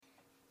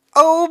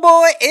Oh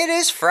boy, it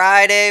is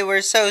Friday. We're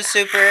so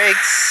super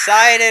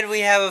excited. We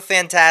have a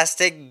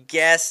fantastic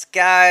guest,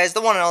 guys.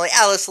 The one and only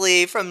Alice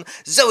Lee from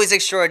Zoe's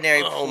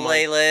Extraordinary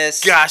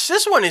Playlist. Gosh,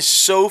 this one is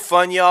so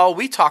fun, y'all.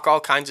 We talk all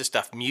kinds of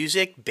stuff.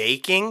 Music,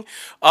 baking,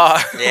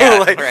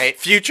 right.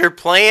 future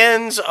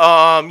plans,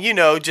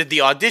 just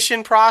the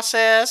audition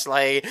process,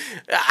 like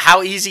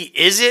how easy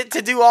is it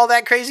to do all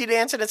that crazy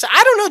dancing?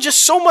 I don't know,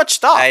 just so much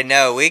stuff. I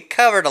know. We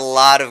covered a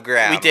lot of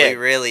ground. We did.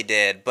 We really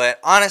did. But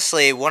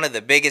honestly, one of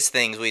the biggest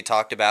things we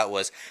talked about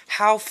was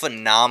how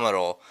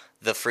phenomenal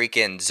the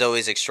freaking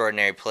Zoe's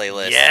Extraordinary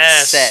Playlist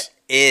set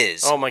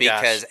is. Oh my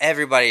gosh. Because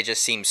everybody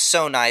just seems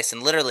so nice,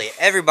 and literally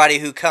everybody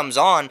who comes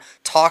on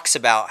talks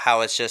about how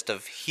it's just a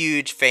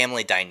huge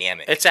family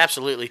dynamic. It's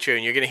absolutely true,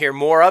 and you're going to hear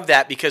more of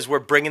that because we're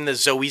bringing the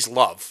Zoe's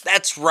love.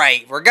 That's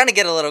right. We're going to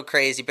get a little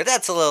crazy, but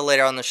that's a little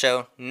later on the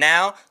show.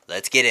 Now,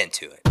 let's get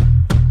into it.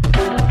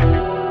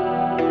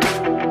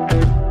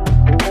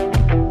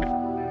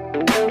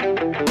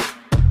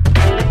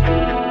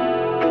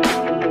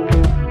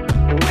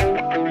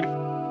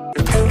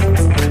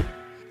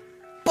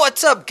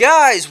 What's up,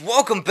 guys?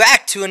 Welcome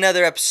back to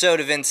another episode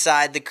of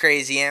Inside the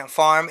Crazy Ant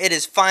Farm. It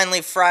is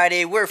finally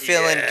Friday. We're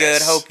feeling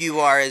good. Hope you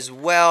are as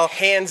well.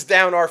 Hands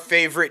down our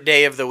favorite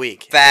day of the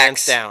week.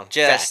 Facts. Hands down.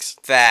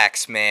 Just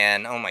facts,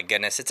 man. Oh my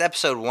goodness. It's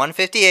episode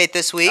 158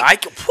 this week.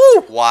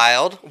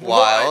 Wild.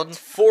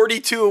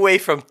 42 away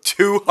from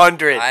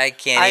 200. I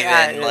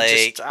can't even,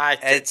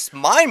 it's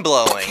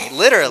mind-blowing.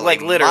 Literally.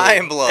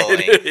 Mind-blowing.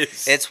 It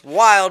is. It's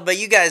wild, but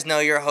you guys know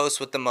your host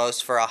with the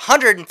most for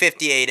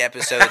 158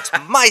 episodes.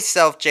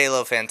 Myself,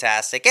 J-Lo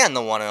Fantastic, and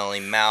the one and only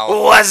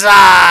Mal. What's up?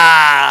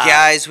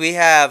 Guys, we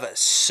have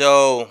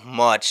so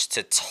much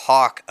to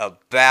talk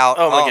about.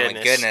 Oh my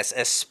goodness.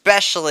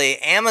 Especially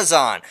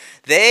Amazon.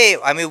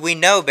 We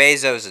know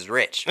Bezos is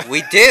rich.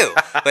 We do.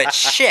 But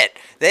shit,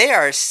 they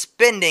are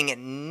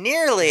spending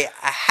nearly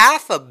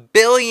 $500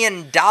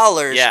 million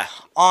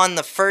on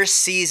the first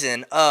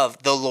season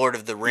of The Lord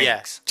of the Rings.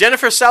 Yeah.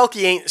 Jennifer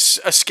Selke ain't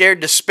scared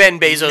to spend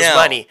Bezos'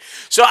 money.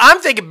 So I'm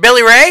thinking,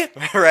 Billy Ray,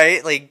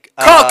 right? Like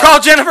call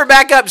Jennifer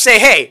back up and say,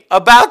 hey,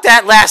 about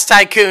that last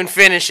tycoon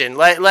finishing.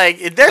 Like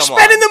they're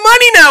spending the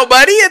money now,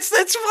 buddy.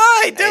 It's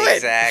fine. Do it.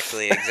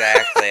 Exactly.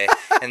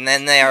 And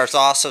then there's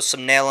also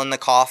some nail in the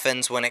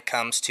coffins when it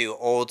comes to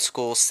old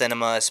school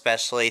cinema,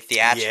 especially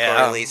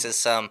theatrical releases.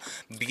 Some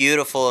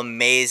beautiful,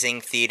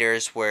 amazing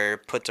theaters were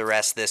put to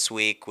rest this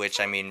week, which,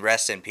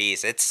 rest in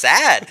peace. It's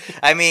sad.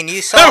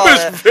 You saw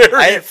it was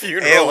very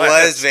funeral-esque. It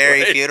was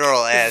very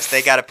funeral-esque.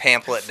 They got a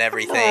pamphlet and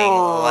everything.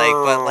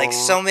 But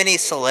so many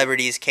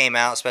celebrities came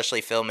out,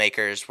 especially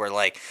filmmakers, were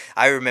like,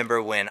 I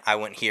remember when I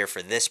went here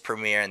for this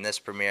premiere and this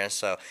premiere.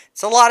 So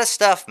it's a lot of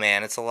stuff,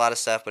 man. It's a lot of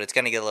stuff, but it's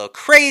going to get a little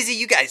crazy.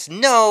 You guys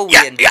know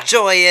we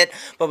enjoy it.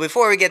 But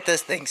before we get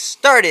this thing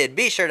started,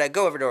 be sure to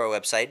go over to our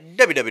website,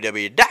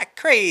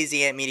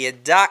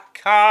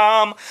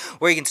 www.crazyantmedia.com,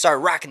 where you can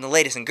start rocking the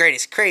latest and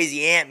greatest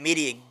Crazy Ant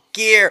Media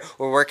gear.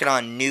 We're working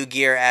on new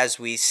gear as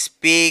we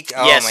speak.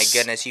 Oh my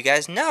goodness, you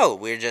guys know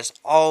we're just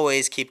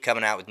always keep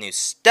coming out with new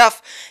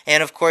stuff.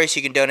 And of course,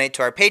 you can donate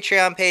to our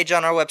Patreon page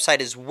on our website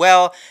as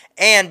well.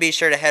 And be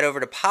sure to head over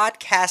to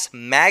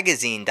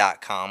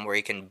podcastmagazine.com, where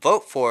you can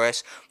vote for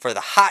us for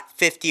the Hot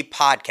 50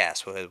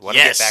 podcast. We want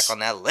to get back on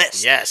that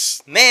list.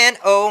 Yes. Man,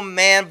 oh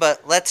man,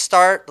 but let's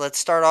start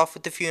off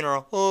with the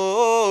funeral.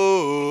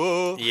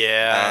 Oh.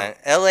 Yeah.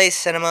 LA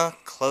Cinema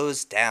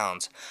closed down.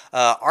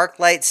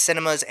 ArcLight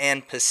Cinemas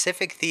and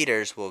Pacific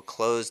Theaters will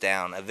close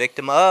down, a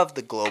victim of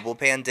the global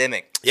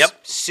pandemic.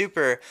 Yep.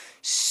 Super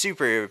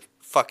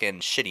fucking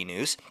shitty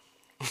news.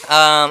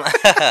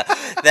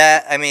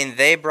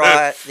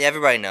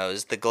 Everybody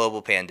knows the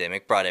global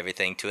pandemic brought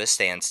everything to a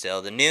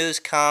standstill. The news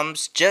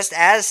comes just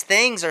as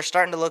things are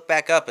starting to look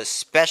back up,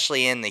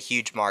 especially in the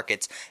huge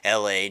markets,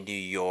 LA, New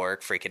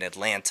York, freaking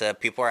Atlanta.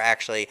 People are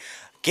actually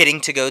getting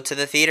to go to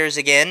the theaters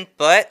again,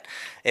 but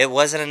it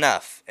wasn't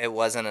enough.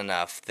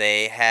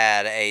 They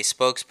had a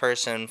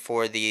spokesperson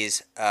for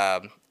these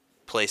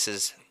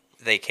places.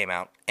 They came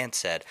out and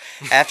said,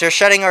 after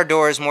shutting our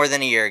doors more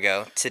than a year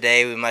ago,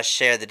 today we must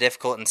share the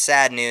difficult and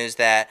sad news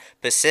that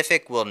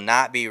Pacific will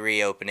not be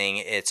reopening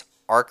its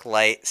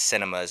ArcLight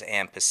Cinemas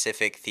and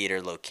Pacific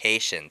Theater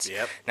locations.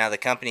 Yep. Now, the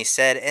company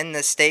said in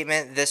the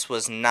statement this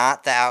was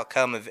not the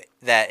outcome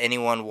that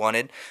anyone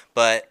wanted,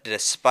 but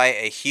despite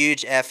a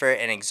huge effort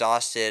and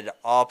exhausted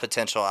all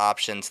potential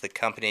options, the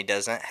company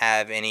doesn't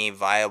have any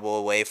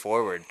viable way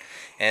forward.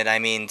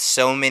 And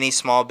so many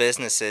small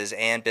businesses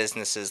and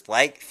businesses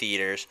like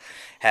theaters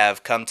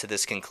have come to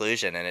this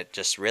conclusion, and it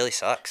just really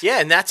sucks. Yeah,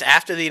 and that's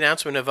after the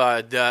announcement of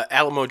the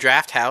Alamo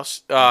Draft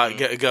House.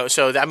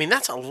 So,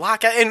 that's a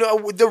lot. And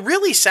the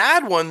really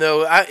sad one,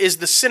 though, is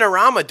the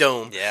Cinerama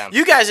Dome. Yeah.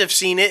 You guys have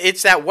seen it.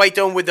 It's that white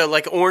dome with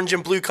the orange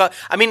and blue color.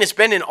 It's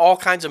been in all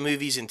kinds of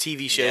movies and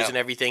TV shows and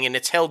everything, and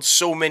it's held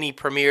so many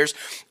premieres.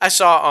 I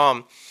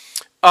saw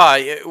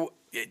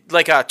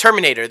like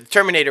Terminator. The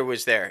Terminator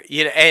was there,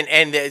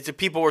 and the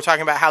people were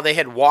talking about how they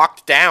had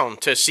walked down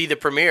to see the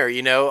premiere.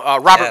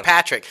 Robert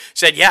Patrick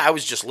said, "Yeah, I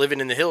was just living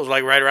in the hills,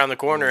 like right around the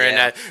corner,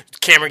 and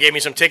Cameron gave me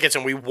some tickets,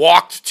 and we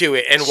walked to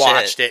it and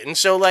watched it." And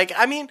so,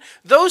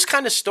 those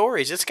kind of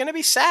stories, it's going to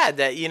be sad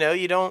that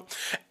you don't.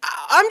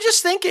 I'm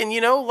just thinking,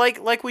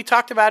 like we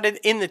talked about it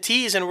in the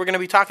tease, and we're going to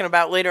be talking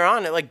about later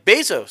on, like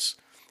Bezos.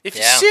 If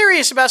you're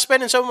serious about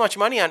spending so much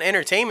money on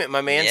entertainment,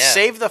 my man,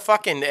 save the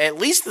fucking, at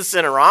least the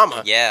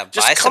Cinerama. Yeah,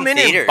 just buy come some in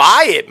theaters. And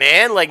buy it,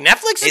 man. Like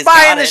Netflix is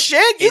buying the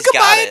shit. You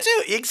can buy it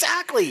too.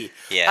 Exactly.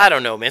 Yeah. I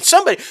don't know, man.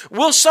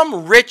 Will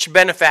some rich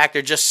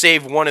benefactor just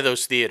save one of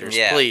those theaters,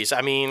 please? I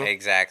mean,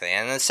 exactly.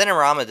 And the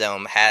Cinerama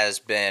Dome has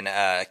been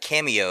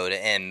cameoed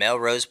in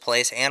Melrose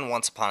Place and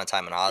Once Upon a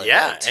Time in Hollywood.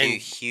 Yeah, two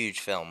huge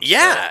films.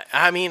 Yeah, so.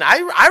 I mean,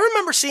 I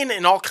remember seeing it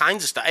in all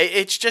kinds of stuff.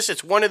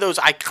 It's one of those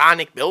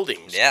iconic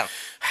buildings. Yeah.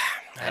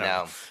 I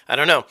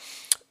don't know.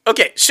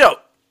 Okay, so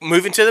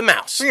moving to the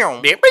mouse.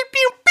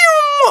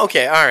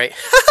 Okay, all right.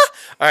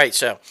 All right,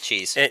 so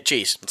cheese, and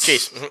cheers,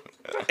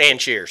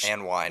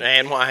 and wine,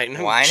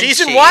 cheese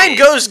and wine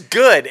goes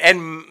good,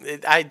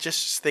 and I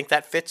just think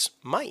that fits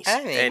mice,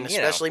 and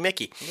especially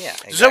Mickey. Yeah,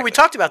 exactly. So we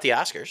talked about the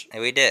Oscars.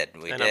 We did.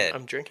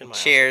 I'm drinking my.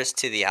 Cheers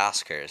to the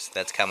Oscars.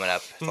 That's coming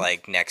up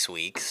next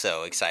week.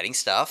 So exciting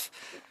stuff.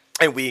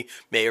 And we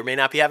may or may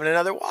not be having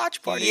another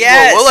watch party.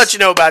 Yes. We'll let you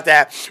know about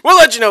that.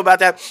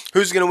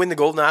 Who's going to win the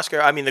Golden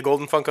Oscar? I mean, the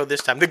Golden Funko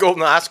this time. The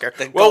Golden Oscar.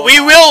 We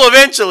will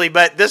eventually,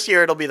 but this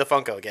year it'll be the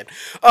Funko again.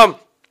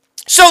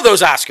 So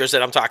those Oscars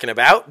that I'm talking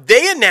about,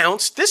 they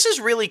announced, this is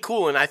really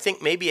cool, and I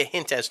think maybe a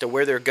hint as to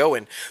where they're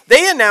going.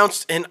 They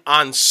announced an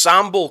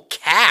ensemble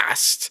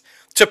cast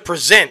to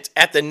present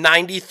at the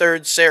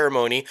 93rd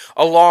ceremony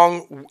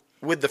along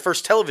with the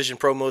first television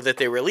promo that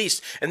they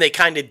released, and they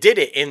kind of did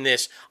it in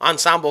this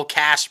ensemble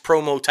cast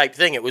promo type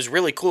thing. It was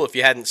really cool if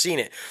you hadn't seen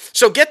it.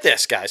 So get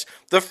this, guys.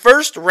 The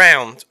first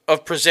round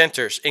of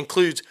presenters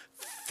includes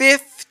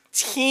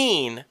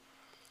 15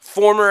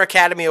 former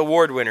Academy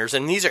Award winners,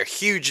 and these are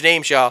huge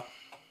names, y'all,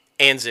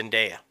 and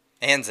Zendaya.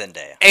 And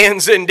Zendaya.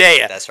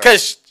 That's right.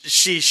 Because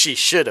she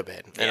should have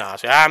been an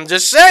Oscar. I'm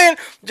just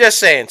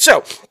saying.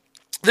 So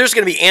there's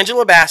going to be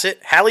Angela Bassett,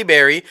 Halle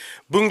Berry,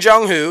 Bong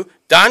Joon-ho,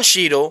 Don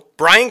Cheadle,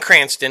 Bryan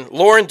Cranston,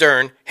 Lauren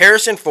Dern,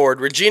 Harrison Ford,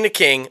 Regina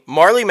King,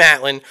 Marlee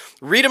Matlin,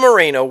 Rita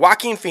Moreno,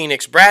 Joaquin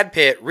Phoenix, Brad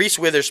Pitt, Reese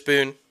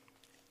Witherspoon,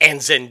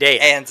 and Zendaya.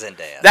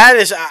 That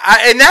is,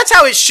 and that's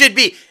how it should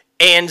be.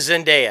 And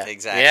Zendaya.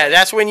 Exactly. Yeah,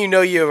 that's when you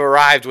know you've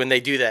arrived, when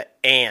they do that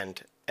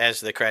 "and" as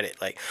the credit.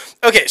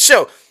 Okay,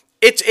 so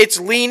it's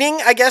leaning,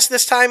 I guess,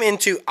 this time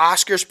into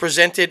Oscars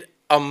presented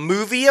a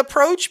movie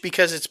approach,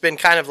 because it's been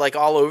kind of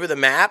all over the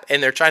map,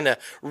 and they're trying to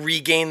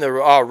regain the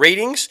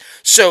ratings.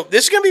 So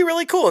this is going to be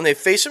really cool, and they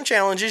face some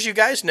challenges, you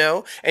guys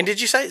know. And did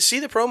you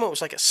see the promo? It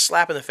was like a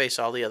slap in the face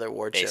to all the other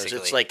award shows.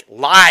 It's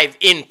live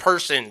in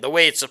person, the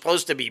way it's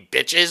supposed to be,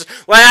 bitches.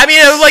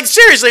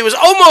 Seriously, it was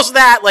almost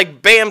that,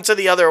 bam, to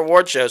the other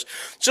award shows.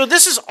 So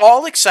this is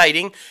all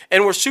exciting,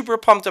 and we're super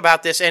pumped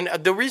about this. And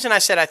the reason I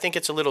said I think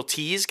it's a little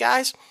tease,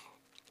 guys,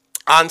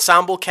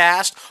 ensemble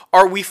cast,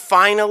 are we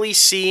finally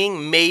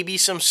seeing maybe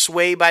some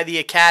sway by the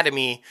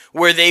Academy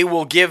where they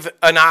will give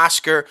an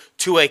Oscar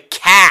to a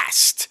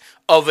cast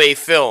of a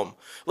film?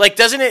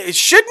 Shouldn't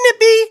it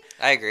be?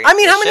 I agree. I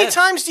mean, how many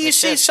times do you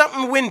see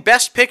something win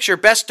Best Picture,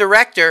 Best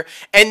Director,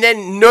 and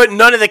then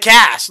none of the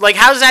cast?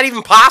 How is that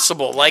even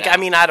possible? I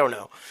don't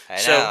know. I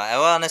know.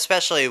 Well, and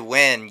especially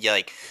when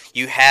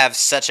you have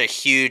such a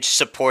huge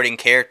supporting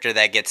character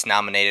that gets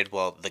nominated.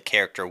 Well, the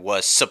character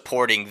was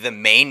supporting the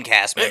main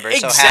cast member,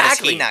 so how does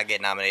he not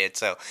get nominated?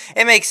 So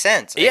it makes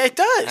sense. Yeah, it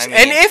does.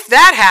 And if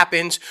that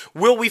happens,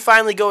 will we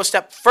finally go a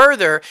step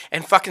further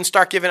and fucking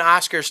start giving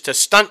Oscars to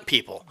stunt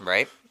people?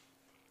 Right.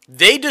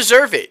 They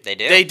deserve it. They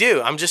do. They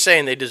do. I'm just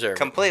saying they deserve it.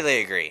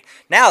 Completely agree.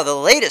 Now, the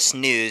latest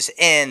news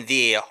in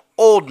the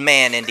old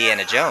man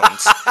Indiana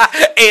Jones.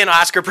 And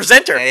Oscar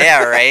presenter.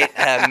 Yeah, right.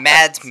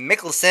 Mads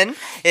Mikkelsen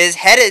is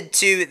headed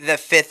to the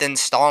 5th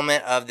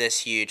installment of this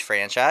huge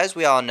franchise.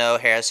 We all know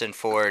Harrison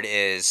Ford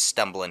is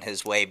stumbling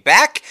his way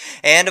back.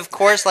 And, of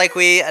course, like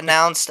we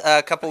announced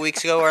a couple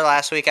weeks ago or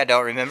last week, I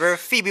don't remember,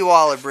 Phoebe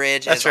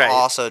Waller-Bridge is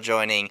also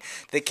joining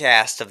the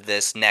cast of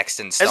this next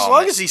installment. As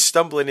long as he's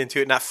stumbling into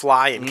it, not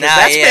flying. Because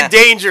that's been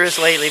dangerous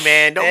lately,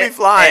 man. Don't be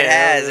flying. It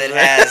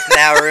has.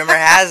 Now, rumor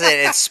has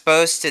it, it's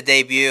supposed to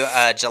debut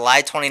July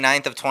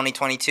 29th of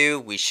 2022.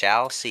 We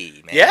shall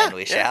see, man. Yeah.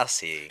 We shall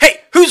see. Hey,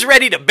 who's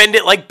ready to bend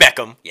it like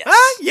Beckham? Yes.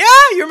 Huh?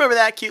 Yeah, you remember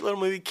that cute little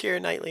movie,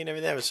 Keira Knightley and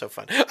everything? That was so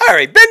fun. All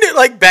right, bend it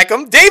like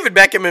Beckham. David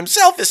Beckham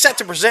himself is set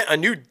to present a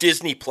new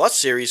Disney Plus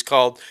series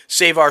called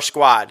Save Our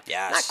Squad.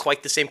 Yes. Not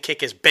quite the same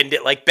kick as Bend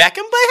It Like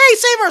Beckham, but hey,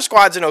 Save Our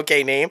Squad's an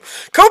okay name.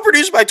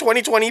 Co-produced by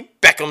 2020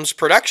 Beckham's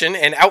Production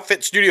and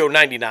Outfit Studio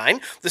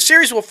 99, the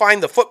series will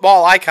find the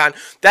football icon.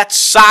 That's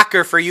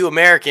soccer for you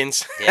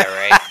Americans. Yeah,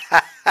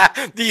 right.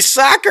 The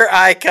soccer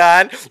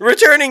icon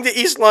returning to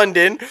East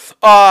London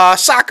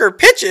soccer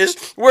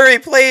pitches where he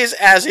plays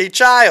as a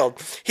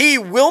child. He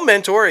will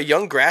mentor a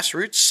young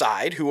grassroots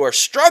side who are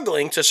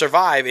struggling to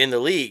survive in the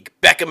league.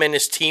 Beckham and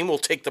his team will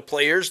take the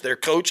players, their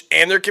coach,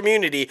 and their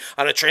community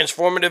on a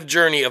transformative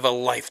journey of a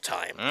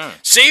lifetime.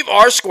 Save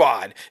Our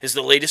Squad is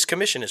the latest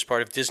commission as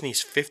part of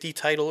Disney's 50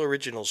 title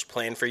originals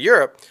plan for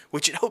Europe,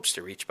 which it hopes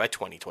to reach by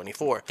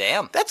 2024.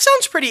 Damn. That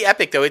sounds pretty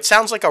epic, though. It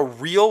sounds like a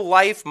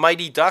real-life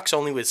Mighty Ducks,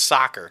 only with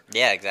soccer.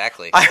 Yeah,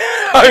 exactly.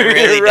 It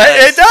really right?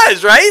 does. It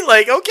does, right?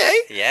 Like,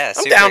 okay. Yeah, I'm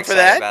super down excited for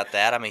that. about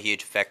that. I'm a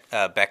huge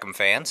Beckham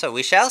fan, so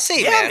we shall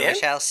see, Yeah, man. man. We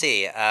shall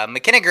see.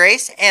 McKenna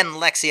Grace and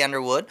Lexi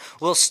Underwood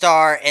will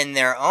star in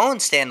their own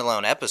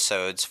standalone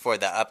episodes for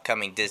the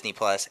upcoming Disney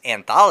Plus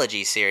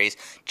anthology series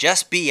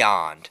Just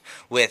Beyond,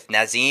 with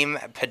Nazim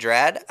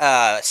Pedrad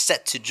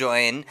set to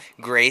join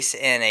Grace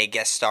in a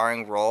guest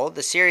starring role.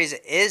 The series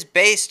is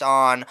based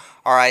on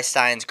R.I.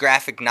 Stein's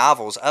graphic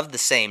novels of the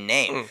same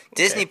name. Okay.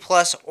 Disney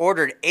Plus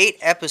ordered 8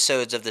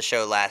 episodes of the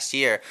show last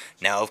year.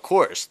 Now, of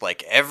course,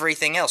 like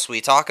everything else we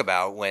talk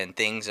about when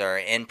things are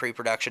in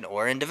pre-production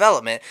or in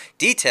development,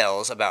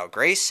 details about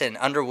Grace and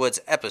Underwood's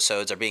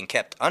episodes are being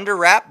kept under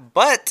wrap,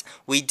 but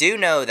we do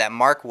know that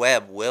Mark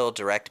Webb will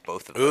direct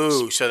both of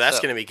those. Ooh, so that's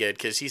going to be good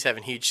because he's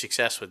having huge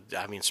success with,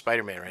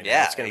 Spider-Man right now.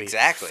 Yeah, It's gonna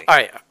exactly. All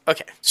right,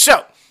 okay.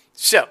 So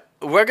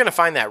we're gonna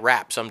find that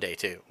rap someday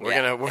too. We're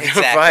Yeah, gonna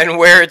exactly. find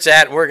where it's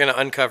at, and we're gonna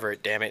uncover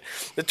it. Damn it!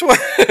 The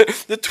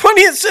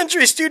 20th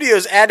Century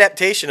Studios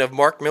adaptation of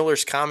Mark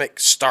Millar's comic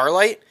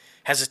Starlight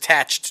has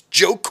attached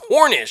Joe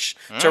Cornish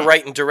to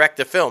write and direct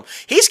the film.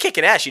 He's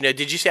kicking ass.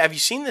 Have you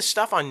seen this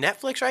stuff on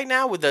Netflix right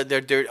now with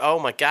their oh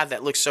my god,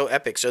 that looks so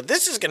epic. So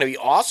this is going to be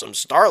awesome.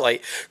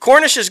 Starlight.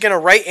 Cornish is going to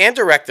write and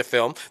direct the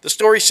film. The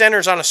story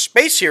centers on a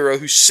space hero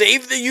who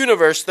saved the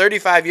universe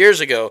 35 years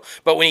ago,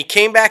 but when he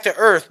came back to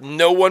Earth,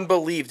 no one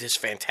believed his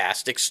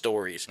fantastic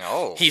stories.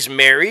 Oh. He's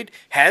married,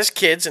 has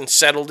kids, and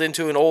settled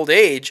into an old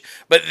age,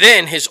 but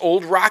then his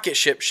old rocket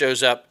ship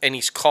shows up and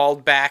he's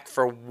called back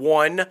for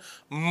one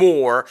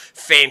more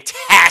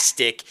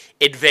fantastic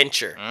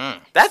adventure.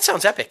 That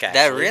sounds epic, actually.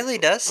 That really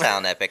does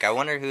sound epic. I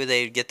wonder who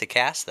they'd get to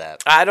cast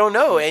that. I don't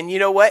know. And you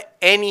know what?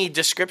 Any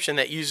description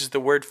that uses the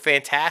word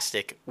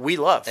fantastic, we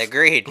love.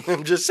 Agreed.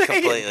 I'm just saying.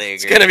 Completely agree.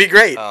 It's going to be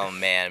great. Oh,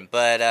 man.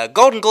 But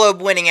Golden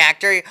Globe winning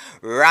actor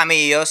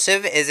Rami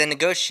Youssef is in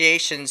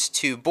negotiations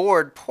to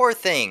board Poor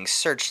Things,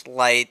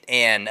 Searchlight,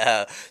 and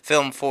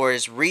Film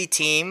 4's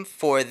reteam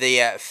for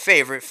the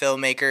favorite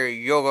filmmaker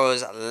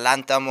Yorgos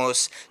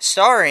Lanthimos,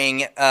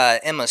 starring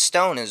Emma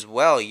Stone as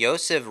well.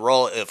 Youssef's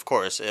role, of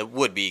course, it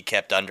would be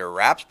kept under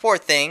wraps. Poor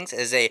Things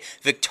is a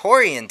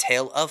Victorian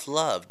tale of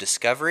love,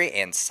 discovery,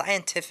 and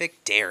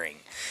scientific daring.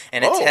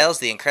 And it tells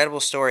the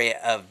incredible story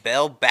of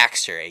Belle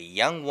Baxter, a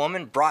young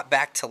woman brought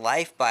back to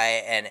life by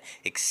an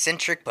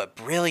eccentric but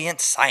brilliant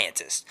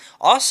scientist.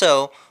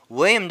 Also,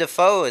 William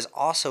Dafoe is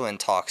also in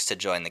talks to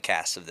join the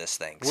cast of this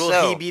thing.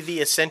 Will he be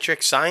the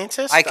eccentric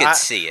scientist? I could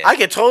see it. I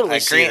could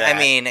totally see that. I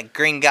mean,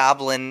 Green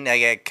Goblin,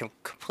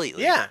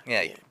 completely. Yeah.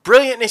 Yeah.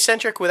 Brilliant and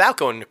eccentric without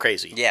going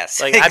crazy.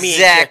 Yes, I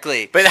exactly.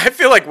 mean, but I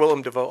feel like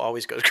Willem Dafoe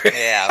always goes crazy.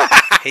 Yeah,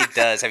 he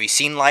does. Have you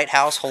seen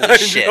Lighthouse? Holy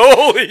shit.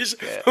 Holy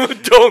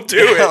don't do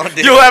it. Don't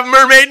do You'll it. have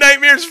mermaid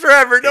nightmares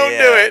forever. Don't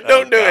do it.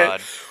 Don't do God.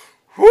 it.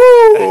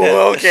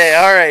 Woo! Okay,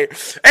 all right.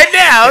 And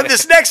now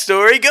this next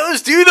story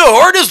goes to the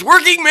hardest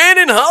working man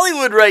in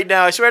Hollywood right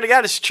now. I swear to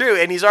God, it's true.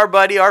 And he's our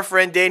buddy, our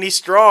friend Danny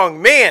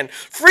Strong. Man,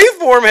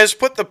 Freeform has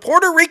put the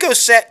Puerto Rico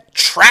set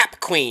Trap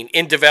Queen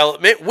in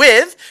development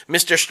with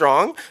Mr.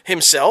 Strong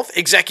himself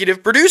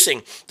executive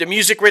producing. The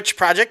music-rich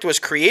project was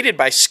created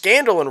by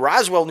Scandal and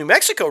Roswell, New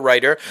Mexico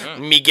writer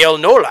Miguel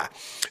Nola.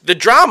 The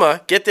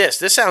drama, get this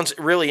sounds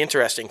really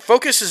interesting,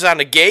 focuses on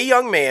a gay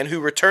young man who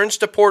returns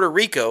to Puerto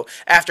Rico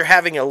after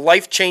having a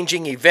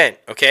life-changing event,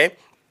 okay?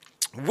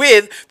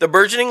 With the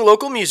burgeoning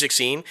local music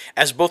scene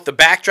as both the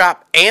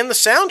backdrop and the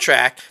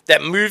soundtrack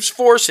that moves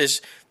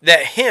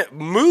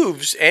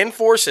and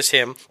forces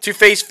him to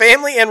face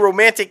family and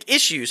romantic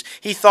issues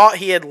he thought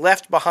he had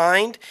left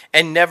behind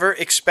and never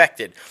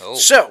expected. Oh.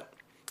 So,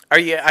 Are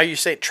you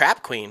saying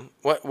trap queen?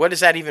 What does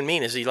that even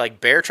mean? Is he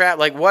like bear trap?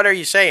 Like, what are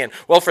you saying?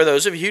 Well, for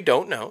those of you who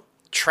don't know,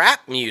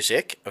 trap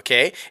music,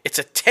 okay, it's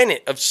a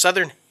tenet of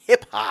Southern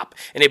hip hop,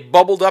 and it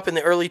bubbled up in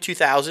the early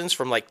 2000s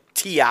from like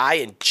T.I.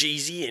 and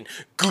Jeezy and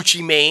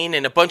Gucci Mane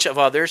and a bunch of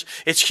others.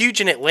 It's huge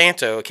in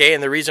Atlanta, okay,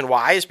 and the reason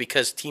why is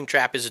because Team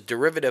Trap is a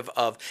derivative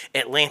of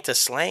Atlanta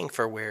slang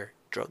for where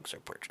drugs are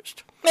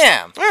purchased.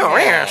 Yeah.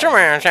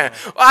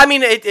 I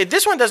mean,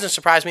 this one doesn't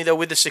surprise me, though,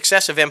 with the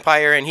success of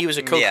Empire, and he was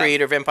a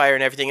co-creator of Empire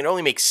and everything. It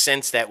only makes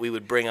sense that we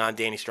would bring on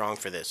Danny Strong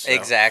for this. So.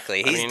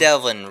 Exactly. He's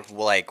delving,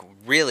 like,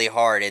 really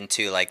hard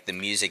into, like, the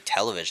music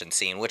television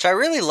scene, which I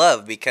really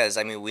love because,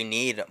 I mean, we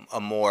need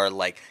a more,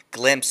 like,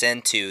 glimpse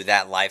into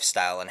that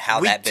lifestyle and how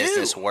that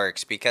business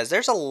works, because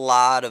there's a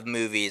lot of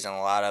movies and a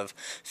lot of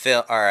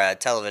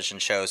television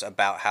shows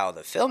about how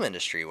the film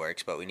industry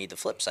works, but we need the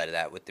flip side of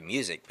that with the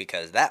music,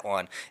 because that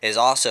one is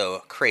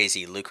also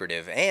crazy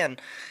lucrative and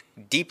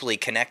deeply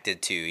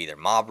connected to either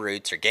mob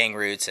roots or gang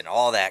roots and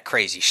all that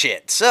crazy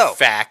shit. So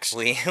Facts.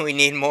 we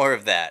need more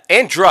of that.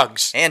 And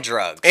drugs. And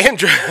drugs.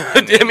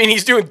 I mean,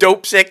 he's doing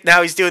Dope Sick.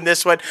 Now he's doing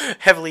this one.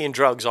 Heavily in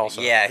drugs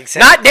also. Yeah,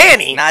 exactly. Not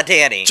Danny. Not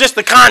Danny. Just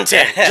the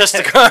content. Just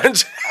the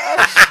content.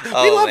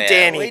 We love man.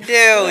 Danny. We do.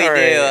 We All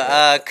do.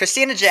 right.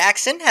 Christina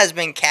Jackson has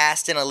been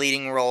cast in a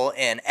leading role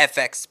in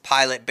FX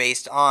pilot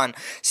based on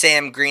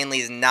Sam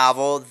Greenlee's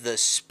novel, The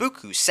Spook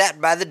Who Sat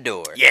by the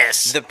Door.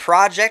 Yes. The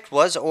project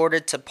was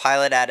ordered to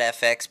pilot at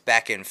FX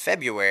back in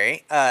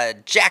February.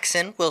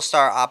 Jackson will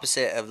star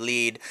opposite of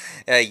lead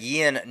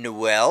Ian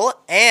Newell,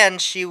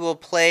 and she will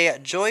play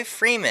Joy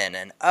Freeman,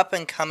 an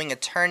up-and-coming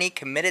attorney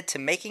committed to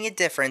making a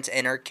difference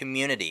in her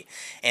community.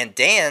 And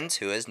Dan's,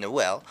 who is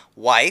Newell,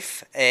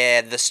 wife.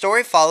 The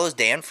story follows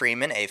Dan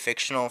Freeman, a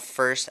fictional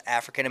first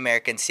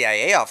African-American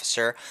CIA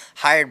officer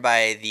hired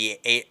by the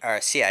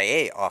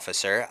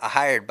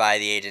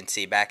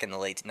agency back in the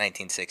late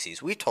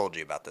 1960s. We told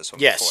you about this one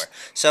before.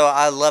 So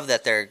I love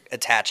that they're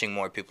attaching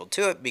more people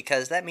to it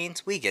because that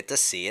means we get to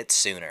see it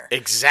sooner.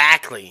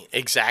 Exactly.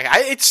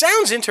 It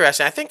sounds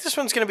interesting. I think this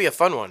one's going to be a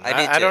fun one.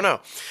 I don't know.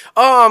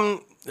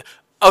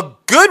 A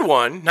good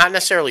one, not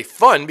necessarily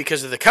fun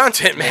because of the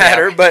content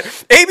matter, but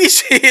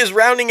ABC is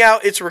rounding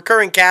out its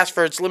recurring cast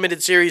for its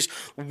limited series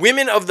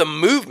Women of the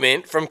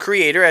Movement from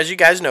creator, as you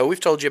guys know,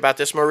 we've told you about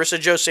this, Marissa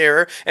Jo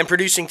Serra, and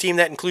producing team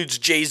that includes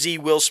Jay-Z,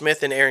 Will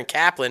Smith, and Aaron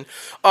Kaplan.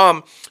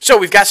 So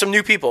we've got some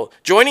new people.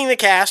 Joining the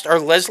cast are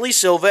Leslie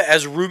Silva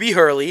as Ruby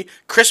Hurley,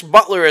 Chris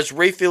Butler as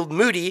Rayfield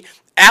Moody,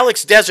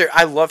 Alex Desert,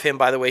 I love him,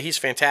 by the way. He's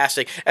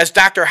fantastic. As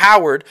Dr.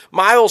 Howard,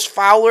 Miles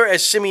Fowler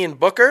as Simeon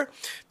Booker,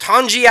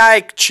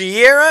 Tangiai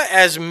Chiera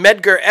as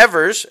Medgar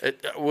Evers.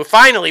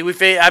 Finally,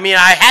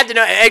 I had to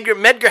know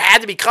Medgar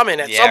had to be coming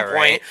at some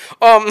point.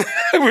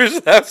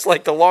 That's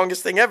like the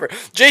longest thing ever.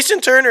 Jason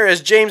Turner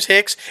as James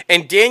Hicks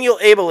and Daniel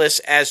Abelis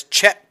as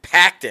Chet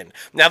Pacton.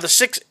 Now, the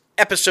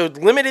 6-episode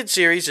limited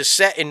series is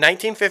set in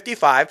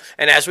 1955,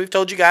 and as we've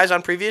told you guys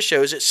on previous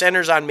shows, it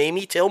centers on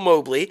Mamie Till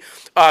Mobley,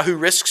 who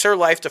risks her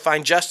life to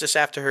find justice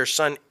after her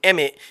son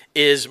Emmett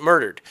is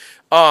murdered.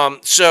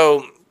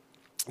 So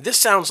this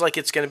sounds like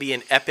it's going to be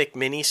an epic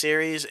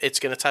miniseries. It's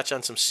going to touch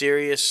on some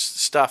serious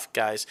stuff,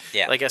 guys.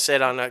 Yeah. Like I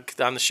said on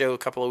the show a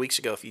couple of weeks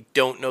ago, if you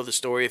don't know the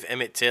story of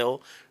Emmett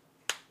Till,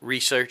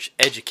 research,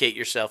 educate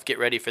yourself, get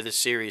ready for this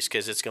series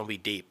because it's going to be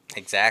deep.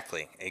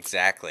 Exactly.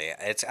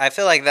 I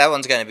feel like that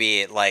one's going to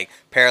be like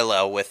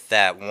parallel with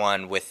that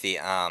one with the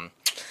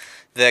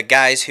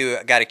guys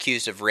who got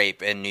accused of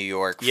rape in New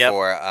York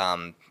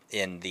for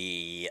in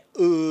the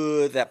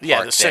that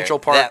park the Central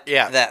Park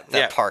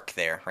that park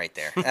there right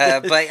there.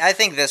 But I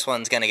think this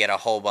one's going to get a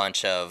whole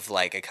bunch of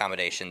like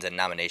accommodations and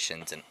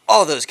nominations and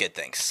all those good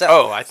things.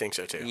 So I think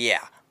so too.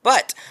 Yeah.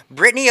 But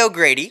Brittany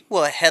O'Grady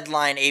will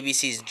headline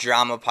ABC's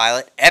drama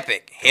pilot,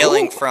 Epic,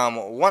 hailing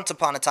from Once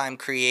Upon a Time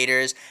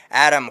creators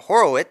Adam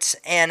Horowitz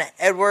and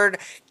Edward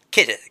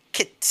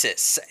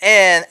Kitsis.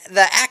 And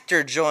the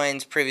actor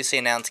joins previously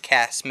announced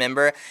cast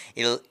member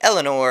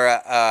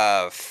Eleanor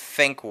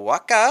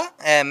Fankwaka,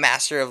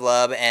 Master of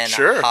Love and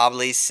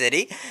Hobley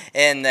City.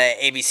 In the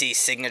ABC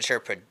signature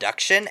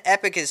production,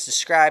 Epic is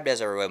described as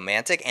a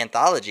romantic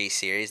anthology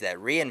series that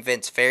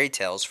reinvents fairy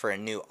tales for a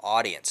new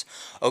audience.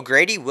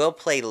 O'Grady will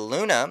play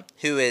Luna,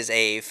 who is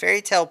a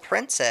fairy tale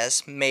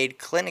princess made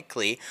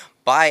clinically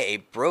by a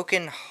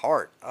broken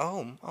heart.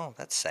 Oh,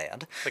 that's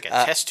sad. Like a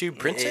test tube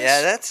princess?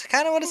 Yeah, that's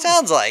kind of what it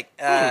sounds like.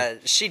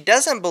 She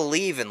doesn't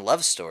believe in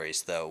love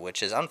stories, though,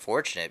 which is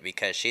unfortunate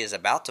because she is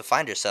about to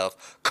find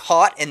herself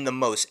caught in the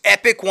most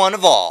epic one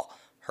of all,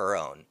 her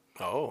own.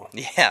 Oh.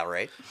 Yeah,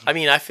 right? I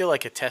mean, I feel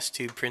like a test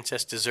tube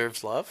princess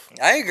deserves love.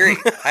 I agree.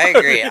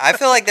 I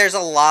feel like there's a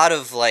lot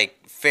of, like,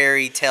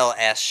 fairy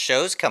tale-esque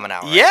shows coming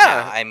out right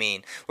now. I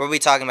mean, we'll be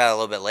talking about it a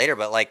little bit later,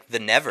 but like The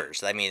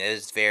Nevers, I mean,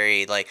 it's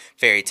very like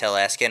fairy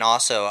tale-esque, and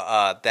also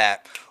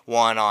that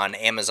one on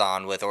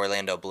Amazon with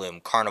Orlando Bloom,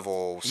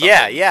 Carnival something.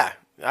 Yeah,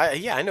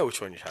 I know which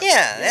one you're talking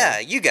about. Yeah,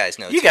 you guys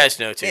know You guys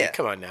know too. Yeah.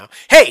 Come on now.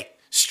 Hey,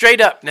 straight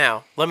up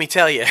now, let me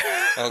tell you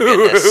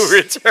who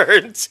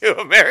returned to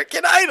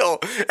American Idol.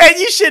 And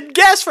you should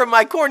guess from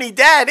my corny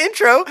dad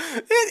intro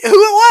who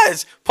it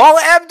was.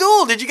 Paula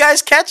Abdul. Did you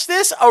guys catch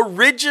this?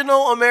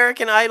 Original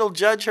American Idol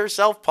judge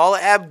herself,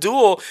 Paula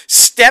Abdul,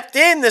 stepped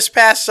in this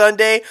past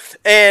Sunday,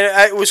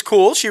 and it was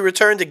cool. She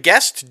returned to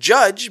guest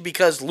judge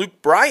because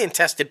Luke Bryan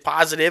tested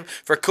positive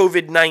for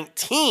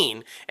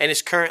COVID-19 and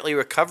is currently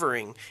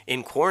recovering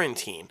in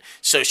quarantine.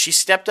 So she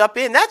stepped up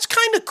in. That's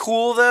kind of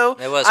cool, though.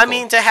 It was cool. I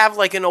mean, to have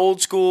like an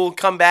old school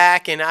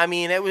comeback, and I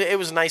mean, it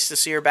was nice to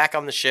see her back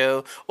on the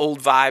show. Old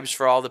vibes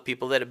for all the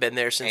people that have been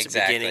there since the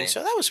beginning.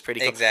 So that was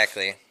pretty cool.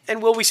 Exactly.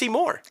 And will we see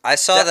more? I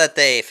saw that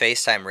they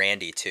FaceTime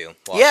Randy, too,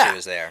 while she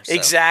was there. So.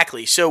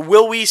 Exactly. So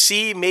will we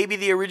see maybe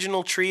the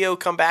original trio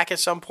come back at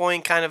some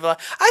point? I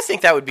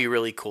think that would be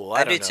really cool.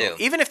 I do, too.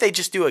 Even if they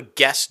just do a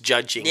guest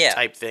judging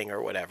type thing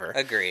or whatever.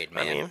 Agreed,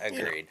 man.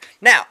 Agreed.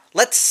 Now,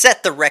 let's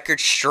set the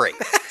record straight.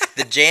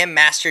 The Jam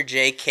Master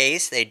Jay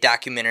case, a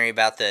documentary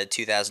about the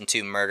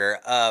 2002 murder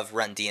of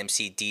Run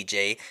DMC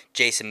DJ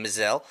Jason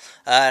Mizell,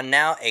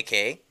 now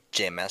a.k.a.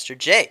 Jam Master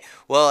Jay.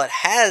 Well, it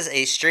has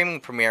a streaming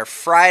premiere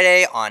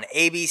Friday on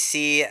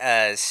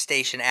ABC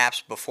station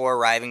apps before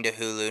arriving to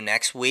Hulu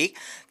next week.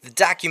 The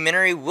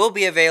documentary will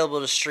be available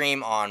to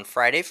stream on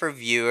Friday for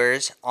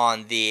viewers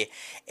on the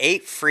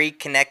 8 free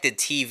connected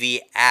TV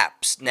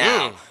apps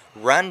now,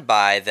 run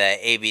by the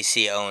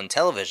ABC-owned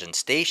television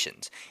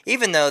stations.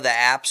 Even though the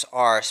apps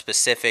are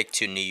specific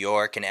to New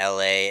York and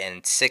LA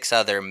and 6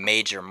 other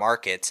major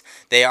markets,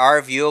 they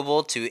are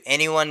viewable to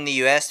anyone in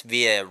the US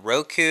via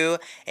Roku,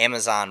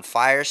 Amazon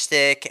Fire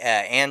Stick,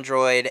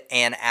 Android,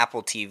 and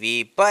Apple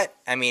TV. But,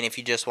 I mean, if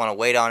you just want to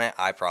wait on it,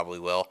 I probably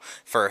will.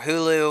 For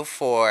Hulu,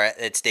 for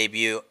its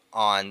debut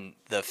on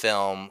the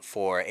film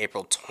for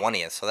April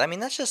 20th. So, I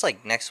mean, that's just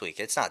like next week.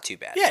 It's not too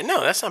bad. Yeah,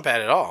 no, that's not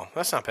bad at all.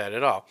 That's not bad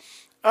at all.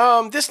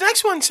 This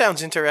next one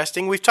sounds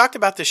interesting. We've talked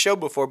about the show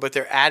before, but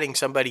they're adding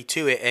somebody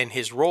to it, and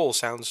his role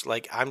sounds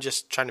like I'm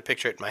just trying to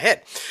picture it in my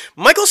head.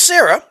 Michael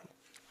Cera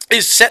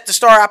is set to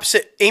star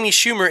opposite Amy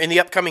Schumer in the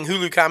upcoming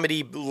Hulu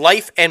comedy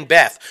Life and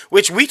Beth,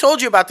 which we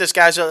told you about this,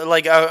 guys,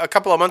 a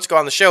couple of months ago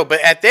on the show,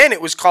 but at then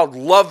it was called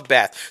Love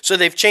Beth, so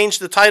they've changed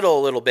the title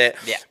a little bit.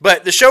 Yeah.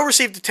 But the show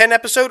received a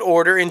 10-episode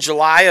order in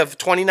July of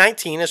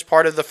 2019 as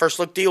part of the first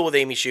look deal with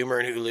Amy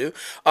Schumer and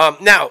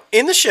Hulu. Now,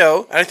 in the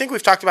show, and I think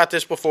we've talked about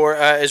this before,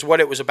 is what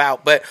it was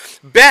about, but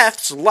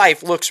Beth's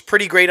life looks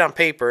pretty great on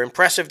paper,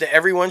 impressive to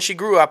everyone she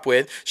grew up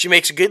with. She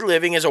makes a good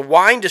living as a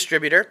wine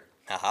distributor.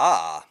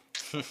 Aha.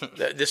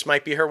 This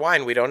might be her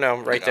wine. We don't know.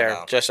 Right there.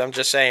 Know. I'm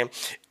just saying.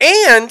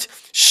 And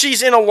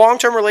she's in a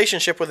long-term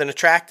relationship with an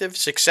attractive,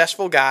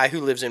 successful guy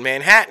who lives in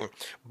Manhattan.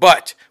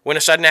 But when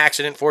a sudden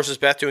accident forces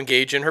Beth to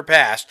engage in her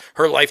past,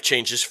 her life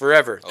changes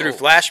forever. Through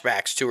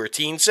flashbacks to her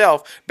teen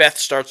self, Beth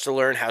starts to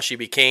learn how she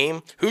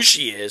became, who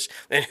she is,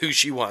 and who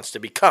she wants to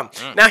become.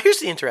 Now, here's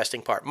the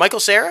interesting part. Michael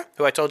Cera,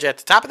 who I told you at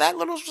the top of that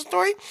little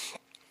story,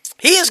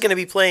 he is going to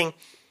be playing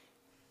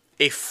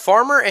a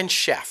farmer and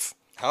chef.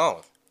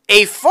 Oh.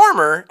 A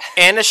farmer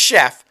and a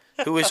chef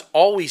who is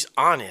always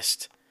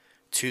honest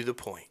to the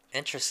point.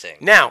 Interesting.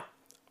 Now,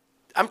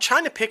 I'm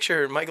trying to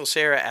picture Michael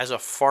Cera as a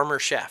farmer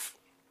chef.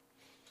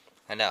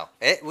 I know.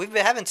 We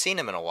haven't seen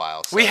him in a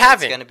while. So We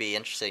haven't. It's going to be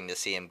interesting to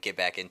see him get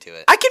back into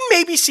it. I can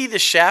maybe see the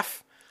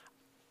chef,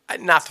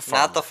 not the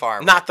farmer. Not the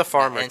farmer. Not the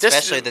farmer. And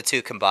especially the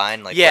two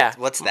combined. Like, yeah.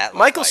 what's that look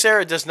Michael like?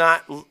 Cera does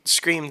not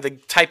scream the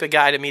type of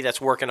guy to me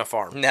that's working a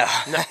farm. No.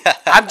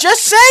 I'm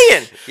just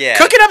saying. Yeah.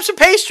 Cooking up some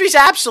pastries,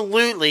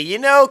 absolutely. You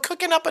know,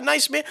 cooking up a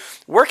nice meal.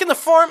 Working the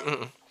farm,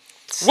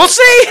 we'll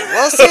see.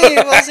 We'll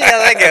see how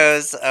that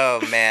goes. Oh,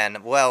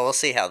 man. Well, we'll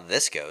see how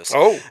this goes.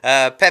 Oh.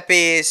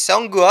 Pepe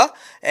Songua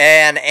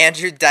and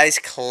Andrew Dice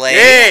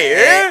Clay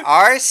Yeah.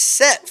 are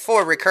set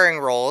for recurring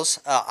roles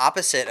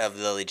opposite of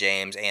Lily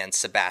James and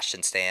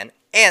Sebastian Stan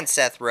and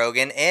Seth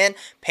Rogen and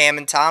Pam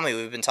and Tommy.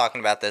 We've been talking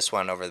about this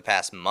one over the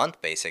past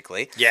month,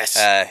 basically. Yes.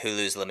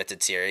 Hulu's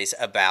limited series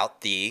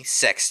about the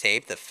sex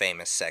tape, the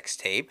famous sex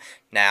tape.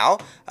 Now,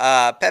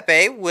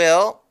 Pepe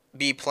will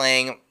be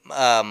playing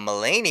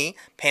Mulaney,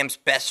 Pam's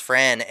best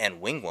friend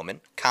and wingwoman,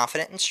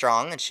 confident and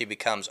strong, and she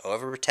becomes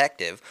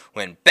overprotective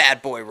when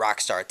bad boy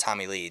rock star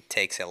Tommy Lee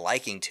takes a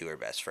liking to her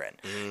best friend.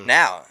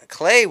 Now,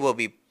 Clay will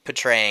be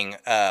portraying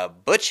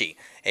Butchie,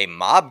 a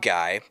mob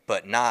guy,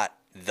 but not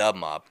the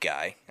mob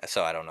guy,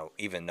 so I don't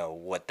even know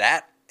what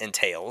that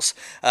entails.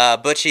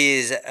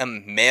 Butchie's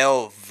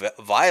male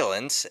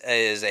violence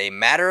is a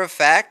matter of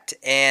fact,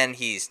 and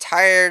he's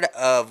tired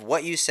of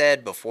what you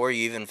said before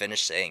you even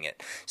finished saying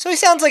it. So he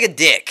sounds like a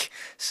dick.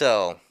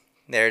 So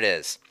there it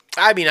is.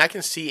 I mean, I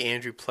can see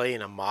Andrew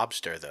playing a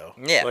mobster, though.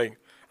 Yeah. Like,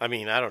 I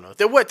mean, I don't know.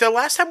 The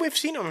last time we've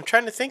seen him, I'm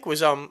trying to think,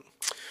 was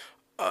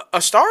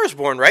A Star Is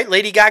Born, right?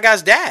 Lady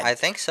Gaga's dad. I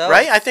think so.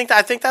 Right? I think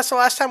that's the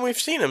last time we've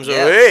seen him. So,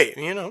 Yeah. hey,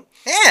 you know.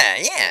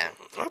 Yeah.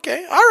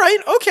 Okay. All right.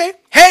 Okay.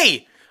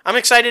 Hey, I'm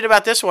excited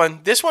about this one.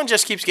 This one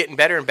just keeps getting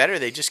better and better.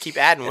 They just keep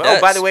adding. It Oh,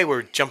 by does. the way,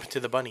 we're jumping to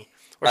the bunny.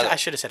 Or By the- I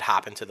should have said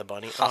hopping to the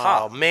bunny.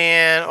 Haha. Oh,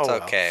 man. Oh,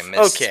 well. okay,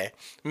 missed. Okay.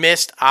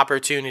 Missed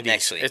opportunities.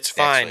 Next week. It's Next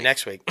fine. week.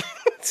 Next week.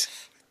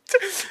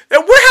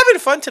 We're having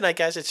fun tonight,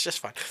 guys. It's just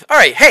fun. All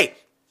right. Hey,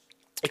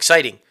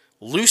 exciting.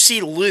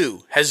 Lucy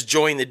Liu has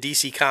joined the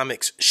DC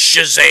Comics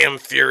Shazam!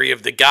 Fury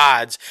of the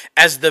Gods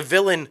as the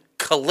villain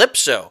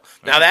Calypso.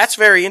 Now, that's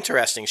very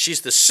interesting. She's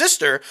the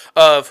sister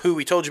of who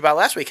we told you about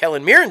last week,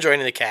 Helen Mirren,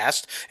 joining the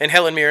cast. And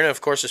Helen Mirren, of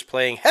course, is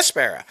playing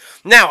Hespera.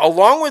 Now,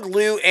 along with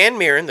Liu and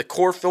Mirren, the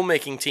core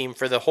filmmaking team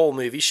for the whole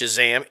movie,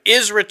 Shazam,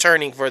 is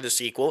returning for the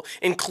sequel,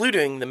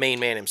 including the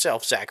main man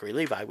himself, Zachary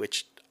Levi,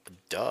 which...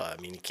 Duh.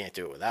 I mean, you can't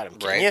do it without him,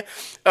 can you?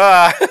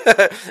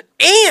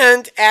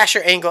 And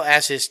Asher Angel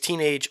as his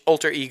teenage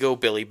alter ego,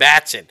 Billy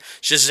Batson.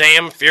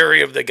 Shazam!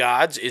 Fury of the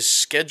Gods is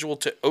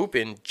scheduled to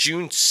open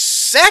June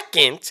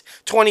 2nd,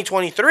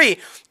 2023.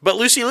 But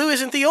Lucy Liu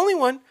isn't the only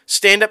one.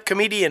 Stand-up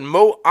comedian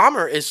Mo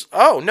Amer is...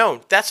 Oh,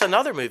 no, that's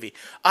another movie.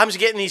 I'm just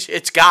getting these...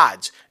 It's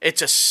Gods.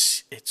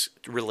 It's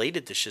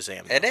related to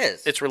Shazam. It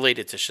is. It's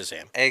related to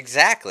Shazam.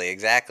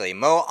 Exactly.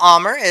 Mo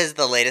Amer is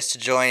the latest to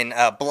join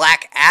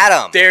Black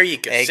Adam. There you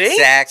go.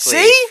 Exactly.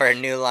 See? For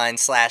New Line /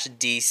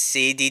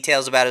 DC.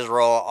 Details about his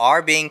role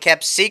are being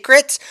kept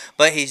secret,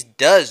 but he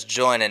does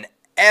join an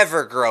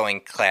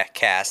ever-growing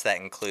cast that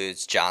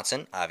includes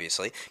Johnson,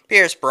 obviously,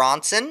 Pierce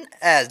Bronson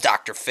as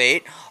Dr.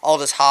 Fate,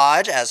 Aldous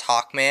Hodge as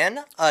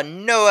Hawkman,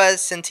 Noah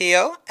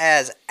Centineo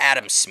as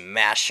Atom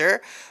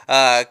Smasher,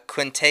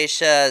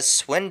 Quintacia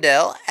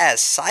Swindell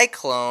as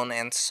Cyclone,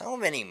 and so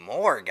many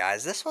more,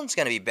 guys. This one's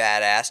going to be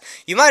badass.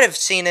 You might have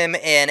seen him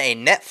in a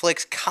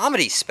Netflix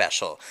comedy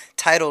special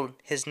titled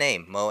his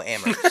name, Mo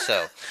Amer.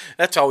 So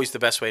that's always the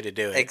best way to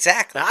do it.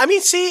 Exactly. I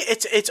mean, see,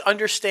 it's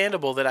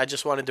understandable that I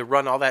just wanted to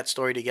run all that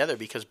story together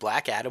because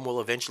Black Adam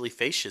will eventually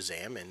face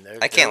Shazam,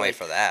 and I can't wait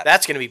for that.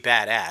 That's going to be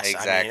badass.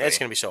 Exactly. I mean, it's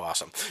going to be so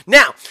awesome.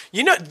 Now,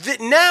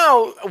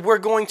 now we're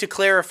going to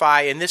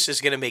clarify, and this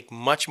is going to make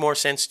much more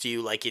sense to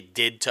you, like it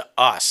did to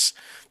us.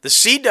 The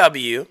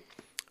CW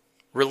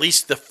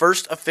released the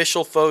first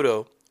official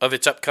photo of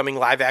its upcoming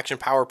live-action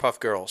Powerpuff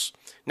Girls.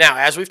 Now,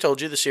 as we've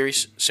told you, the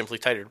series simply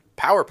titled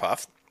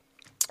Powerpuff.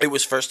 It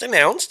was first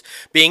announced,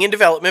 being in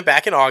development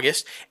back in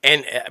August,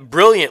 and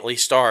brilliantly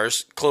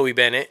stars Chloe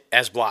Bennett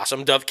as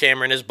Blossom, Dove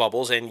Cameron as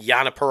Bubbles, and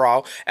Yana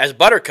Peral as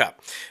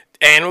Buttercup.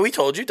 And we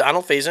told you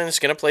Donald Faison is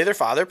going to play their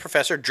father,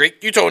 Professor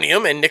Drake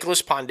Utonium, and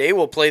Nicholas Ponde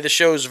will play the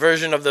show's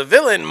version of the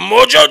villain,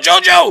 Mojo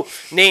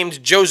Jojo,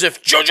 named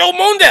Joseph Jojo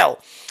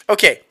Mondale.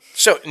 Okay,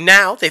 so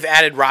now they've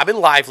added Robin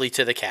Lively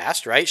to the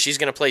cast, right? She's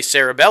going to play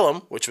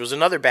Cerebellum, which was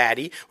another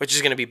baddie, which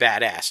is going to be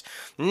badass.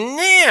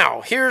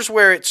 Now, here's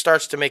where it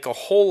starts to make a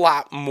whole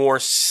lot more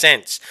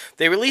sense.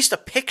 They released a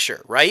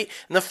picture, right?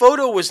 And the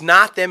photo was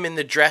not them in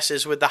the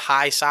dresses with the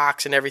high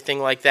socks and everything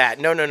like that.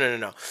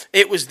 No.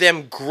 It was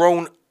them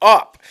grown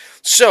up.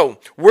 So,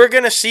 we're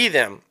going to see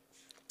them,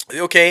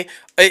 okay?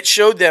 It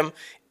showed them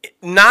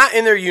not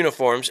in their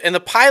uniforms, and the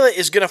pilot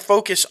is going to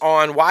focus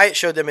on why it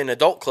showed them in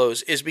adult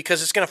clothes is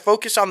because it's going to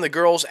focus on the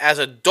girls as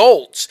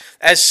adults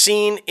as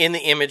seen in the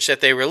image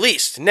that they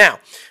released. Now,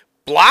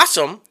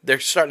 Blossom, they're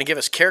starting to give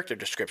us character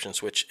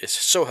descriptions, which is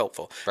so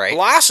helpful. Right.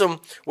 Blossom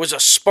was a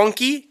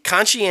spunky,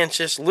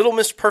 conscientious, Little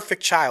Miss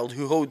Perfect child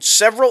who holds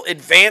several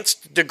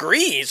advanced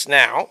degrees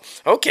now.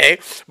 Okay.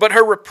 But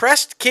her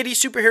repressed kitty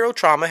superhero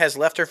trauma has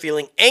left her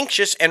feeling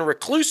anxious and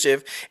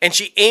reclusive, and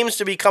she aims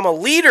to become a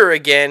leader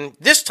again,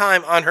 this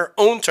time on her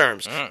own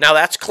terms. Now,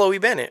 that's Chloe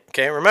Bennett.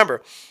 Okay,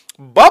 remember.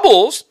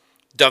 Bubbles,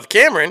 Dove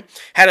Cameron,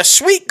 had a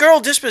sweet girl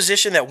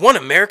disposition that won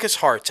America's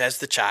hearts as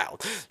the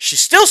child. She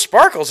still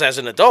sparkles as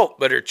an adult,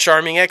 but her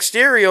charming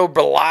exterior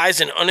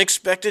belies an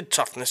unexpected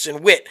toughness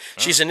and wit.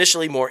 She's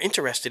initially more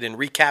interested in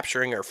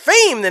recapturing her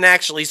fame than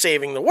actually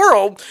saving the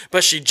world,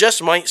 but she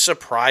just might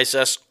surprise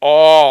us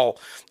all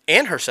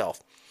and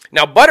herself.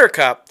 Now,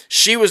 Buttercup,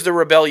 she was the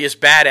rebellious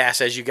badass,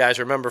 as you guys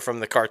remember from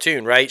the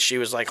cartoon, right? She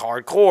was like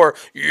hardcore.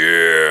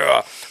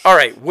 Yeah. All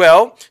right,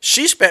 well,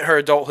 she spent her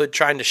adulthood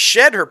trying to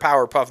shed her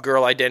Powerpuff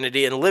Girl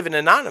identity and live an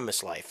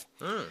anonymous life.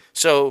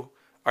 So,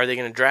 are they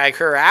going to drag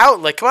her out?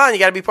 Like, come on, you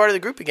got to be part of the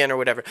group again or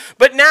whatever.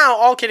 But now,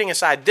 all kidding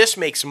aside, this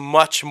makes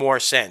much more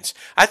sense.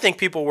 I think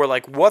people were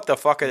like, what the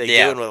fuck are they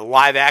doing with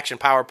live-action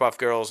Powerpuff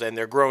Girls? And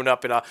they're grown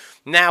up and all.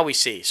 Now we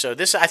see. So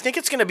this, I think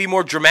it's going to be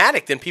more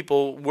dramatic than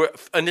people were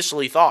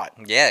initially thought.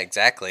 Yeah,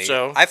 exactly.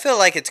 So I feel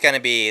like it's going to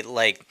be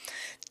like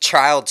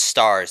child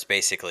stars,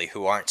 basically,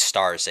 who aren't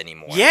stars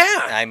anymore.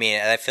 Yeah. I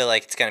mean, I feel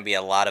like it's going to be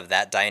a lot of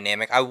that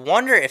dynamic. I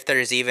wonder if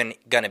there's even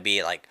going to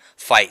be, like,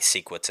 fight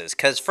sequences,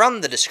 because from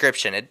the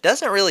description, it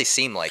doesn't really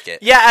seem like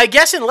it. Yeah, I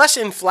guess unless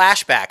in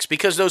flashbacks,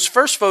 because those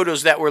first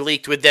photos that were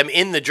leaked with them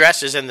in the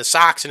dresses and the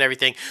socks and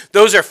everything,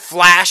 those are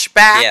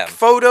flashback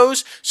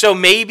photos, so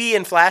maybe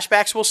in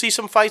flashbacks we'll see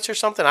some fights or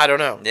something, I don't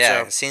know.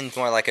 Yeah, so. It seems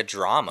more like a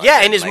drama.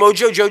 Yeah, and is like,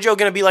 Mojo Jojo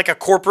going to be like a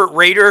corporate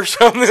raider or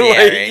something?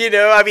 Right. You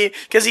know, I mean,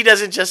 because he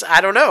doesn't just,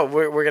 I don't know,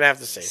 we're going to have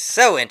to see.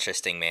 So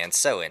interesting, man,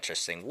 so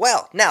interesting.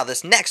 Well, now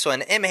this next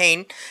one, Em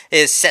Hain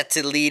is set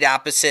to lead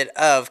opposite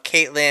of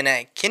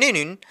Caitlin Kinnunen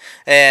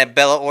and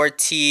Bella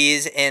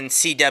Ortiz in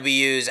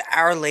CW's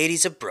Our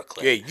Ladies of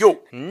Brooklyn. Yeah,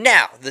 yo.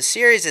 Now, the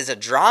series is a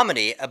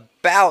dramedy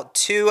about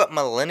two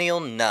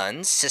millennial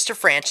nuns, Sister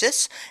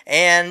Frances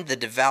and the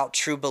devout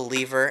true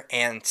believer,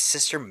 and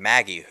Sister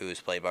Maggie, who is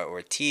played by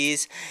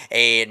Ortiz,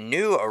 a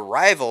new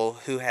arrival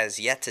who has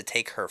yet to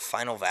take her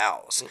final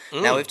vows.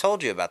 Now, we've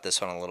told you about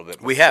this one a little bit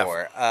before. We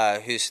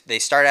have. They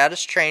start out as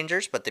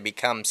strangers, but they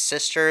become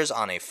sisters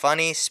on a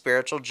funny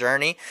spiritual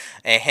journey,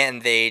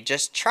 and they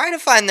just try to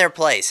find their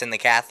place in the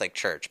Catholic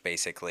Church,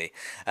 basically.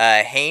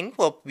 Hain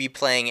will be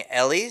playing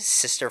Ellie,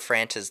 Sister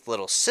Frances'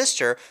 little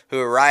sister, who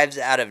arrives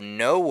out of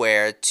nowhere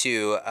everywhere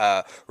to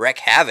wreak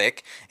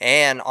havoc.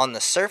 And on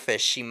the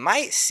surface, she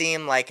might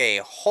seem like a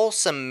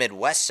wholesome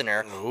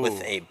Midwesterner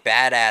with a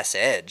badass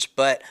edge.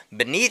 But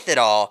beneath it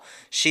all,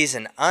 she's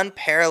an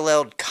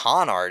unparalleled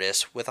con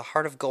artist with a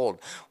heart of gold.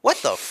 What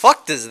the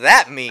fuck does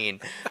that mean?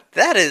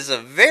 That is a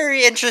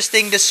very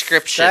interesting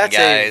description,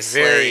 guys.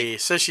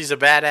 So she's a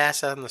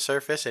badass on the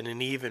surface and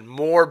an even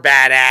more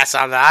badass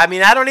on the... I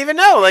mean, I don't even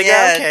know. Like,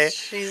 yeah, okay.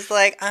 She's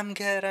like, I'm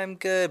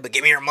good, but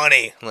give me your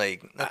money.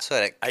 Like, that's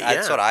what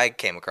I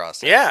came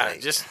across. Yeah,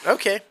 like, just,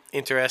 okay.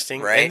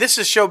 Interesting. Right? And this is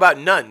a show about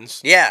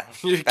nuns. Yeah.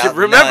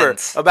 Remember,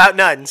 about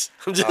nuns.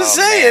 I'm just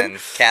saying. Man.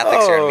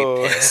 Catholics are going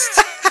to be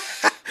pissed.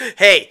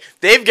 Hey,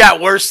 they've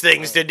got worse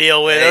things to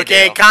deal with,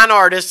 okay? Do. Con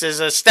artist is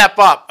a step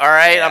up, all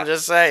right? Yeah. I'm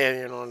just saying,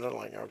 you know,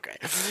 like, okay.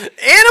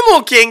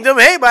 Animal Kingdom,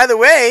 hey, by the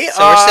way.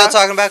 So we're still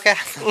talking about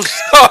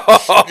Catholics.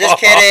 Just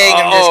kidding,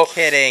 I'm just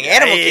kidding.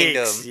 Animal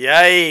Kingdom.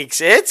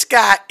 Yikes. It's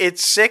got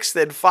its 6th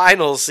and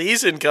final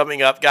season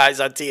coming up, guys,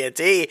 on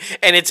TNT,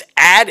 and it's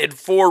added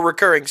 4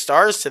 recurring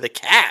stars to the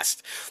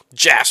cast.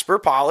 Jasper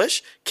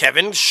Polish,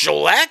 Kevin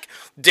Scholak,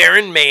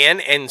 Darren Mann,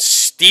 and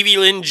Stevie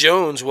Lynn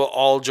Jones will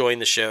all join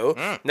the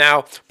show.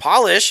 Now,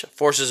 Polish,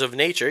 Forces of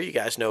Nature, you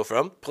guys know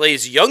from,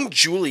 plays young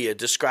Julia,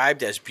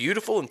 described as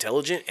beautiful,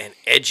 intelligent, and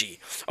edgy.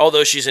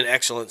 Although she's an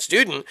excellent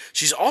student,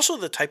 she's also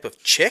the type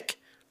of chick.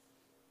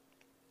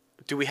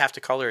 Do we have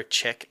to call her a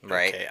chick?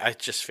 Right. Okay, I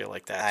just feel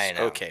like that. I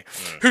know. Okay.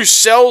 Who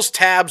sells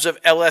tabs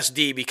of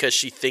LSD because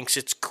she thinks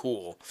it's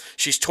cool.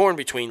 She's torn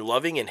between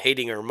loving and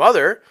hating her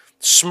mother,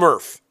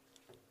 Smurf.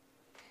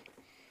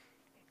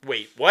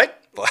 Wait, what?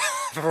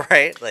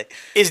 Right? Like,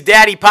 is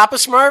Daddy Papa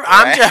Smurf?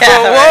 Right.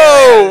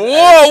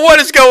 Whoa, what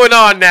is going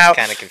on now?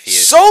 Kind of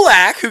confused.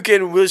 Solak, who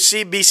can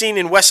be seen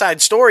in West Side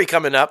Story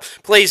coming up,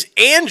 plays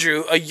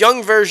Andrew, a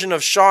young version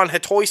of Sean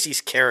Hatoisi's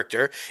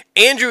character.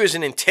 Andrew is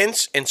an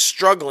intense and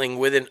struggling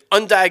with an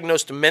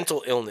undiagnosed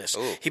mental illness.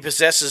 Ooh. He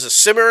possesses a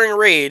simmering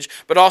rage,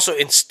 but also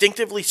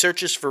instinctively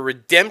searches for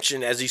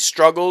redemption as he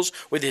struggles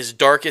with his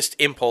darkest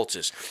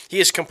impulses. He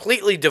is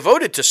completely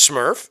devoted to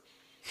Smurf,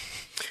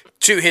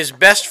 to his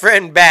best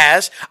friend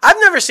Baz. I've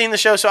never seen the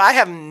show, so I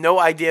have no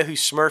idea who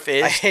Smurf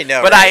is. I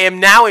know, but right? I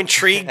am now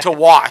intrigued to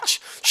watch.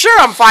 Sure,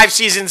 I'm 5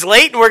 seasons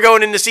late, and we're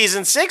going into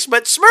season 6,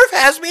 but Smurf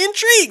has me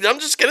intrigued.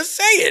 I'm just going to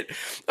say it.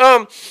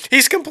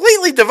 He's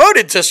completely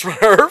devoted to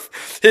Smurf,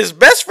 his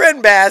best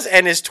friend Baz,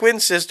 and his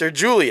twin sister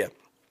Julia.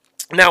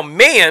 Now,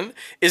 Mann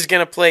is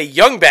going to play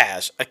young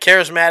Baz, a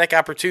charismatic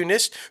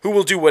opportunist who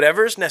will do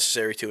whatever is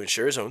necessary to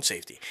ensure his own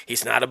safety.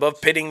 He's not above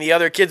pitting the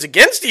other kids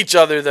against each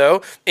other,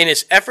 though, in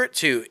his effort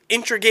to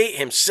intrigate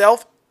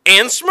himself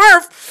and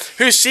Smurf,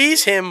 who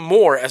sees him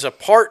more as a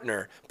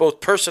partner,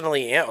 both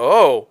personally and...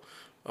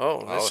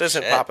 this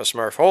isn't shit. Papa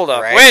Smurf. Hold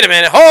up. Right. Wait a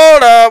minute.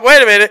 Hold up.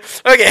 Wait a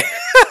minute. Okay.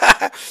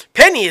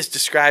 Penny is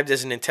described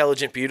as an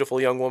intelligent, beautiful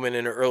young woman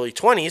in her early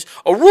 20s.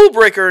 A rule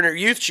breaker in her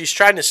youth, she's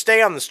trying to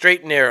stay on the straight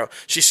and narrow.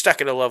 She's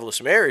stuck in a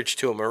loveless marriage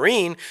to a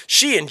Marine.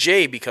 She and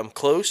Jay become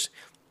close,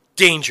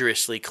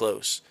 dangerously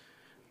close.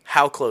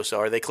 How close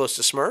are they? Close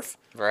to Smurf?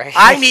 Right.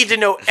 I need to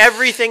know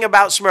everything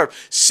about Smurf.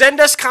 Send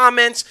us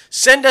comments,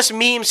 send us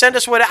memes, send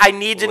us what I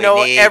need to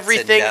know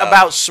everything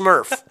about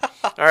Smurf.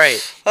 All right.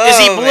 Is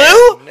he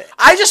blue? Man.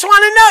 I just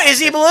want to know. Is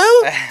he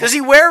blue? Does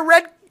he wear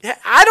red?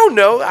 I don't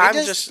know.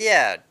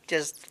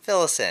 Just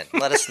fill us in.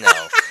 Let us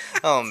know.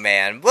 Oh,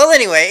 man. Well,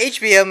 anyway,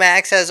 HBO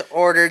Max has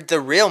ordered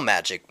The Real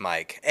Magic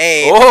Mike,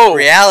 a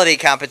reality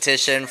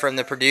competition from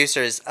the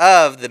producers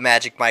of the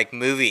Magic Mike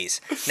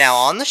movies. Now,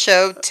 on the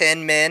show,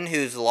 10 men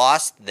who've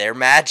lost their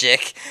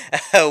magic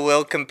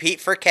will compete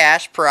for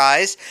cash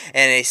prize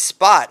and a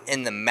spot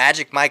in the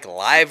Magic Mike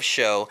live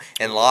show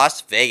in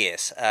Las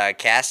Vegas.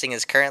 Casting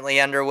is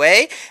currently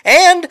underway,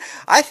 and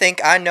I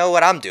think I know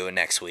what I'm doing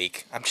next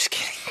week. I'm just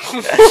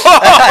kidding.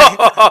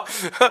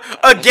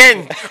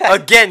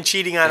 Again,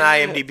 cheating on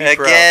IMDb.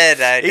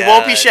 Again, he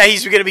won't be.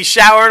 He's going to be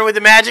showering with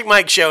the Magic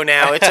Mike show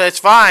now. It's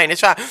fine.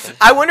 It's fine.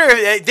 I wonder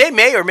if they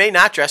may or may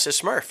not dress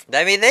as Smurf.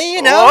 I mean, they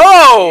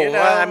Well,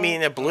 I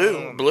mean,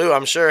 blue.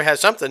 I'm sure has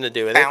something to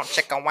do with it. Bounce,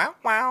 chicka, wow,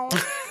 wow.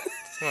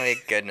 My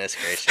goodness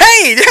gracious.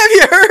 Hey, have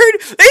you heard?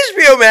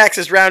 HBO Max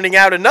is rounding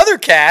out another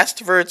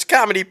cast for its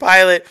comedy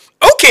pilot.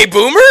 Okay,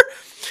 Boomer.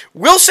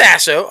 Will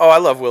Sasso, I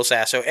love Will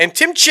Sasso, and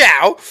Tim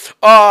Chow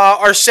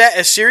are set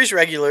as series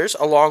regulars,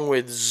 along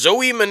with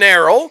Zoe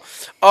Monero,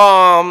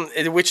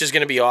 which is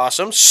going to be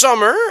awesome,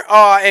 Summer,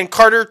 and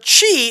Carter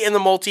Chi in the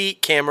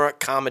multi-camera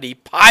comedy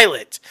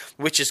pilot,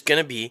 which is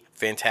going to be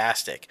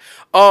fantastic.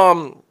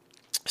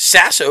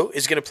 Sasso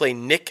is going to play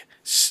Nick,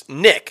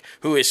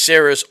 who is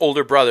Sarah's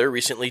older brother,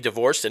 recently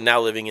divorced and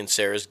now living in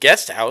Sarah's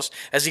guest house,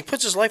 as he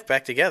puts his life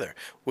back together.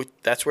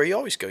 That's where you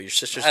always go, your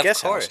sister's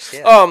guest house.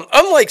 Yeah.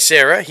 Unlike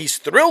Sarah, he's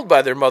thrilled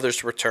by their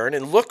mother's return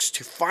and looks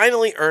to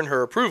finally earn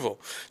her approval.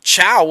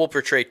 Chow will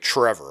portray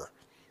Trevor.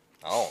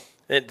 Oh.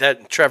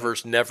 That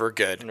Trevor's never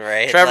good.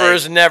 Right, Trevor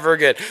is never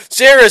good.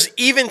 Sarah's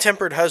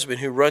even-tempered husband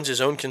who runs his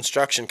own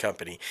construction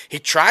company. He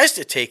tries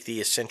to take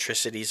the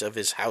eccentricities of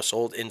his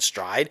household in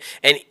stride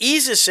and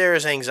eases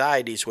Sarah's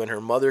anxieties when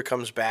her mother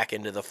comes back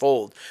into the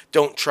fold.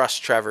 Don't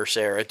trust Trevor,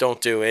 Sarah.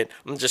 Don't do it.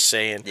 I'm just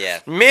saying.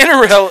 Yeah.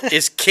 Manorel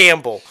is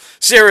Campbell,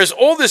 Sarah's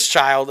oldest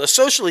child, a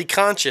socially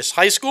conscious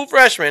high school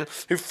freshman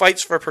who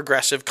fights for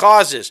progressive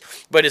causes,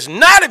 but is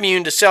not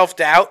immune to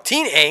self-doubt,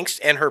 teen angst,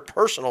 and her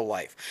personal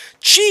life.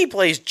 Chi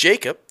plays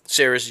Jacob,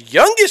 Sarah's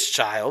youngest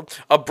child,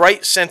 a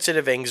bright,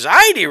 sensitive,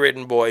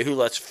 anxiety-ridden boy who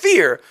lets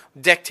fear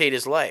dictate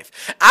his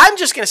life. I'm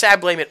just going to say I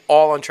blame it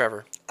all on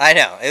Trevor. I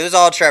know. It was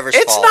all Trevor's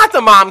fault. It's not the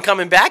mom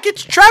coming back.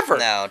 It's Trevor.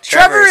 No,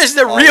 Trevor is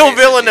the real always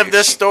villain a of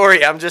this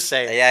story. I'm just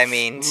saying. Yeah, I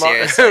mean,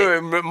 seriously.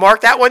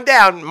 Mark that one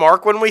down.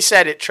 Mark when we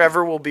said it.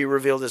 Trevor will be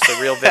revealed as the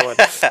real villain.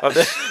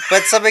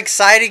 But some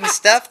exciting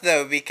stuff,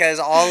 though, because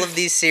all of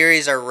these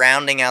series are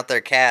rounding out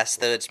their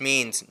cast, so it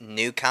means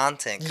new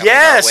content coming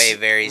our way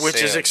very soon.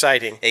 Which is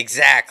exciting.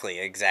 Exactly.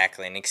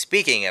 And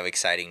speaking of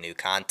exciting new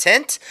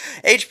content,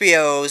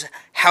 HBO's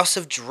House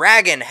of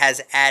Dragon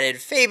has added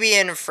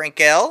Fabian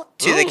Frankel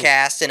to the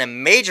cast in a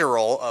major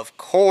role. Of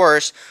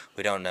course,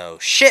 we don't know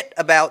shit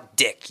about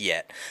Dick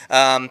yet.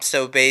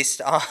 So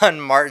based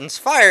on Martin's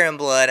Fire and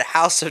Blood,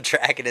 House of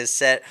Dragon is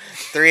set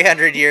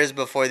 300 years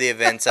before the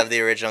events of the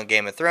original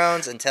Game of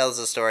Thrones and tells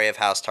the story of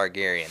House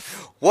Targaryen.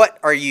 What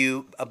are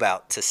you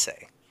about to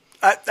say?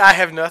 I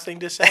have nothing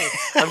to say.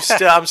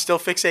 I'm still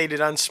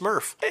fixated on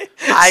Smurf.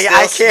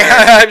 I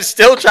can't. I'm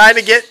still trying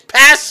to get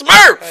past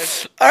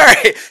Smurf. All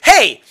right.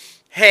 Hey.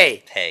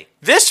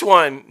 This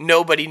one,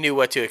 nobody knew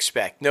what to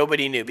expect.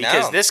 Nobody knew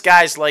because this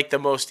guy's like the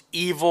most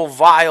evil,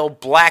 vile,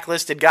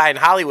 blacklisted guy in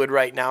Hollywood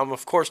right now. I'm,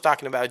 of course,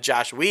 talking about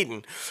Joss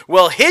Whedon.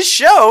 Well, his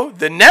show,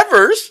 The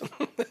Nevers,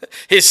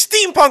 his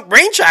steampunk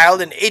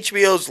brainchild and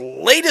HBO's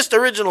latest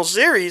original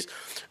series,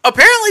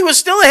 apparently was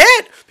still a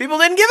hit. People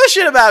didn't give a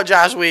shit about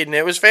Joss Whedon.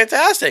 It was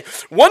fantastic.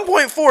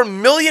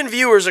 1.4 million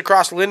viewers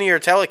across linear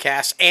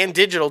telecasts and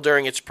digital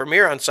during its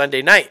premiere on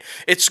Sunday night.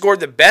 It scored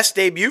the best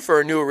debut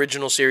for a new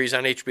original series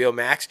on HBO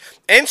Max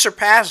and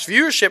surpassed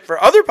viewership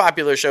for other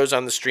popular shows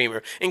on the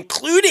streamer,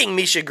 including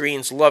Misha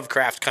Green's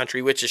Lovecraft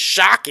Country, which is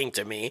shocking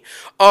to me.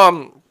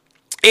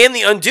 And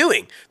The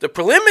Undoing. The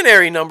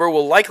preliminary number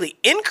will likely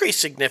increase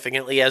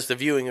significantly as the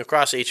viewing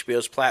across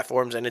HBO's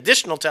platforms and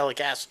additional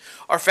telecasts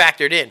are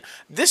factored in.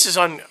 This is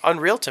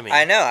unreal to me.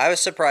 I know. I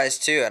was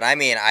surprised too. And I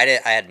mean, I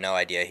had no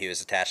idea he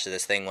was attached to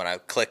this thing when I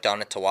clicked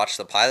on it to watch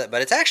the pilot,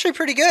 but it's actually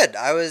pretty good.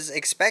 I was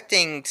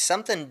expecting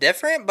something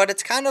different, but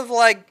it's kind of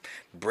like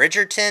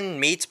Bridgerton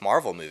meets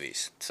Marvel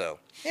movies. So,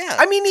 yeah.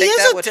 I mean, he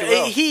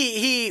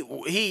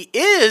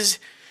is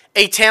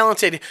a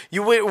talented.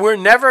 We're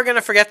never going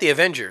to forget the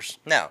Avengers.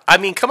 No. I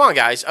mean, come on,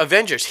 guys.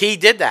 Avengers. He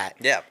did that.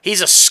 Yeah.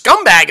 He's a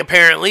scumbag,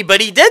 apparently,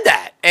 but he did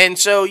that. And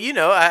so,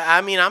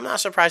 I mean, I'm not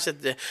surprised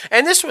that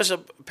and this was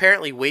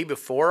apparently way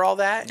before all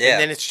that. Yeah.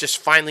 And then it's just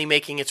finally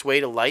making its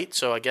way to light.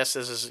 So I guess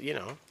this is,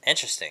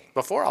 interesting.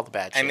 Before all the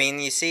bad shit. I mean,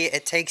 you see,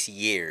 it takes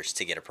years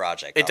to get a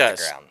project off the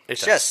ground. It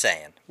does. Just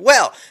saying.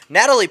 Well,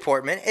 Natalie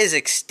Portman is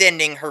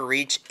extending her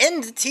reach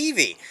into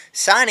TV,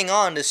 signing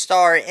on to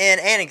star in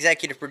and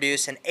executive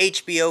produce an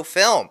HBO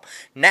film.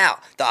 Now,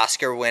 the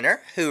Oscar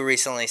winner, who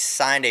recently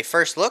signed a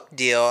first look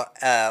deal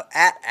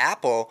at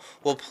Apple,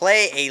 will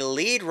play a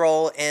lead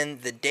role in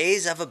The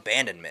Days of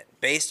Abandonment,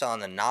 based on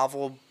the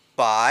novel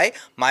by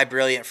my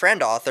brilliant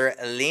friend author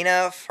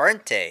Elena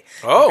Ferrante.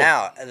 Oh.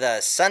 Now, the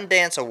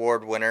Sundance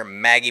Award winner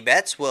Maggie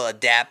Betts will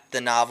adapt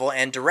the novel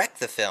and direct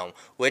the film,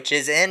 which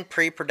is in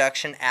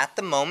pre-production at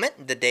the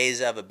moment. The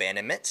Days of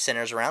Abandonment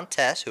centers around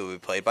Tess, who will be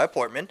played by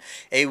Portman,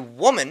 a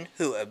woman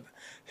who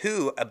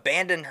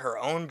abandoned her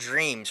own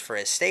dreams for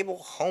a stable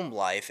home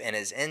life and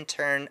is in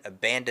turn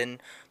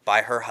abandoned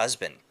by her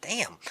husband.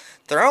 Damn.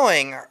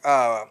 Throwing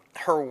her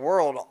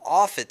world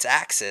off its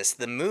axis,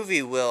 the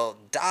movie will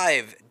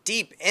dive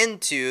deep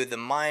into the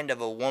mind of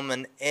a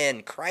woman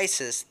in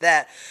crisis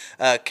that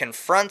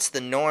confronts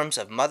the norms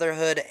of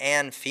motherhood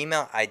and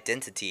female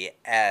identity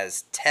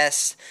as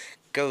Tess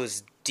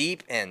goes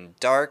deep and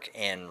dark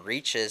and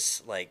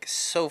reaches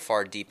so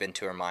far deep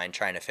into her mind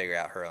trying to figure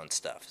out her own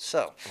stuff.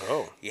 So,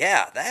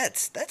 yeah,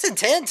 that's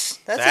intense.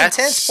 That's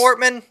intense,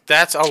 Portman.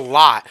 That's a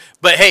lot.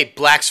 But hey,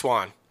 Black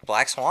Swan.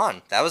 Black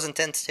Swan. That was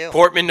intense too.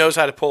 Portman knows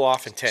how to pull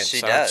off intense.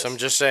 She does. So I'm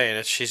just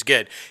saying, she's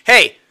good.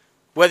 Hey,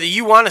 whether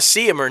you want to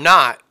see him or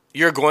not,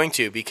 you're going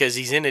to, because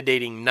he's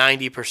inundating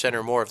 90%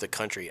 or more of the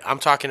country. I'm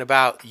talking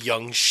about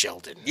Young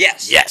Sheldon.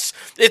 Yes.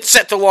 It's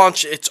set to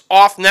launch its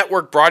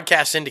off-network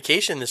broadcast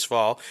syndication this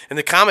fall, and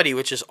the comedy,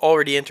 which has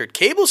already entered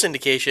cable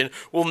syndication,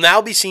 will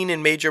now be seen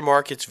in major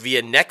markets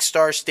via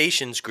Nexstar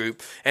Stations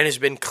Group and has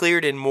been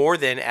cleared in more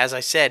than, as I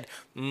said,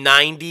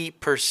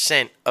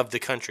 90% of the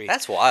country.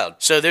 That's wild.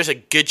 So there's a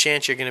good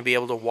chance you're going to be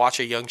able to watch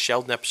a Young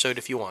Sheldon episode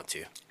if you want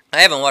to. I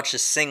haven't watched a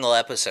single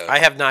episode. I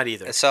have not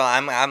either. So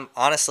I'm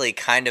honestly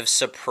kind of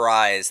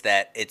surprised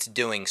that it's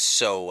doing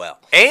so well.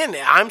 And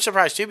I'm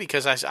surprised too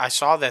because I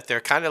saw that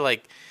they're kind of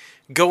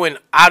going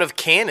out of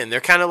canon. They're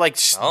kind of like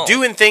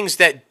doing things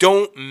that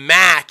don't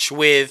match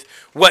with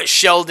what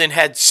Sheldon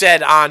had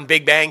said on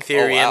Big Bang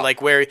Theory and like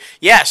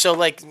so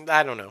like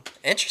I don't know.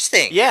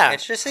 Interesting. Yeah.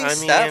 Interesting I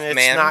stuff, mean, it's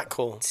man. not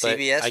cool.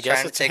 CBS I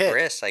guess trying to take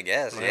risks, I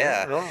guess.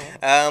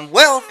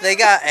 Well, They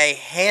got a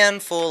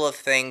handful of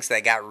things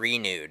that got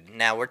renewed.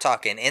 Now we're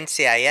talking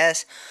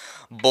NCIS,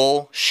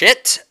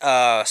 Bullshit,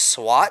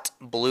 SWAT,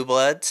 Blue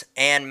Bloods,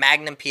 and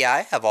Magnum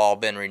PI have all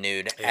been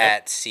renewed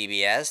at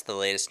CBS. The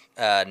latest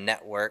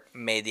network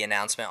made the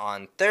announcement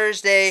on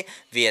Thursday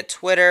via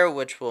Twitter,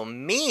 which will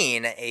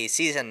mean a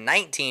season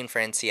 19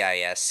 for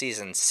NCIS,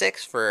 season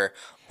 6 for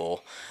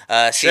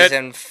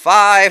season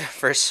 5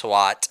 for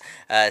SWAT,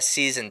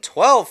 season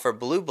 12 for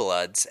Blue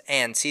Bloods,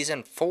 and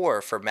season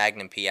 4 for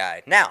Magnum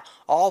PI. Now,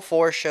 all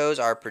 4 shows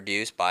are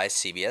produced by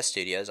CBS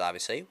Studios,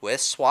 obviously, with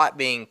SWAT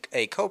being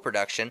a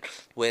co-production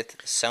with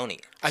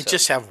Sony. I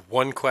just have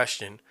one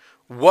question.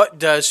 What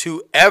does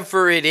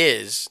whoever it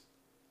is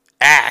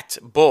at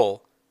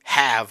Bull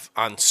have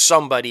on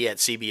somebody at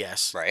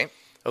CBS? Right.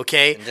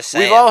 Okay? I'm just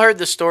saying. We've all heard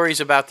the stories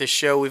about this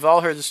show. We've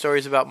all heard the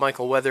stories about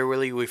Michael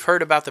Weatherly. We've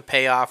heard about the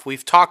payoff.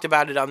 We've talked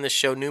about it on this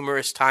show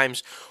numerous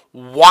times.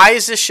 Why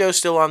is this show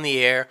still on the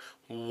air?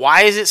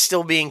 Why is it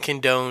still being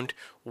condoned?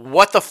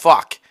 What the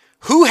fuck?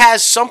 Who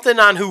has something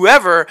on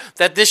whoever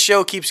that this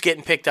show keeps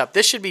getting picked up?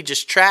 This should be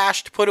just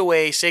trashed, put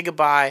away, say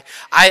goodbye.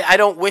 I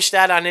don't wish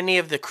that on any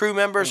of the crew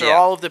members or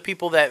all of the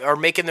people that are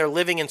making their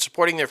living and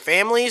supporting their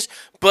families.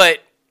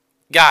 But,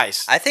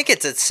 guys. I think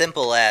it's as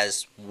simple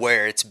as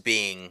where it's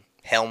being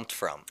helmed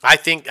from. I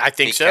think so.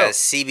 Because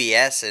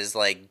CBS is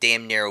like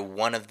damn near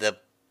one of the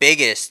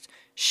biggest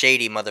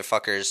shady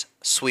motherfuckers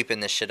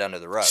sweeping this shit under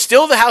the rug.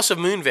 Still the House of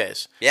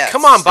Moonves. Yeah.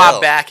 Come on,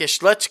 Bob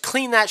Backish. Let's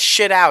clean that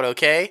shit out,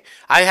 okay?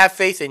 I have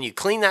faith in you.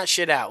 Clean that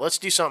shit out. Let's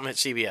do something at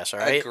CBS, all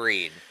right?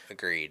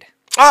 Agreed.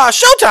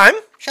 Showtime.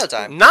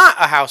 Not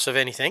a house of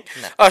anything.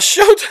 No.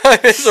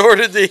 Showtime has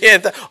ordered the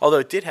anthem. Although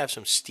it did have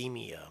some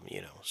steamy,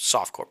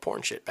 softcore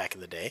porn shit back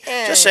in the day.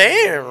 Just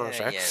saying.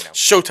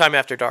 Showtime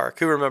After Dark.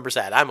 Who remembers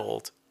that? I'm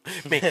old.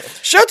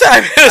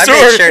 Showtime has I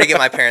made sure to get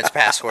my parents'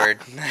 password.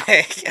 All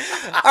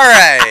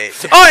right.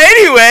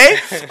 Anyway,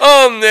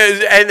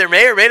 and there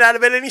may or may not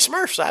have been any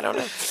Smurfs. I don't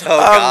know.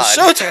 God.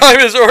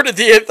 Showtime has ordered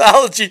the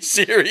anthology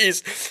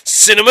series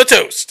Cinema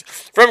Toast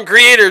from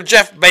creator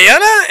Jeff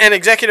Bayana and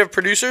executive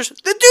producers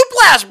the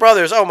Duplass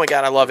brothers. Oh my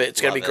God, I love it.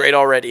 It's going to be great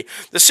already.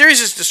 The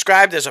series is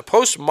described as a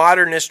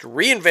postmodernist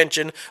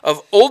reinvention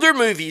of older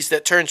movies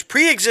that turns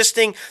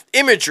pre-existing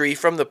imagery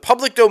from the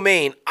public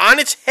domain on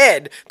its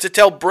head to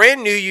tell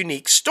brand new,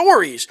 unique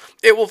stories.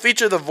 It will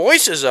feature the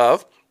voices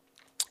of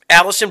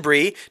Alison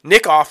Brie,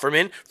 Nick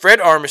Offerman, Fred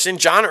Armisen,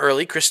 John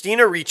Early,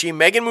 Christina Ricci,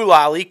 Megan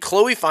Mullally,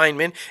 Chloe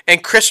Feynman,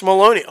 and Chris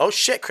Maloney. Oh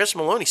shit, Chris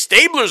Maloney.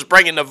 Stabler's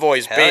bringing the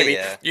voice, baby.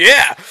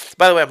 Yeah.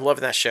 By the way, I'm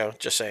loving that show.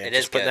 Just saying.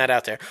 Just putting that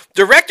out there.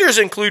 Directors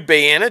include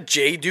Bayana,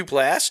 Jay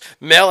Duplass,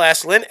 Mel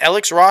Eslin,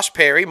 Alex Ross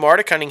Perry,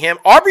 Marta Cunningham,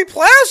 Aubrey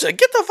Plaza.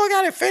 Get the fuck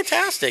out of here.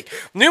 Fantastic.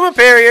 Numa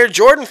Perrier,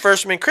 Jordan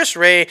Firstman, Chris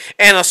Ray,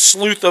 and a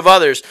sleuth of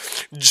others.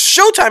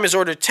 Showtime has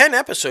ordered 10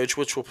 episodes,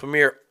 which will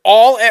premiere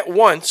all at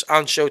once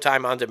on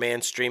Showtime On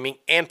Demand streaming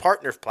and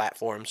partner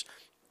platforms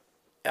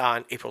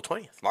on April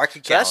 20th. Mark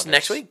your calendars. So that's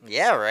next week.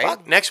 Yeah, right.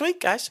 Fuck, next week,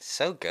 guys.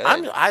 So good.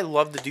 I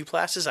love the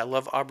Duplasses. I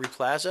love Aubrey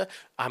Plaza.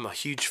 I'm a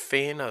huge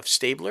fan of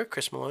Stabler,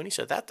 Chris Maloney.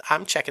 So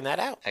I'm checking that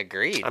out.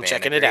 Agreed. I'm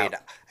checking it out.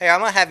 Hey, I'm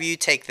gonna have you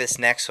take this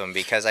next one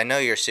because I know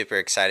you're super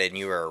excited and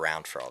you were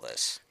around for all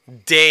this.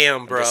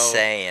 Damn, bro. I'm just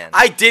saying.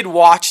 I did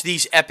watch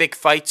these epic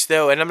fights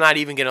though, and I'm not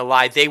even gonna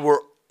lie. They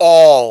were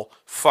all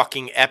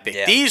fucking epic.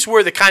 Yeah. These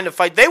were the kind of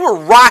fight. They were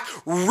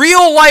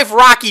real life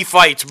Rocky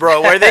fights,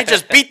 bro, where they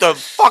just beat the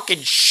fucking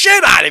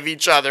shit out of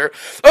each other.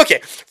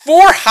 Okay,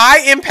 4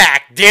 high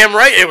impact, damn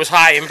right it was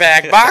high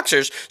impact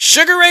boxers.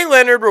 Sugar Ray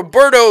Leonard,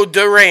 Roberto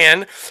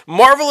Duran,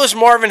 Marvelous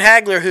Marvin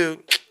Hagler, who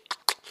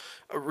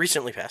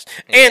recently passed,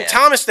 and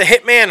Thomas the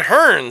Hitman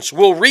Hearns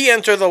will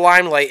re-enter the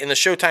limelight in the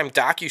Showtime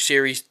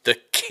docuseries The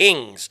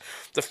Kings.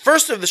 The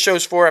first of the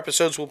show's 4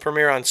 episodes will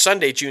premiere on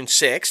Sunday, June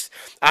 6th,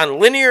 on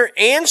linear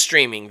and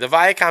streaming. The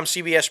Viacom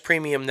CBS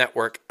Premium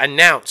Network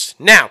announced.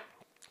 Now,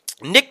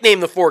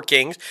 nicknamed the Four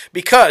Kings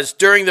because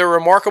during their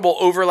remarkable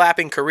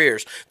overlapping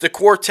careers, the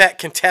quartet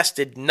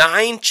contested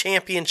 9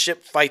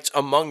 championship fights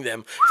among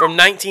them from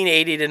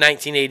 1980 to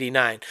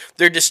 1989.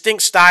 Their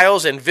distinct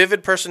styles and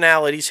vivid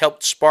personalities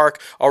helped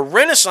spark a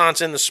renaissance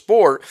in the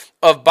sport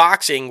of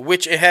boxing,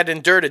 which had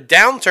endured a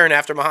downturn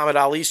after Muhammad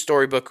Ali's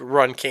storybook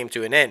run came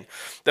to an end.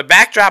 The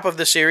backdrop of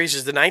the series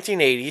is the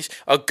 1980s,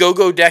 a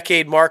go-go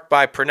decade marked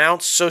by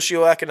pronounced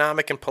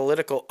socioeconomic and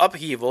political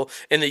upheaval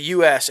in the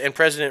U.S., and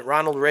President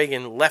Ronald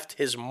Reagan left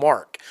his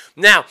mark.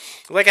 Now,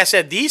 like I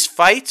said, these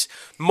fights,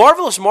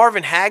 Marvelous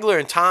Marvin Hagler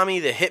and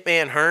Tommy the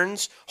Hitman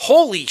Hearns,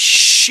 holy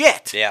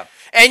shit. Yeah.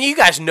 And you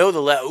guys know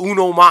the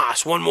Uno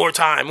Mas, one more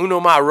time,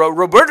 Uno Mas.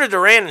 Roberto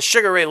Duran and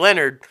Sugar Ray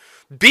Leonard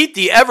beat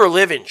the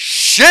ever-living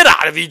shit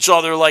out of each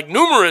other like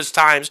numerous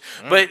times.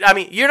 But, I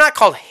mean, you're not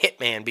called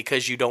Hitman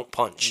because you don't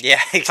punch. Yeah,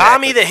 exactly.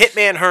 Tommy the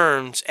Hitman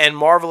Hearns and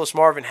Marvelous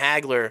Marvin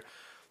Hagler,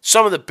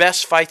 some of the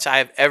best fights I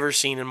have ever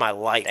seen in my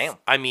life. Damn.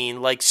 I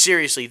mean, like,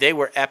 seriously, they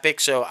were epic,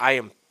 so I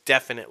am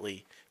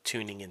definitely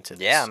tuning into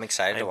this. Yeah, I'm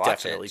excited to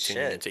watch it.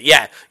 Tuning into it.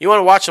 Yeah, you want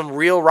to watch some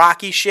real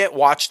Rocky shit?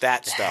 Watch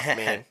that stuff,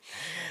 man.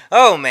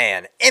 Oh,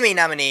 man. Emmy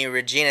nominee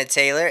Regina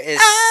Taylor is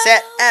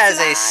set as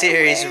a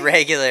series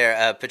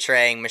regular,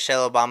 portraying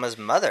Michelle Obama's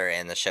mother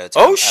in the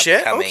Showtime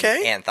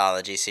upcoming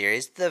anthology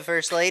series, The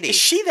First Lady. Is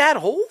she that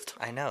old?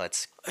 I know.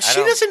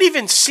 She doesn't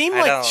even seem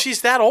like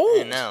she's that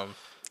old.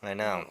 I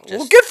know.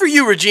 Well, good for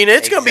you, Regina.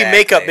 It's going to be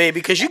makeup,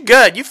 baby, because you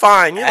good. You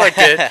fine. You look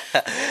good.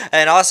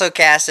 And also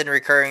cast in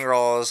recurring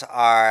roles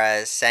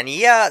are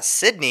Sania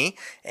Sidney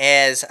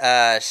as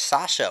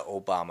Sasha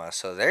Obama.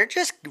 So they're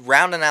just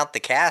rounding out the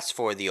cast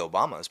for the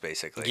Obamas,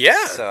 basically.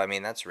 Yeah. So, I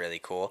mean, that's really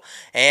cool.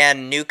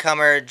 And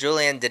newcomer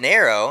Julian De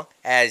Niro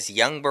as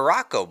young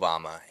Barack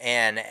Obama.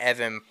 And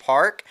Evan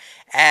Park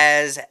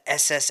as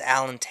SS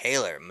Alan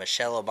Taylor,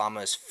 Michelle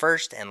Obama's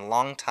first and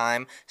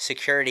longtime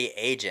security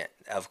agent.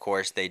 Of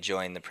course, they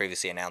joined the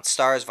previously announced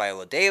stars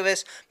Viola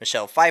Davis,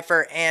 Michelle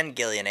Pfeiffer, and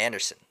Gillian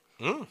Anderson.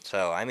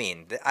 So, I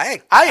mean,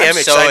 I am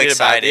so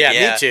excited.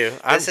 Yeah, me too.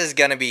 This is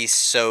going to be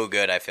so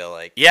good, I feel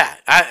like. Yeah.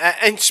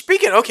 And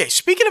speaking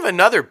of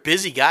another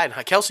busy guy,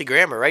 Kelsey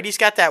Grammer, right? He's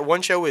got that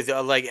one show with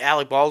like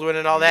Alec Baldwin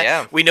and all that.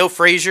 Yeah. We know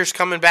Frasier's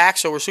coming back,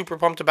 so we're super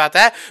pumped about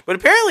that. But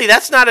apparently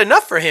that's not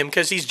enough for him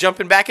because he's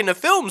jumping back into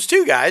films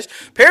too, guys.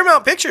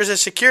 Paramount Pictures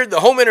has secured the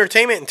home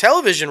entertainment and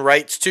television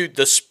rights to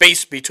The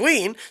Space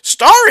Between,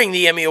 starring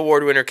the Emmy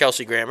Award winner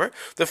Kelsey Grammer.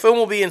 The film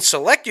will be in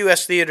select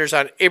U.S. theaters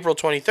on April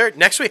 23rd,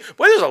 next week.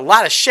 Boy, there's a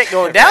lot of shit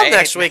going down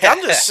next week.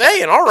 I'm just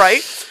saying, all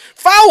right.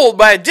 Followed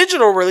by a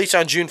digital release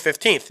on June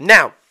 15th.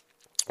 Now,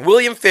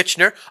 William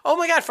Fichtner, oh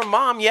my God, from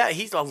Mom, yeah,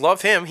 I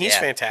love him. He's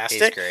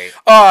fantastic. He's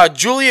great.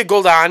 Julia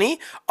Goldani,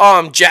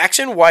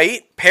 Jackson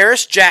White,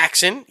 Paris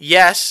Jackson,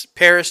 yes,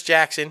 Paris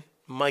Jackson,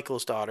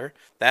 Michael's daughter.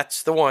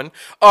 That's the one.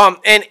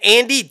 And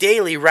Andy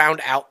Daly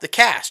round out the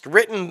cast.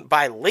 Written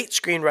by late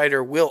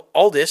screenwriter Will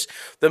Aldis,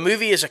 the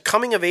movie is a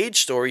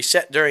coming-of-age story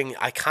set during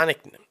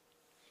iconic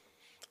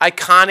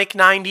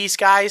 90s,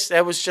 guys.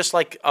 That was just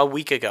like a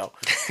week ago.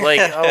 Like,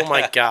 oh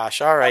my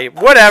gosh. All right.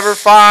 Whatever.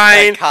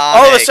 Fine. Iconic.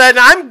 All of a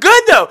sudden, I'm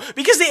good, though,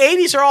 because the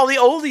 80s are all the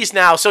oldies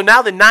now. So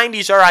now the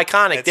 90s are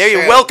iconic. There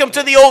you welcome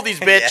to the oldies,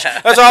 bitch.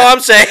 Yeah. That's all I'm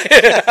saying.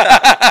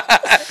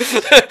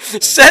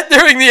 Set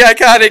during the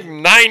iconic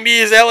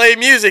 90s LA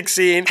music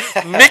scene,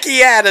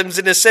 Mickey Adams,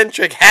 an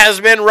eccentric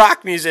has-been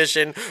rock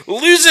musician,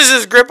 loses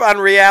his grip on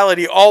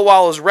reality, all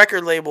while his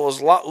record label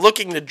is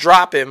looking to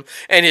drop him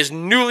and his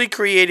newly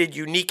created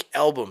unique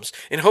album.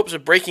 In hopes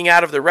of breaking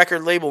out of the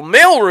record label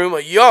mailroom,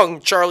 a young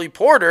Charlie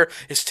Porter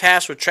is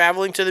tasked with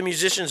traveling to the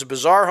musician's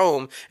bizarre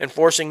home and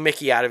forcing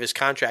Mickey out of his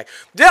contract.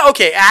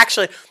 Okay,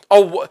 actually,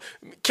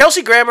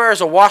 Kelsey Grammer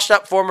is a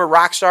washed-up former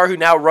rock star who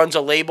now runs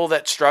a label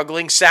that's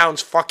struggling.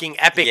 Sounds fucking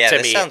epic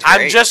to me. Sounds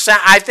great.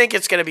 I think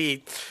it's going to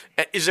be...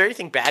 Is there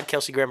anything bad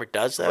Kelsey Grammer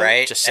does, though?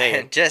 Right. Just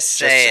saying. Just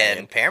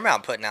saying.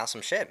 Paramount putting out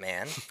some shit,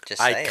 man.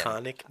 Just saying.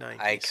 Iconic 90s.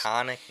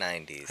 Iconic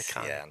 90s.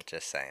 Iconic. Yeah, I'm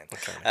just saying.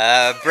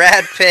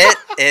 Brad Pitt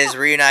is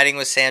reuniting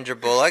with Sandra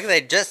Bullock.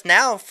 They just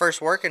now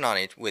first working on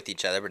it with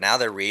each other, but now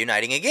they're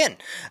reuniting again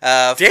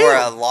for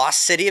a Lost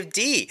City of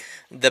D.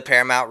 The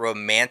Paramount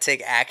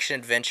romantic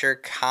action-adventure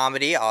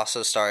comedy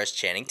also stars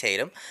Channing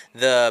Tatum.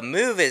 The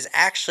move is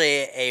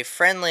actually a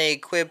friendly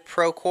quid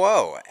pro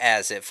quo,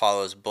 as it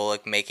follows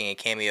Bullock making a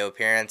cameo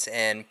appearance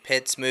in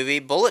Pitt's movie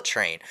Bullet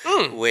Train,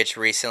 which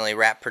recently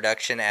wrapped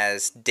production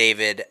as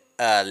David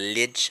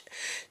Leitch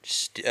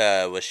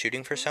was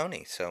shooting for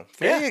Sony. So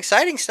very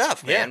exciting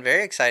stuff, man. Yeah.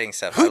 Very exciting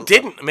stuff. Who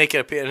didn't make an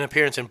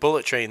appearance in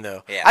Bullet Train,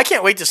 though? Yeah. I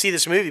can't wait to see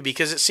this movie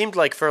because it seemed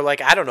like for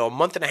I don't know, a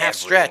month and a half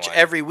stretch,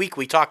 every week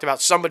we talked about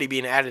somebody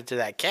being added to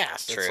that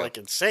cast. True. It's like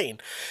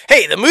insane.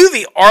 Hey, the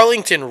movie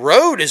Arlington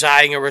Road is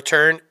eyeing a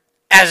return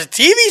as a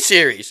TV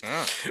series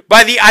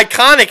by the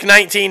iconic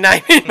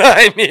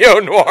 1999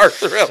 neo-noir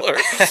thriller.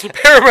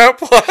 Paramount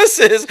Plus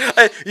is...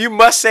 you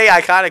must say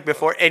iconic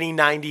before any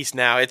 90s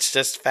now. It's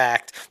just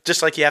fact.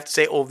 Just like you have to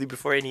say oldie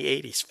before any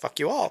 80s. Fuck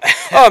you all.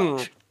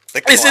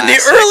 Is in the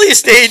early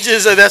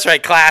stages of, that's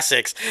right,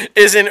 classics,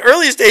 is in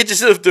early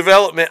stages of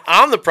development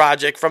on the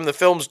project from the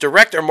film's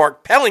director,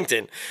 Mark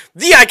Pellington.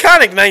 The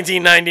iconic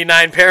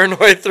 1999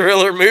 paranoid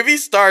thriller movie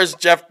stars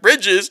Jeff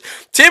Bridges,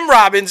 Tim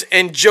Robbins,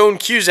 and Joan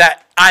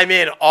Cusack. I'm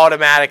in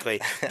automatically.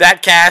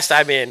 That cast,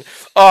 I'm in.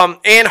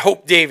 And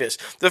Hope Davis.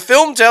 The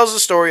film tells the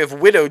story of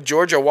widowed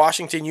Georgia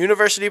Washington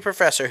University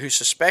professor who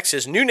suspects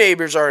his new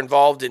neighbors are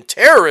involved in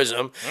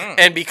terrorism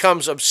and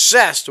becomes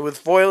obsessed with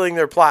foiling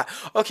their plot.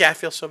 Okay, I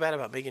feel so bad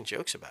about making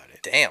jokes about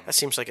it. Damn. That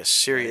seems like a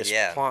serious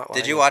plot line.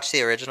 Did you watch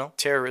the original?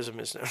 Terrorism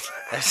is no...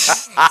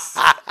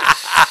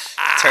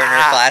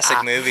 Turner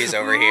Classic Movies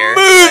over here.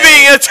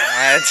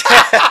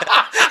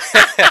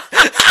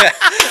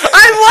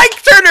 I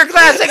like Turner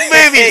Classic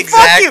Movies.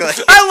 Exactly. Fuck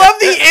you. I love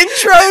the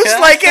intros,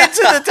 like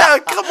into the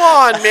town. Come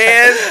on,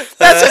 man.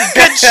 That's some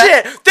good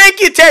shit. Thank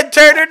you, Ted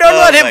Turner. Don't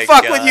let him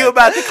fuck with you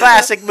about the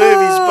classic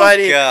movies,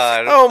 buddy.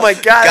 God. Oh my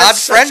God. God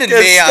friended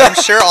me. I'm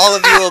sure all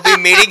of you will be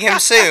meeting him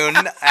soon.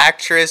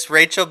 Actress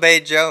Rachel Bay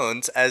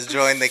Jones has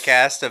joined the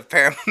cast of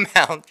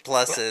Paramount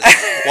Plus's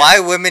Why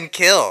Women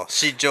Kill.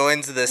 She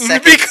joins the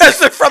second because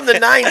they're from the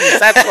 90s.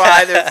 That's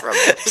why they're from.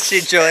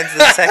 She joins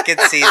the second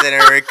season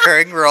in a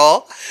recurring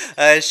role.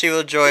 She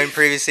will join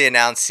previously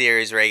announced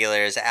series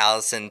regulars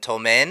Allison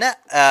Tolman,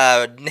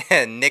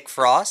 Nick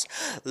Frost,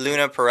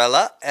 Luna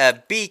Perella,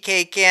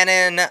 B.K.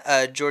 Cannon,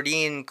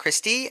 Jordine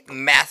Christie,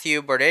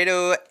 Matthew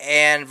Bordeto,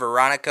 and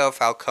Veronica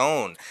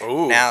Falcone.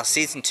 Ooh. Now,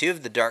 season 2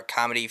 of the dark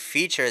comedy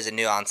features a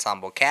new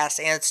ensemble cast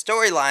and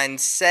storyline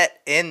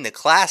set in the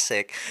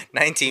classic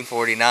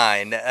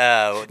 1949. No,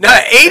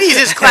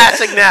 80s is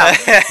classic now.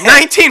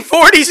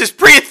 1940s is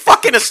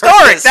fucking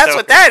historic. That's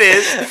what that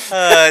is.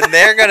 And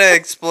they're going to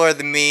explore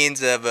the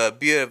means of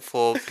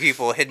beautiful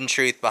people, hidden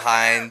truth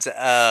behind.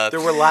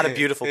 There were a lot of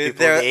beautiful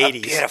people in the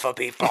 80s. Beautiful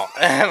people.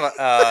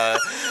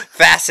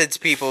 Facets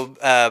people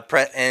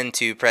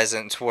into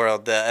present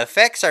world. The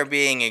effects are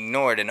being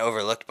ignored and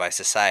overlooked by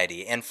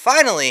society. And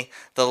finally,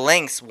 the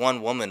lengths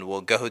one woman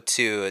will go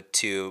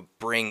to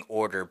bring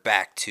order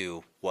back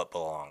to what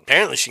belonged.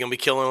 Apparently, she's going to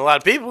be killing a lot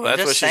of people.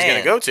 That's what she's going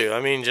to go to. I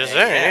mean, just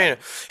saying.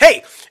 Yeah.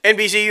 Hey,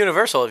 NBC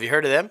Universal, have you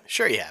heard of them?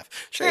 Sure you have.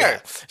 Sure.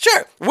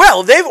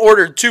 Well, they've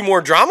ordered 2 more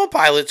drama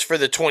pilots for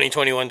the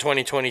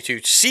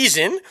 2021-2022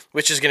 season,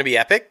 which is going to be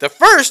epic. The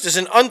first is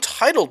an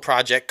untitled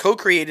project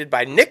co-created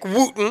by Nick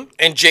Wooten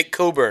and Jake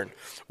Coburn,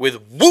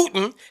 with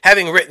Wooten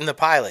having written the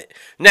pilot.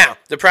 Now,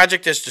 the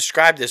project is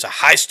described as a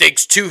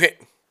high-stakes two-hander.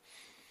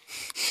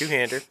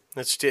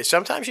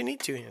 Sometimes you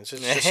need 2 hands.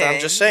 I'm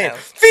just saying. Yeah.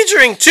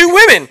 Featuring 2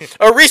 women,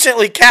 a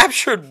recently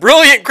captured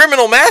brilliant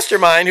criminal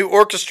mastermind who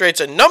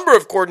orchestrates a number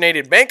of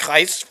coordinated bank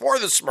heists for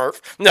the Smurf.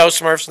 No,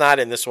 Smurf's not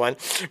in this one.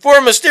 For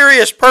a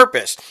mysterious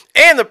purpose.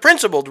 And the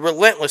principled,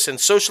 relentless, and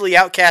socially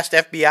outcast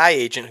FBI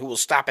agent who will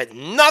stop at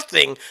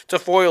nothing to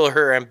foil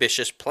her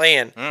ambitious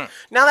plan.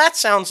 Now that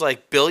sounds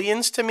like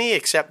Billions to me,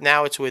 except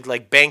now it's with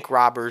like bank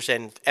robbers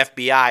and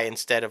FBI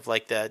instead of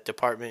like the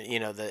department,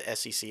 the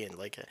SEC and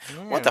like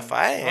what the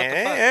fuck?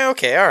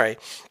 Okay, all right.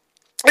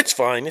 It's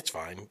fine.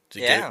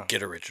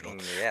 Get original.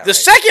 The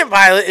second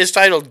pilot is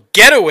titled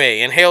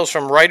Getaway and hails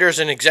from writers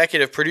and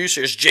executive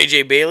producers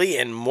J.J. Bailey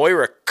and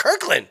Moira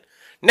Kirkland.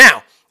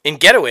 Now, in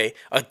Getaway,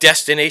 a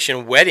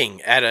destination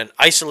wedding at an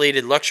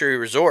isolated luxury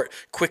resort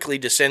quickly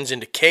descends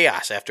into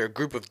chaos after a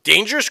group of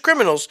dangerous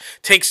criminals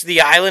takes the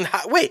island.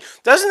 Wait,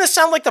 doesn't this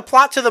sound like the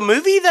plot to the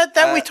movie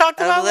that we talked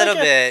about? A little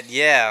bit,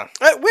 yeah.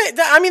 Wait,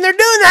 I mean, they're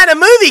doing that in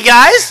a movie,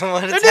 guys. They're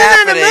doing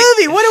that in a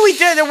movie. What are we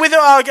doing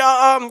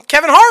with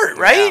Kevin Hart,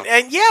 right?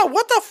 Yeah. And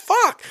what the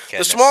fuck?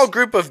 Goodness. The small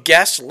group of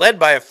guests led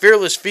by a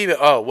fearless female.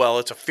 Oh, well,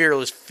 it's a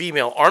fearless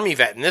female army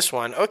vet in this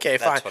one. Okay,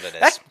 fine. That's what it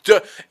is.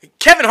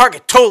 Kevin Hart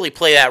could totally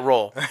play that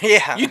role.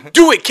 Yeah. You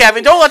do it,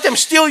 Kevin. Don't let them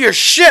steal your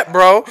shit,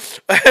 bro.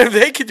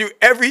 They can do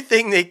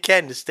everything they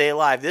can to stay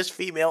alive. This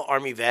female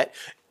army vet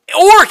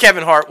or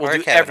Kevin Hart will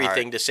do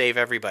everything to save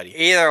everybody.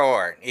 Either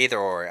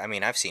or. I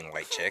mean, I've seen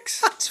white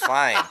chicks. It's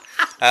fine.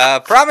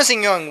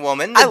 Promising Young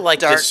Woman. I like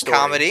dark this story.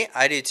 comedy.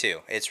 I do too.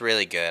 It's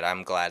really good.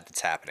 I'm glad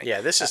it's happening.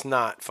 Yeah, this is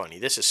not funny.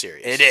 This is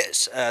serious. It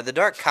is. The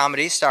dark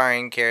comedy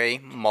starring Carey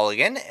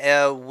Mulligan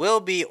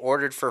will be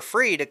ordered for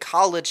free to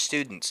college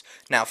students.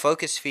 Now,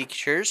 Focus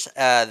Features,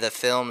 the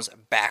film's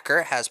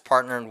backer, has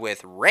partnered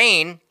with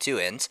RAINN, 2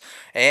 N's,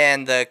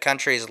 and the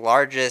country's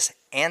largest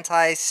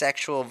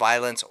anti-sexual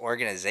violence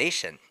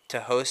organization to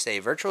host a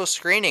virtual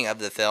screening of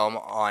the film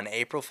on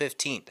April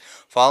 15th.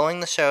 Following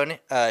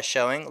the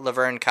showing,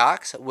 Laverne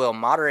Cox will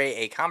moderate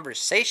a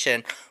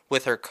conversation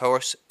with her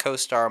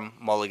co-star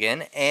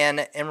Mulligan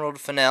and Emerald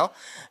Fennell,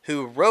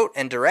 who wrote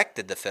and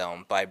directed the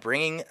film. By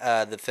bringing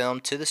the film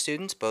to the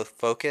students, both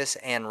Focus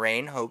and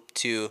RAINN hope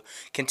to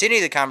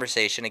continue the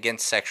conversation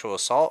against sexual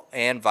assault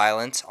and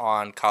violence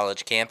on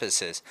college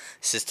campuses.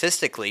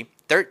 Statistically,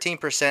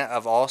 13%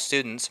 of all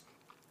students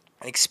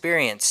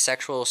experience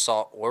sexual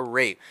assault or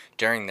rape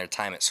during their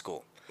time at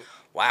school.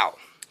 Wow.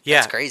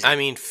 Yeah, that's crazy. I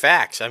mean,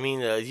 facts. I mean,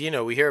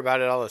 we hear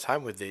about it all the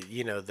time with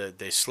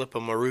they slip a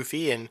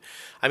maroofie, and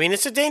I mean,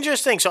 it's a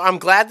dangerous thing. So I'm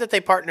glad that they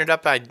partnered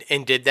up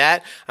and did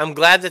that. I'm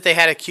glad that they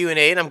had a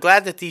Q&A, and I'm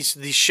glad that these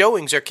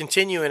showings are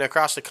continuing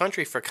across the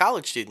country for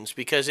college students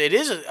because it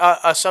is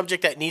a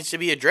subject that needs to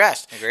be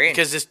addressed. Agreed.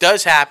 Because this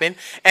does happen,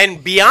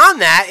 and beyond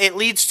that, it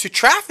leads to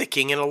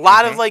trafficking and a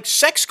lot of like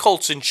sex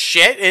cults and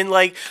shit. And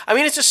like, I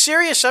mean, it's a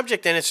serious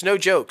subject, and it's no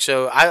joke.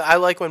 So I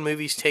like when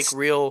movies take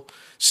real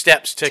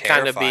steps to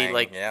kind of be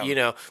like,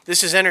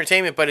 this is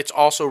entertainment, but it's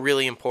also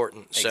really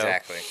important. So,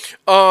 exactly.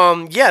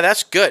 Yeah,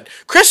 that's good.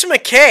 Chris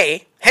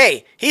McKay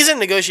hey, he's in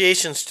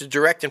negotiations to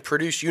direct and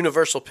produce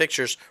Universal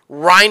Pictures'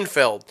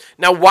 Reinfeld.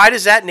 Now, why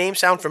does that name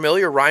sound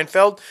familiar,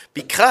 Reinfeld?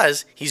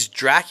 Because he's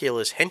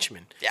Dracula's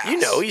henchman. Yes. You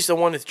know, he's the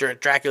one that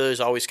Dracula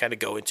is always kind of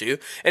going to.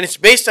 And it's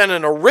based on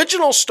an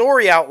original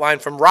story outline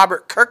from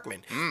Robert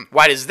Kirkman.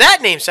 Why does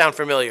that name sound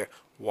familiar?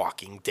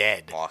 Walking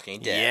Dead. Walking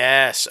Dead.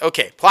 Yes.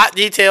 Okay. Plot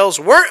details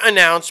weren't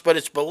announced, but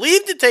it's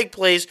believed to take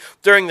place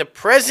during the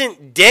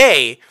present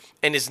day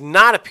and is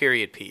not a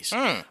period piece.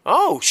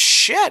 Oh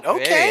shit!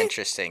 Okay. Very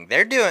interesting.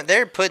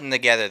 They're putting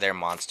together their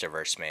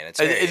MonsterVerse, man. It's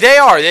They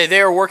are.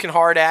 They are working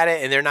hard at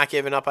it, and they're not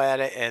giving up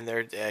at it, and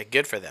they're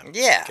good for them.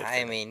 Yeah,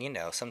 I mean,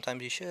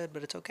 sometimes you should,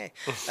 but it's okay.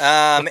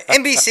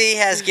 NBC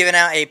has given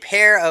out a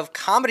pair of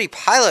comedy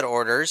pilot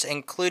orders,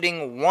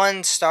 including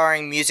one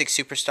starring music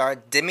superstar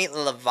Demi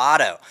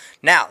Lovato.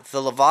 Now, the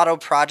Lovato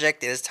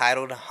project is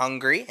titled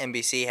Hungry.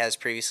 NBC has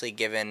previously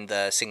given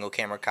the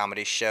single-camera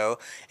comedy show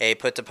a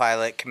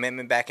put-to-pilot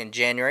commitment back in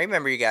January.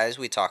 Remember, you guys,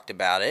 we talked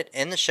about it.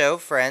 In the show,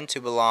 friends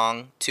who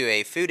belong to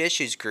a food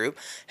issues group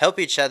help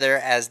each other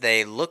as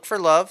they look for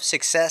love,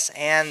 success,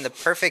 and the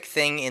perfect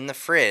thing in the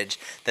fridge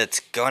that's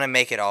going to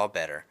make it all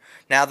better.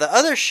 Now, the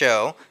other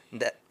show,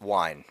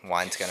 wine's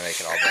going to make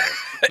it all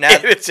better. Now,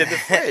 if it's in the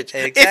fridge.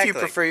 Exactly. If you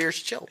prefer yours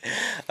chilled.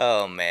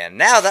 Oh, man.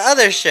 Now, the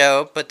other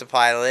show, put to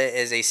pilot,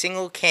 is a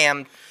single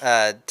cam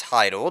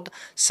titled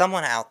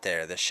Someone Out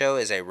There. The show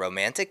is a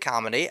romantic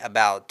comedy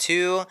about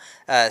two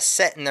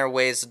set in their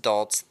ways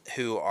adults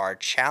who are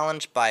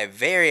challenged by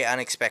very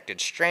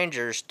unexpected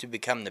strangers to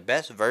become the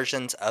best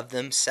versions of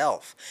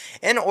themselves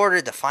in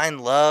order to find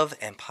love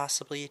and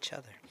possibly each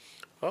other.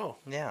 Oh.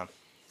 Yeah.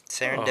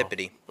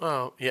 Serendipity.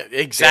 Oh, yeah,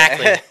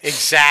 exactly.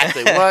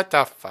 Exactly. What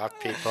the fuck,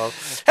 people?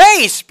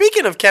 Hey,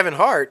 speaking of Kevin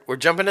Hart, we're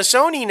jumping to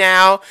Sony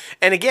now.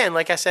 And again,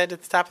 like I said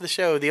at the top of the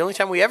show, the only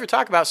time we ever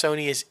talk about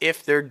Sony is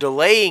if they're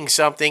delaying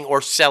something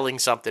or selling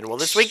something. Well,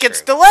 this week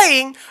it's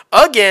delaying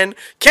again.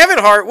 Kevin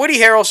Hart, Woody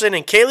Harrelson,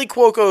 and Kaylee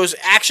Cuoco's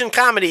action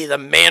comedy, The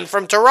Man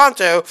from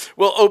Toronto,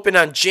 will open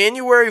on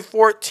January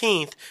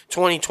 14th,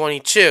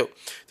 2022.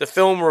 The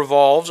film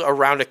revolves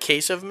around a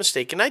case of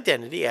mistaken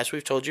identity, as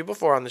we've told you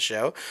before on the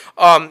show,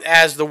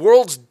 as the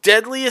world's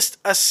deadliest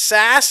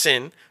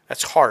assassin,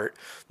 that's Hart,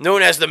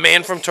 known as the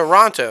Man from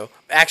Toronto.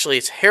 Actually,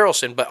 it's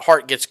Harrelson, but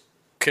Hart gets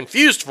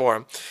confused for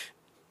him.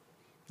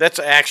 That's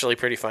actually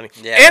pretty funny.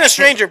 Yeah. And a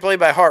stranger played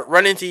by Hart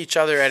run into each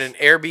other at an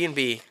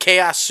Airbnb.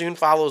 Chaos soon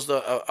follows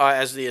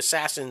as the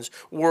assassins'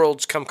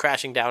 worlds come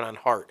crashing down on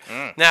Hart.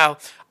 Now,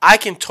 I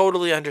can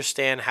totally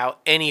understand how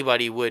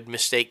anybody would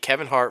mistake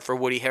Kevin Hart for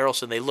Woody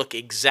Harrelson. They look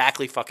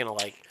exactly fucking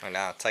alike. I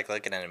know. It's like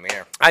looking in a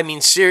mirror. I mean,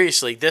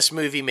 seriously, this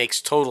movie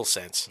makes total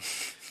sense.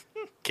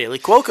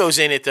 Kaylee Cuoco's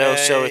in it, though,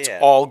 so it's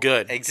all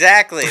good.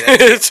 Exactly.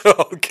 It's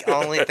all good.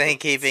 Only thing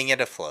keeping it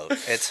afloat.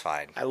 It's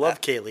fine. I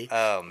love Kaylee.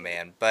 Oh,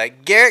 man.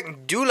 But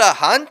Garrett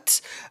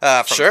Dulahunt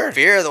from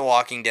Fear the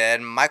Walking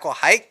Dead, Michael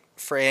Hike,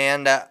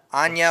 and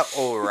Anya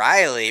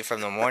O'Reilly from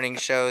The Morning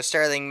Show,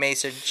 Sterling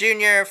Mason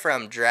Jr.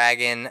 from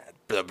Dragon,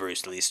 the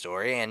Bruce Lee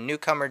story, and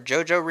newcomer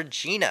Jojo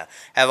Regina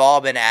have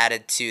all been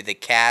added to the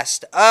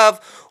cast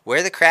of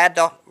Where the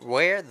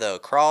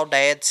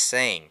Crawdads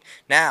Sing.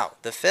 Now,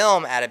 the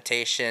film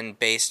adaptation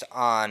based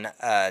on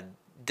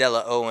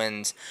Della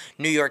Owens'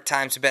 New York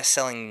Times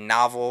bestselling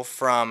novel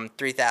from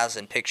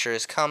 3000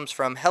 Pictures comes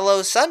from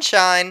Hello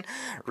Sunshine,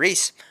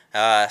 Reese.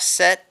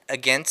 Set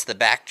against the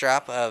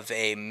backdrop of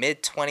a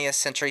mid-20th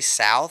century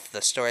South,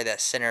 the story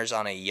that centers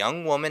on a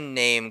young woman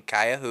named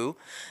Kaya who,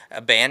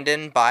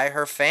 abandoned by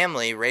her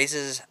family,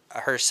 raises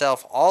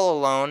herself all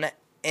alone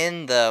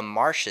in the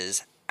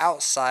marshes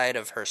outside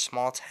of her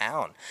small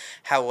town.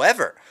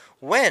 However,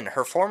 when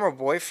her former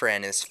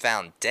boyfriend is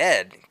found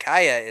dead,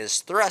 Kaya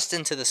is thrust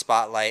into the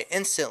spotlight,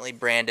 instantly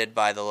branded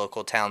by the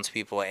local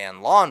townspeople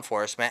and law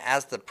enforcement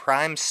as the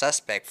prime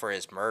suspect for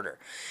his murder.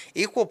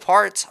 Equal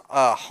parts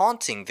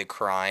haunting the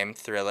crime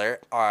thriller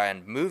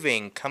and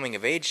moving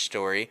coming-of-age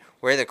story,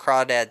 Where the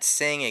Crawdads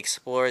Sing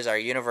explores our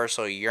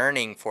universal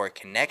yearning for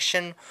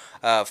connection,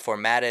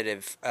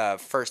 formative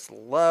first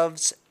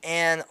loves,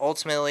 and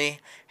ultimately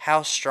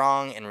how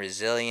strong and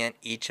resilient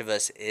each of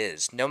us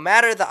is. No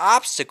matter the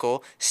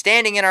obstacle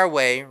standing in our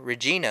way,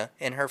 Regina,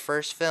 in her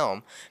first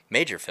film,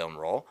 major film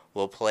role,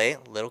 will play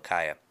little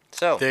Kaya.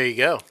 So there you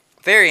go.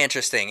 Very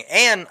interesting.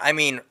 And, I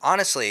mean,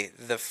 honestly,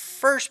 the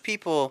first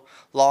people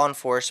law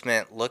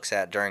enforcement looks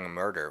at during a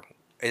murder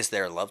is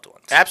their loved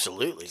ones.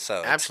 Absolutely.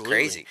 So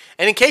absolutely. It's crazy.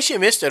 And in case you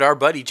missed it, our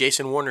buddy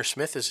Jason Warner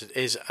Smith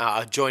is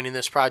joining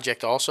this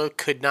project also.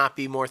 Could not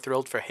be more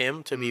thrilled for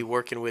him to be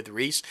working with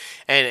Reese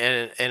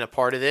and a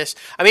part of this.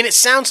 I mean, it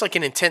sounds like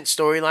an intense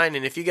storyline,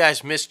 and if you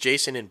guys missed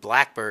Jason in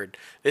Blackbird,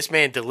 this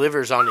man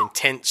delivers on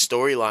intense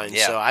storylines.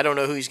 Yeah. So I don't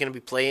know who he's going to be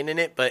playing in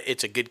it, but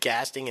it's a good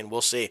casting, and we'll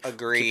see.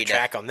 Agreed. Keep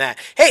track on that.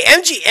 Hey,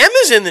 MGM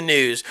is in the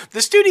news.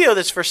 The studio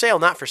that's for sale,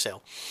 not for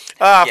sale.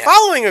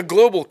 Following a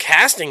global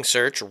casting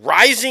search,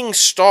 rising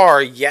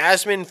star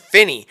Yasmin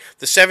Finney,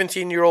 the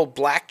 17-year-old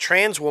black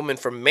trans woman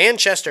from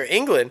Manchester,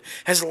 England,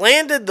 has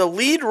landed the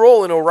lead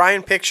role in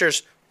Orion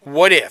Pictures'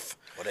 What If?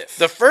 What if?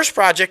 The first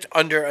project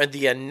under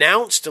the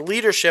announced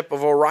leadership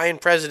of Orion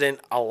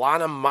president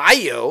Alana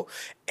Mayo,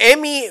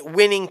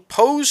 Emmy-winning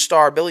Pose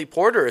star Billy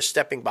Porter is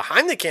stepping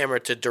behind the camera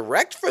to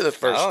direct for the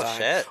first time.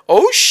 Shit.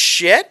 Oh,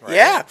 shit. Right.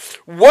 Yeah.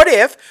 What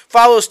If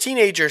follows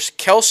teenagers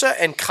Kelsa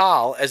and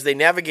Kyle as they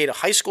navigate a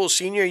high school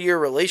senior year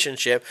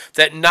relationship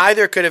that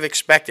neither could have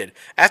expected.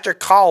 After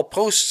Kyle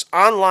posts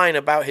online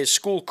about his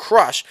school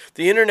crush,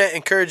 the internet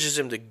encourages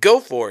him to go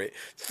for it.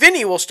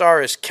 Finney will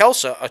star as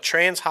Kelsa, a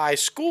trans high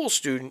school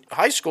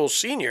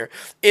senior,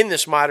 in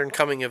this modern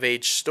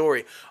coming-of-age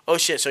story. Oh,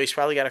 shit, so he's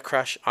probably got a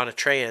crush on a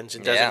trans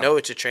and doesn't know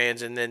it's a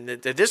trans, and then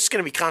this is going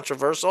to be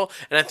controversial,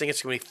 and I think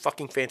it's going to be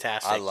fucking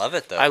fantastic. I love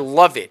it, though. I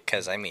love it.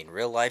 Because, I mean,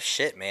 real-life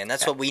shit, man.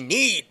 That's what we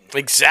need.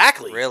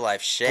 Exactly.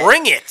 Real-life shit.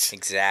 Bring it.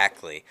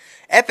 Exactly.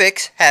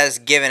 Epix has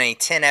given a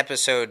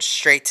 10-episode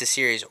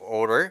straight-to-series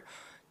order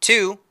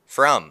to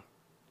From.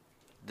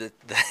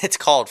 It's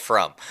called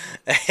From.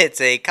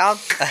 It's a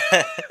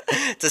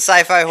it's a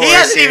sci-fi horror series. He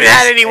hasn't even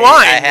had any wine.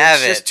 I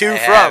haven't. It's just two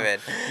From.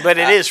 But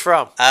it is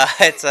From.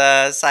 It's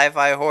a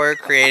sci-fi horror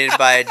created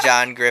by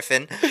John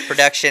Griffin.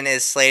 Production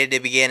is slated to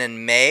begin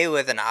in May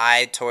with an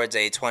eye towards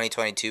a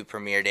 2022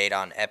 premiere date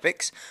on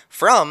Epix.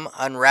 From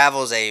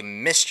unravels a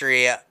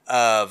mystery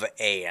of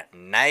a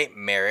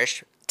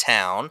nightmarish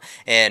town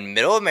in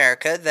Middle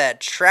America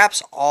that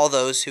traps all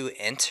those who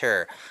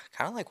enter.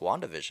 Kind of like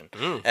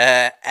WandaVision.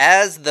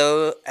 As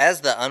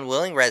the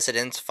unwilling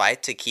residents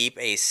fight to keep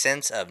a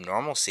sense of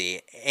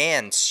normalcy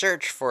and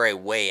search for a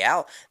way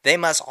out, they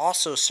must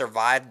also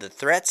survive the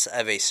threats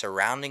of a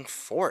surrounding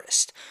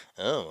forest.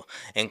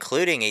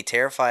 Including the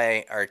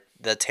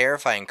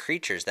terrifying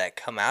creatures that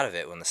come out of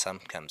it when the sun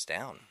comes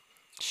down.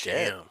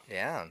 Shit. Damn.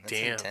 Yeah, that's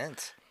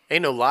intense.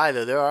 Ain't no lie,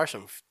 though. There are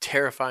some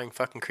terrifying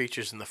fucking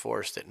creatures in the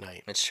forest at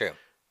night. It's true.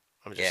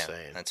 I'm just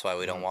saying. That's why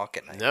we don't walk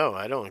at night. No,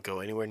 I don't go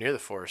anywhere near the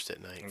forest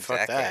at night.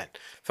 Exactly.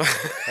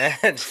 Fuck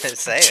that. Just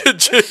say it.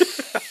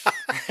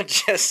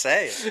 Just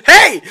say it.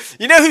 Hey,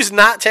 you know who's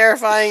not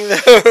terrifying,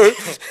 though?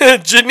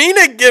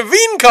 Janina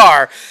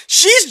Gavankar.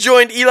 She's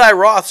joined Eli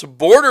Roth's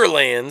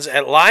Borderlands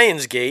at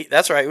Lionsgate.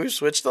 That's right, we've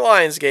switched to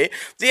Lionsgate.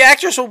 The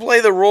actress will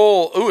play the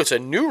role, it's a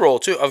new role,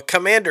 too, of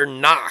Commander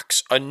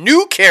Knox, a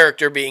new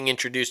character being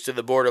introduced to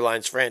the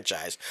Borderlands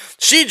franchise.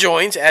 She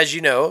joins, as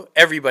you know,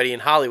 everybody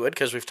in Hollywood,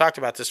 because we've talked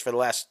about this for the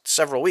last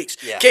several weeks.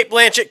 Yeah. Kate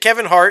Blanchett,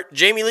 Kevin Hart,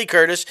 Jamie Lee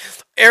Curtis,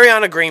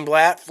 Ariana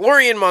Greenblatt,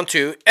 Florian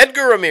Montu,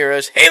 Edgar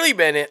Ramirez, Haley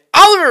Bennett,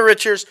 Oliver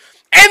Richards,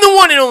 and the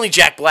one and only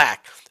Jack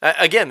Black.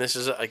 Again, this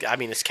is,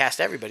 it's cast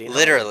everybody.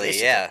 Literally,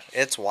 yeah.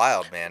 It's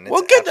wild, man.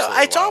 Well, good, though.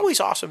 It's always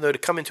awesome, though, to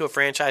come into a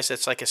franchise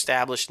that's,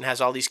 established and has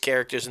all these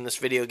characters in this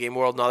video game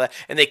world and all that,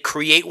 and they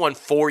create one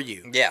for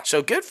you. Yeah.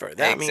 So good for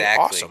that.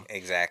 Exactly. Awesome.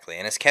 Exactly.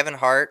 And it's Kevin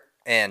Hart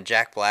and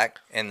Jack Black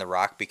and The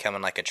Rock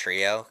becoming like a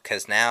trio,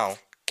 because now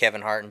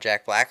Kevin Hart and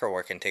Jack Black are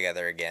working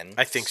together again.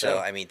 I think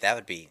so. That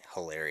would be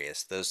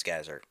hilarious. Those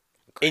guys are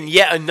great. In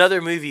yet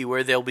another movie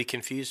where they'll be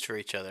confused for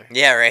each other.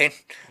 Yeah, right?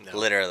 No.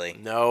 Literally.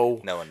 No.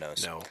 No one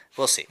knows. No.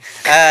 We'll see.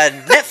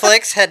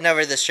 Netflix, heading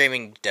over to the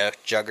streaming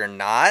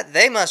juggernaut,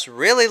 they must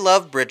really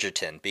love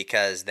Bridgerton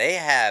because they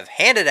have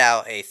handed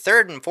out a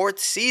 3rd and 4th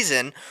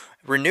season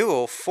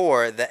renewal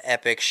for the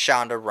epic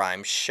Shonda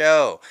Rhimes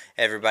show.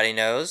 Everybody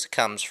knows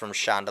comes from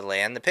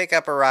Shondaland. The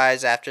pickup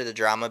arrives after the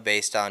drama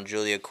based on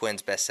Julia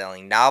Quinn's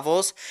best-selling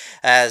novels,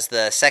 as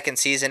the 2nd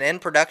season in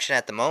production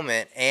at the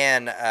moment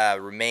and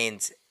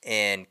remains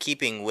in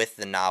keeping with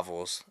the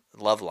novel's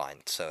love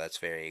line. So that's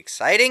very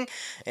exciting,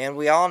 and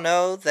we all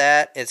know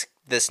that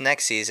this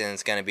next season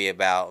is going to be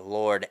about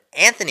Lord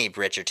Anthony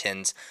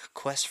Bridgerton's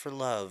quest for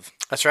love.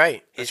 That's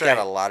right. He's got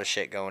a lot of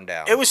shit going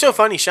down. It was so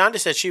funny. Shonda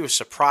said she was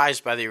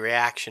surprised by the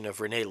reaction of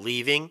Renee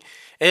leaving.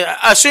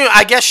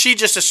 I guess she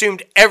just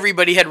assumed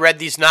everybody had read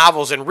these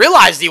novels and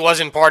realized he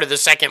wasn't part of the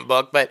 2nd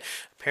book, but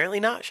apparently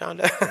not,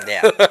 Shonda.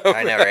 Yeah,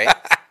 I know,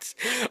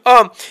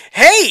 right?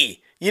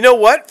 Hey, you know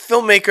what?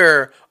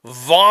 Filmmaker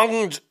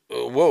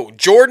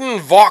Jordan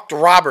Vogt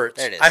Roberts.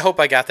 There it is. I hope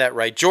I got that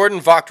right.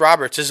 Jordan Vogt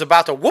Roberts is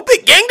about to whoop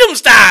it Gangnam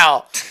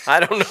Style.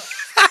 I don't know.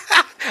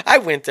 I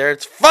went there.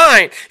 It's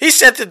fine. He's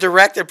set to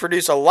direct and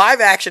produce a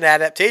live-action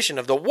adaptation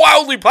of the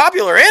wildly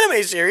popular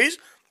anime series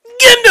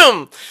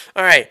Gundam.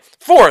 All right,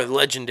 for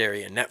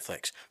Legendary and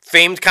Netflix.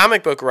 Famed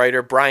comic book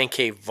writer Brian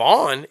K.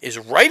 Vaughan is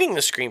writing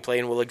the screenplay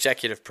and will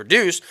executive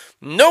produce.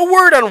 No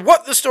word on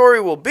what the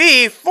story will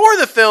be for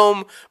the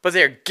film, but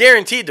they're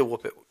guaranteed to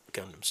whoop it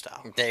Gundam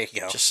style. There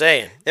you go. Just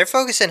saying. They're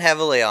focusing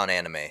heavily on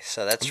anime,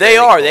 so that's They really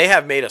are. cool. They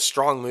have made a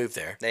strong move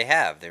there. They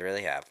have. They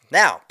really have.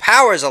 Now,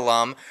 Powers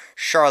alum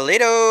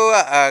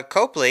Charlito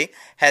Copley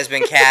has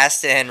been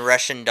cast in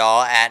Russian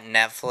Doll at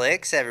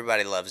Netflix.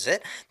 Everybody loves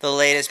it. The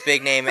latest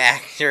big-name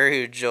actor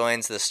who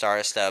joins the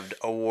star-studded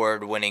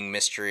award-winning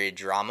mystery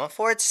drama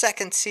for its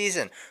 2nd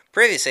season.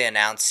 previously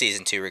announced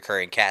season 2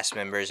 recurring cast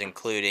members,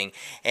 including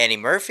Annie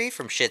Murphy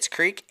from Schitt's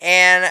Creek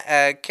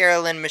and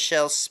Carolyn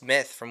Michelle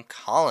Smith from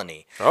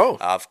Colony. Oh.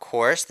 Of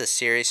course, the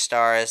series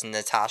stars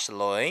Natasha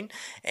Lyonne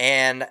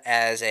and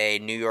as a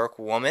New York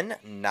woman,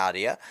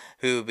 Nadia,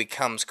 who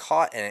becomes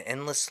caught in an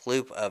endless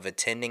loop of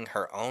attending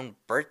her own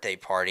birthday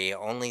party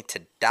only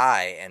to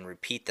die and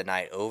repeat the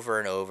night over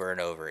and over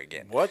and over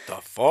again. What the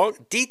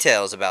fuck?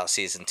 Details about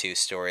season 2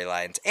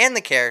 storylines and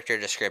the character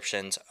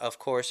descriptions, of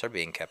course, are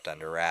being kept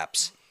under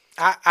wraps.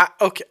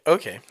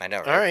 Okay. I know,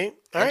 right? All right.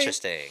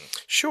 Interesting.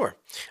 Sure.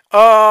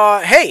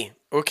 Hey.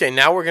 Okay,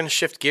 now we're going to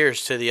shift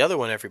gears to the other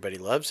one everybody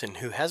loves and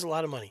who has a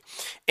lot of money.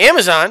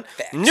 Amazon.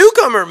 Facts.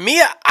 Newcomer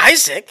Mia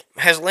Isaac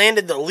has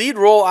landed the lead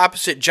role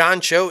opposite John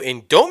Cho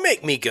in Don't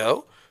Make Me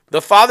Go,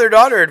 the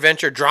father-daughter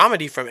adventure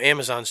dramedy from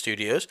Amazon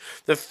Studios.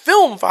 The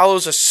film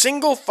follows a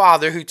single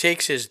father who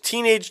takes his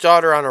teenage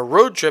daughter on a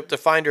road trip to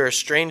find her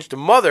estranged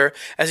mother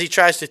as he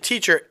tries to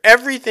teach her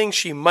everything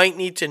she might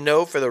need to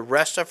know for the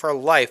rest of her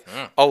life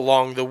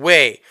along the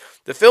way.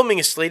 The filming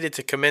is slated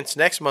to commence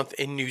next month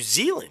in New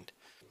Zealand.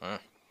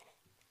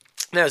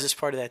 Now, is this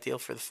part of that deal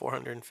for the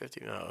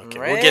 450? Oh, okay.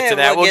 We'll get to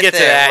that. We'll get to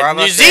that.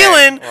 New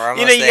Zealand,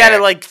 you got to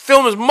like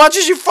film as much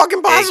as you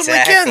fucking possibly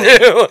can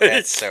do.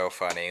 That's so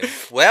funny.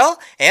 Well,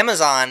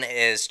 Amazon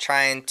is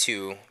trying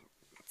to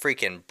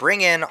freaking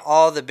bring in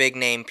all the big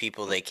name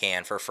people they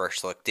can for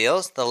first look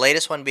deals. The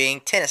latest one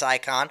being tennis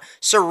icon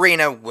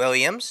Serena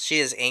Williams. She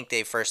has inked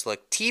a first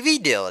look TV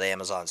deal at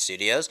Amazon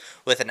Studios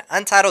with an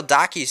untitled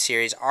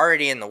docuseries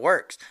already in the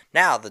works.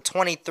 Now, the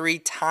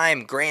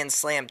 23-time Grand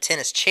Slam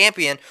tennis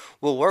champion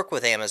will work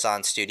with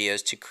Amazon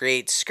Studios to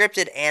create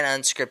scripted and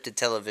unscripted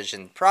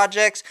television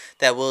projects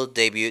that will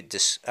debut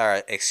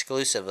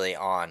exclusively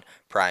on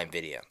Prime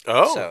Video.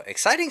 Oh. So,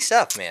 exciting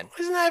stuff, man.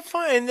 Isn't that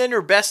fun? And then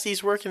her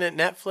bestie's working at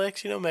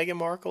Netflix, Meghan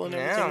Markle and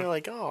everything. Yeah. They're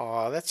like,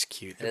 oh, that's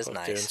cute. They're is both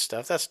nice. doing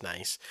stuff. That's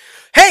nice.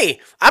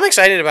 Hey, I'm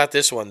excited about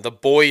this one, The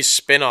Boys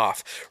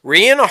spinoff.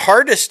 Rihanna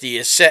Hardesty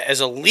is set as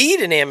a lead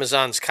in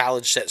Amazon's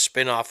college set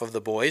spinoff of The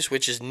Boys,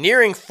 which is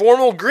nearing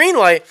formal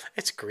greenlight.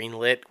 It's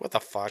greenlit. What the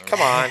fuck? Come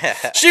on.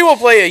 She will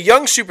play a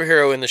young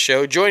superhero in the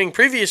show, joining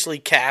previously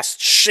cast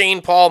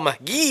Shane Paul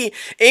McGee,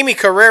 Amy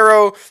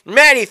Carrero,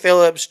 Maddie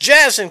Phillips,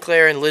 Jazz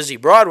Sinclair, and Lizzie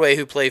Broadway,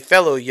 who play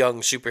fellow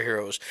young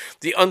superheroes.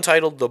 The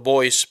untitled The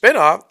Boys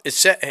spinoff is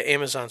set at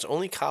Amazon's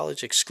only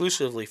college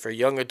exclusively for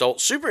young adult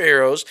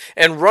superheroes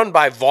and run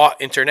by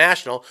Vought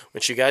International,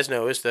 which you guys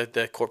know is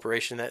the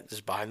corporation that is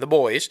behind The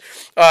Boys.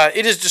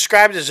 It is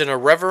described as an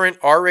irreverent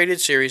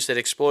R-rated series that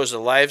explores the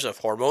lives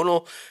of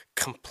hormonal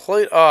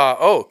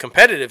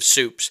competitive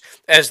soups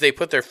as they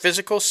put their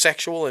physical,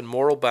 sexual, and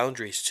moral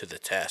boundaries to the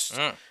test.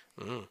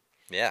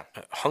 Yeah.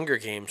 Hunger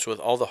Games with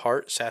all the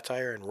heart,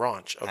 satire, and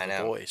raunch of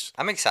The Boys.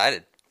 I'm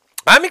excited.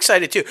 I'm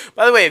excited too.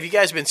 By the way, have you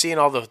guys been seeing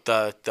all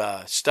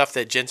the stuff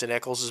that Jensen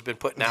Ackles has been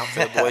putting out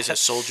for The Boys as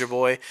Soldier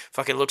Boy?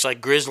 Fucking looks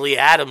like Grizzly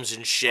Adams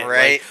and shit.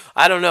 Right. Like,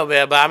 I don't know,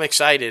 man, but I'm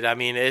excited. I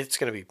mean, it's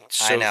going to be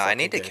so I know. I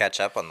need good. to catch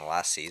up on the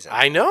last season.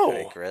 I know.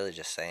 Like, really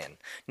just saying.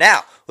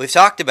 Now, we've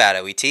talked about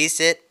it. We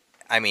teased it.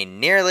 I mean,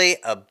 nearly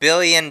 $1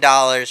 billion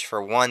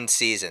for one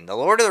season. The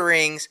Lord of the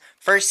Rings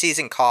first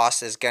season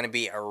cost is going to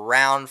be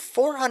around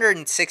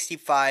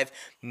 $465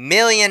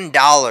 million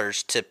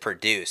to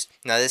produce.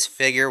 Now, this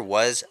figure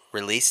was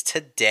released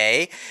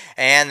today,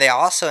 and they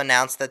also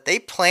announced that they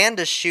plan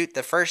to shoot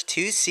the first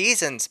 2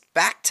 seasons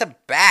back to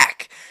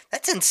back.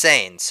 That's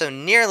insane. So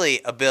nearly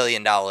 $1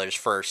 billion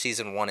for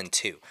season 1 and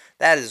 2.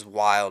 That is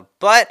wild.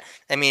 But,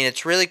 I mean,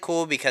 it's really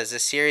cool because the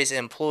series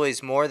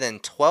employs more than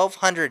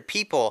 1,200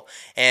 people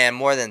and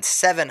more than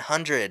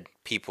 700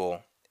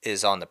 people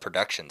is on the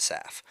production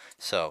staff.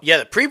 So yeah,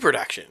 the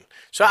pre-production.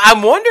 So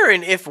I'm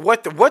wondering if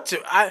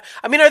I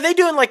mean, are they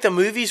doing like the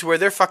movies where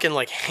they're fucking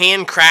like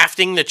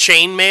handcrafting the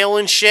chainmail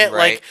and shit?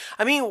 Right. Like,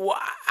 I mean,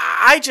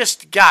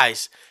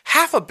 guys,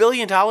 $500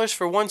 million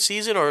for one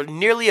season or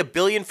nearly $1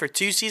 billion for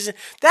 2 seasons?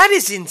 That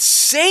is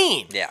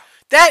insane. Yeah.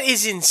 That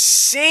is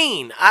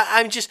insane.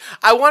 I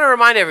want to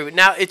remind everybody.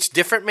 Now, it's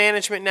different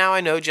management now. I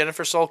know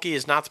Jennifer Sulky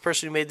is not the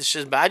person who made the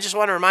decision, but I just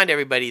want to remind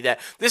everybody that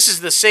this is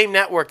the same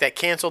network that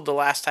canceled The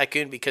Last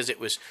Tycoon because it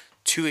was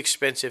too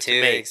expensive to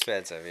make. Too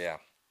expensive, yeah.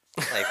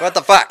 Like, what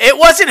the fuck? It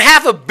wasn't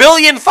 $500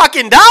 million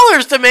fucking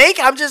dollars to make.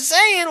 I'm just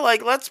saying,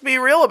 like, let's be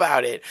real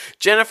about it.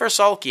 Jennifer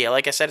Sulky,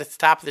 like I said at the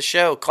top of the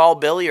show, call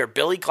Billy or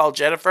Billy call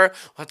Jennifer.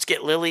 Let's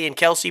get Lily and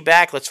Kelsey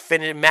back. Let's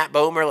finish Matt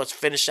Bomer. Let's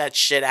finish that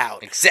shit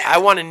out. Exactly. I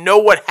want to know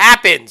what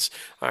happens.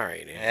 All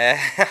right.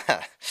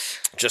 Yeah.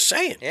 Just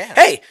saying. Yeah.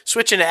 Hey,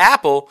 switching to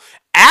Apple.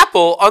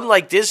 Apple,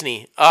 unlike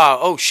Disney,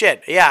 oh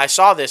shit, yeah, I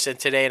saw this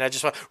today,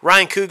 and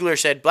Ryan Coogler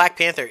said Black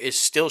Panther is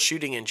still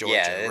shooting in Georgia,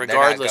 Yeah,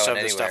 regardless of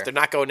the anywhere. stuff. They're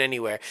not going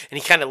anywhere, and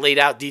he kind of laid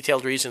out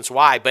detailed reasons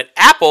why. But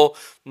Apple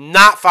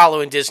not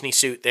following Disney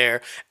suit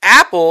there.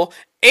 Apple,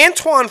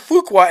 Antoine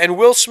Fuqua and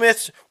Will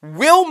Smith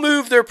will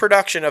move their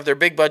production of their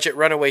big-budget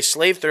runaway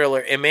slave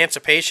thriller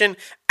Emancipation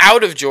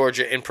out of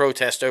Georgia in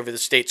protest over the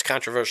state's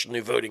controversial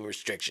new voting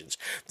restrictions.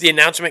 The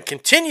announcement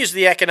continues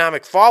the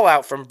economic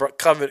fallout from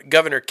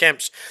Governor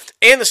Kemp's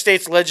and the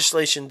state's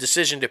legislation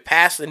decision to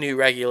pass the new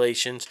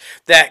regulations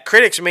that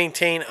critics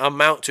maintain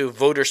amount to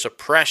voter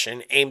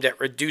suppression aimed at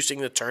reducing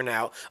the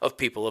turnout of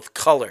people of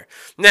color.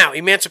 Now,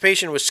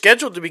 Emancipation was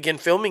scheduled to begin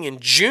filming in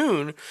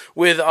June,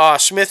 with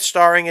Smith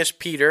starring as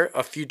Peter,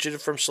 a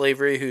fugitive from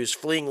slavery who's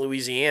fleeing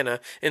Louisiana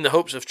in the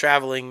hopes of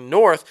traveling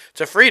north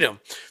to freedom.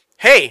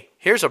 Hey,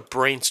 here's a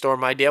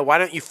brainstorm idea. Why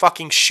don't you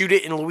fucking shoot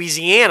it in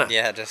Louisiana?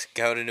 Yeah, just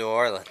go to New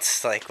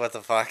Orleans. Like, what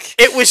the fuck?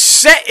 It was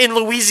set in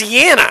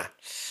Louisiana.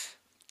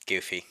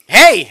 Goofy.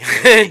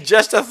 Hey,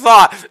 just a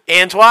thought.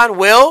 Antoine,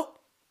 Will,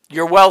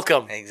 you're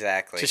welcome.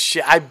 Exactly.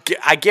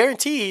 I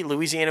guarantee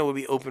Louisiana will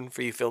be open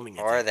for you filming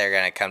it. Or they're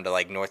going to come to,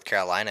 like, North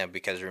Carolina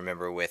because,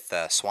 remember, with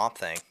Swamp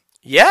Thing.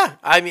 Yeah,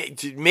 I mean,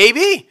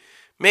 maybe.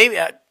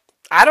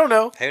 I don't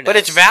know. Who knows? But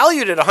it's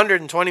valued at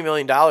 $120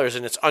 million,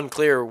 and it's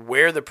unclear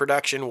where the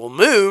production will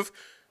move.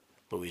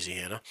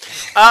 Louisiana.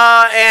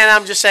 And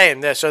I'm just saying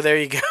that, so there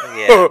you go.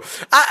 Yeah.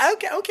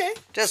 Okay.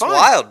 Just fine.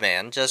 wild,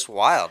 man. Just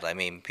wild. I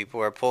mean, people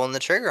are pulling the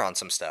trigger on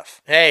some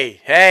stuff. Hey.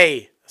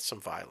 That's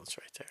some violence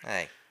right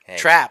there. Hey.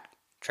 Trap.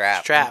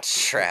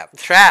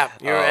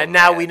 And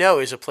now we know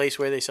is a place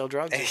where they sell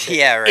drugs.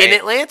 Yeah, right. In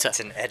Atlanta. It's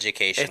an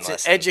education lesson.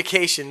 It's an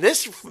education.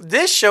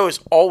 This show is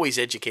always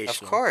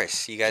educational. Of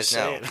course. You guys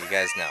know.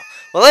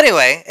 Well,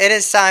 anyway, it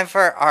is time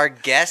for our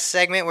guest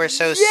segment. We're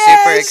so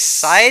super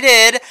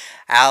excited.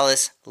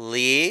 Alice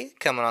Lee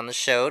coming on the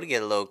show to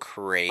get a little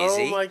crazy.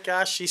 Oh my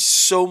gosh, she's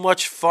so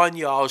much fun,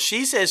 y'all.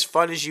 She's as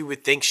fun as you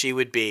would think she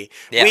would be.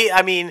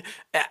 Yeah.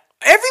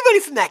 Everybody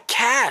from that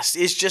cast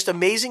is just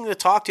amazing to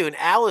talk to, and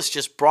Alice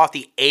just brought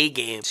the A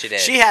game. She did.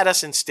 She had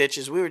us in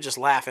stitches. We were just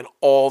laughing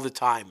all the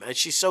time, and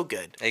she's so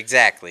good.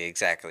 Exactly.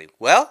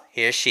 Well,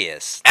 here she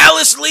is.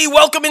 Alice Lee,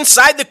 welcome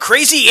inside the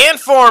Crazy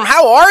Ant Farm.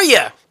 How are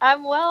you?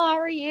 I'm well. How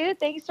are you?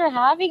 Thanks for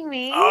having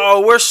me.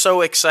 Oh, we're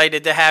so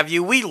excited to have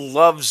you. We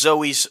love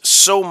Zoe's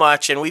so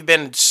much, and we've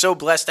been so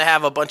blessed to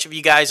have a bunch of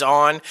you guys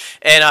on.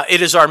 And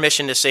it is our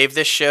mission to save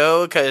this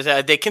show because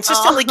they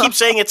consistently keep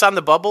saying it's on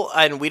the bubble,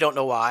 and we don't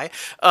know why.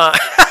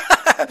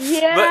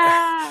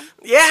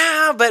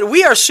 But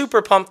we are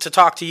super pumped to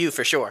talk to you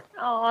for sure.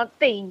 Oh,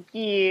 thank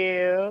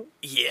you.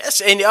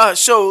 Yes, and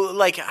so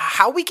like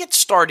how we get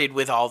started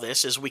with all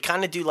this is we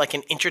kind of do like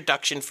an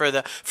introduction for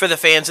the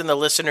fans and the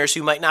listeners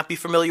who might not be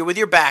familiar with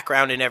your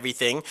background and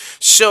everything.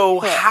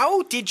 So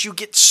how did you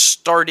get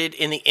started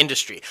in the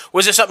industry?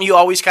 Was it something you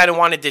always kind of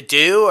wanted to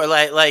do, or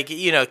like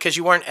because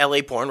you weren't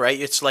LA born, right?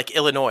 It's like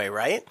Illinois,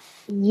 right?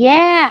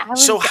 Yeah.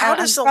 So how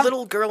does a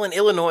little girl in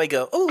Illinois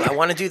go, oh, I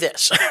want to do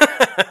this?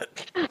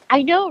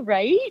 I know,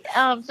 right?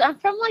 So I'm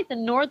from like the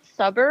north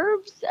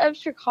suburbs of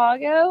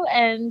Chicago,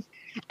 and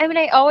I mean,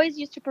 I always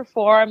used to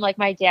perform. Like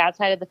my dad's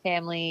side of the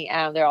family,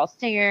 they're all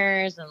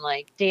singers and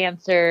like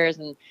dancers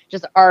and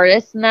just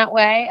artists in that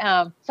way.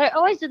 So I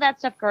always did that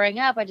stuff growing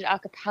up. I did a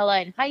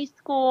cappella in high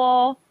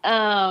school.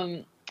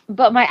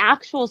 But my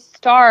actual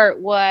start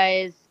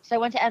was, so I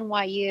went to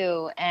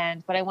NYU,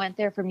 but I went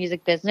there for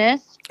music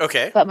business.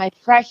 Okay. But my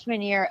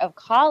freshman year of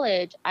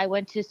college, I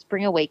went to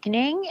Spring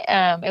Awakening.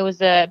 It was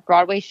a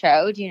Broadway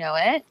show. Do you know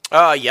it?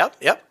 Yep.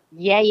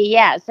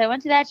 Yeah. So I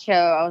went to that show.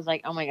 I was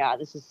like, oh my God,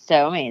 this is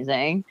so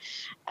amazing.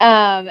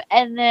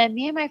 And then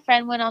me and my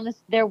friend went on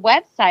their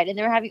website, and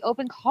they were having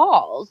open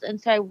calls. And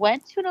so I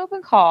went to an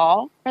open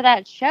call for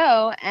that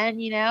show,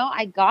 and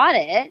I got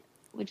it,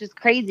 which is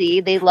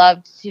crazy. They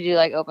loved to do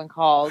like open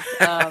calls.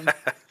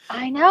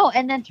 I know.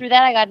 And then through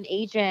that, I got an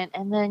agent.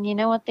 And then you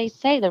know what they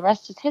say, the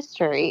rest is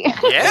history.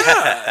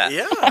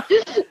 Yeah.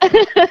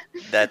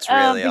 That's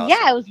really awesome.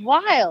 Yeah, it was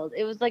wild.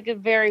 It was like a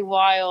very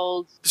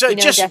wild. So it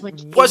just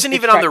wasn't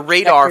even on the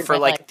radar for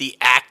like the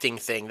acting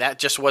thing. That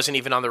just wasn't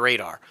even on the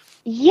radar.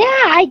 Yeah,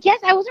 I guess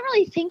I wasn't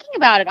really thinking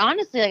about it,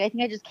 honestly. Like, I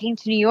think I just came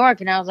to New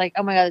York and I was like,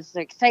 oh my God, this is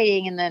so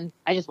exciting. And then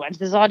I just went to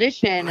this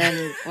audition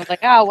and was like,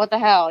 oh, what the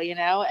hell,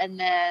 And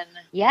then,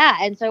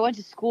 and so I went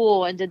to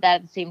school and did that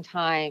at the same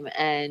time.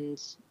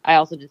 And I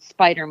also did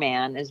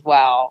Spider-Man as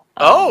well.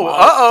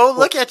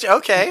 Look at you.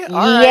 Okay. All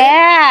right.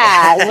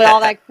 Yeah, with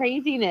all that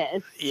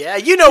craziness. Yeah,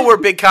 we're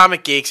big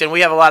comic geeks, and we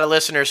have a lot of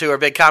listeners who are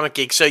big comic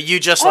geeks. So you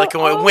just went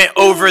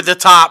over the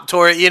top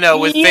toward,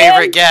 with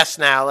favorite guests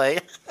now.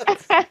 Like,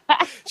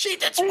 she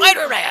did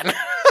Spider-Man.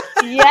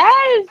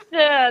 Yes,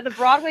 the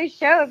Broadway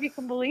show, if you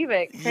can believe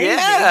it. Crazy.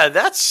 Yeah,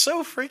 that's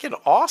so freaking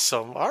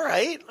awesome. All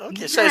right.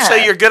 Okay, so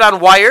you're good on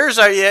wires?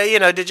 Are you,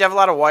 did you have a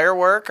lot of wire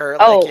work? Or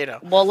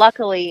well,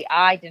 luckily,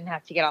 I didn't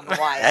have to get on the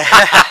wire.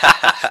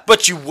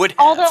 But you would have.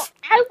 Although,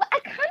 I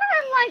kind of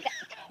am like,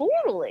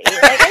 totally.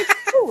 Like, I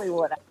totally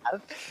would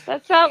have.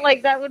 That sounds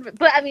like that would,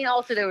 but I mean,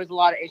 also there was a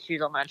lot of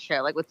issues on that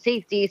show, like with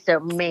safety, so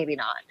maybe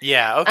not.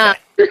 Yeah, okay.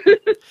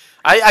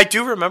 I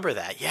do remember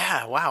that.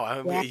 Yeah,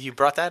 wow. Yeah. You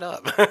brought that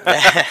up.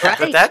 Right.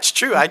 But that's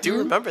true. I do Mhm.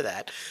 remember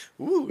that.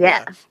 Ooh,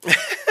 Yeah.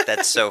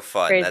 That's so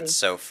fun. Crazy. That's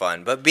so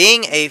fun. But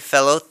being a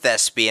fellow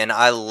thespian,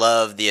 I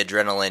love the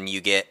adrenaline you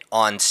get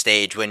on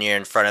stage when you're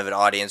in front of an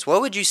audience. What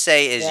would you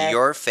say is Yes.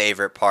 your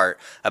favorite part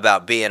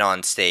about being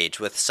on stage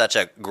with such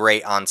a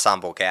great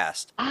ensemble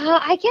cast?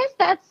 I guess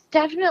that's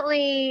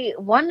definitely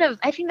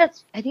I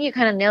think you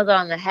kind of nailed it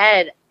on the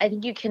head. I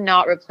think you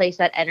cannot replace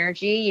that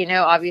energy. You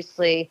know,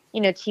 obviously,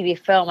 TV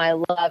film I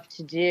love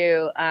to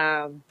do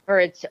for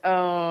its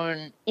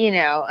own,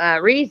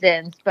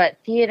 reasons, but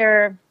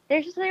theater,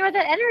 there's just something about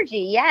that energy.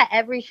 Yeah,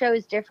 every show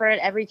is different.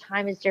 Every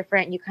time is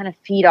different. You kind of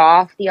feed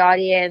off the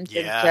audience.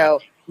 Yeah. And so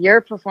your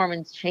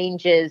performance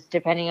changes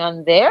depending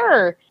on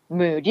their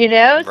mood, So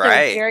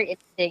Right. it's very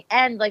interesting.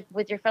 And like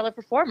with your fellow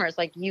performers,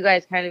 like you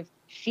guys kind of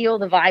feel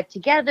the vibe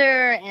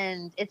together,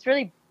 and it's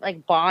really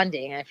like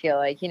bonding, I feel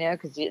like,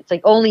 because it's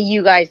like only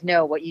you guys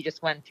know what you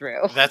just went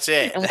through That's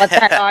it. and what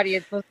that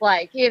audience was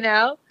like, And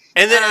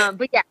then,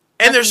 but yeah.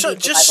 and there's nothing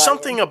beats just live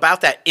something audience.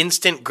 about that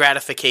instant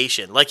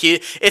gratification. Like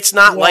it's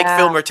not like Yeah.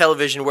 film or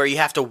television where you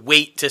have to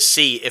wait to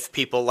see if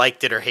people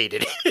liked it or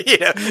hated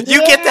it. You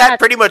get that Yeah.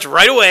 pretty much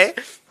right away.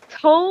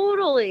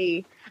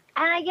 Totally.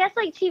 And I guess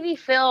like TV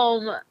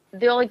film,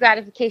 the only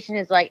gratification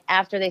is like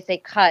after they say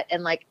cut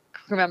and like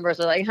crew members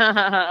are like, ha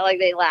ha ha, like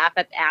they laugh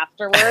at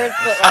afterwards.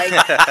 But like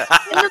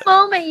in the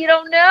moment, you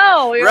don't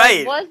know. You're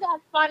Right. like, was that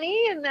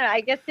funny? And then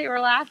I guess they were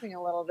laughing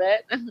a little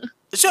bit.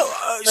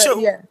 So,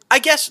 yeah. I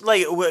guess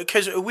like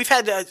because we've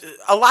had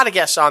a lot of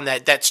guests on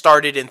that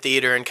started in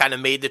theater and kind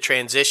of made the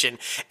transition,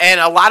 and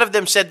a lot of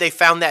them said they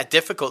found that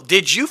difficult.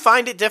 Did you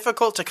find it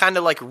difficult to kind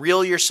of like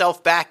reel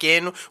yourself back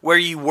in where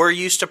you were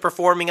used to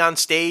performing on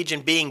stage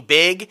and being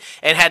big,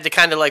 and had to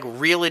kind of like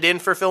reel it in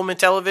for film and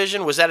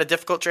television? Was that a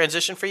difficult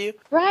transition for you?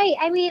 Right.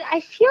 I mean, I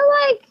feel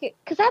like,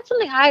 because that's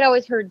something I'd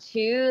always heard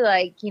too,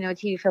 like,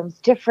 TV film's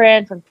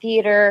different from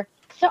theater.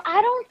 So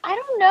I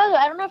don't know.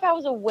 I don't know if I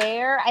was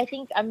aware.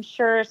 I'm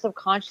sure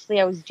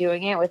subconsciously I was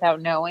doing it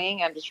without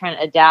knowing. I'm just trying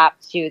to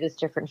adapt to this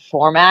different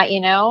format,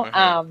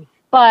 Mhm.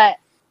 But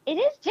it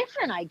is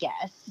different, I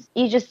guess.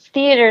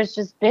 Theater is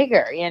just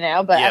bigger, but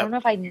Yep. I don't know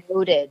if I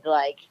noted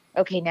like,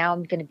 okay, now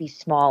I'm going to be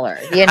smaller,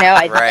 I think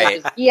I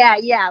Right. was,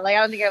 yeah. Like, I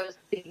don't think I was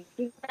thinking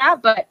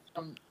that, but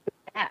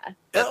yeah.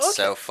 That's Okay.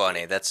 so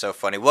funny. That's so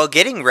funny. Well,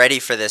 getting ready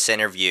for this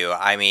interview,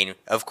 I mean,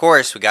 of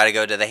course, we got to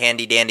go to the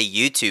Handy Dandy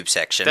YouTube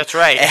section. That's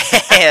right.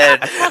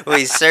 And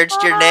we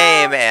searched your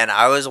name, and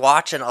I was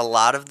watching a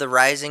lot of the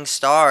Rising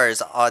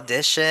Stars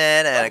audition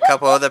and a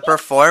couple of the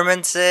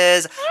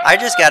performances. I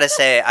just got to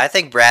say, I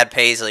think Brad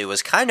Paisley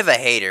was kind of a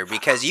hater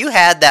because you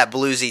had that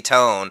bluesy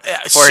tone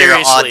Yeah, for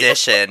your seriously.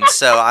 audition.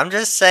 So I'm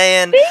just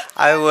saying,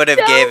 I would have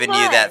so given you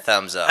much. that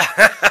thumbs up.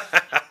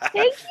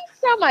 Thank you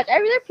so much. I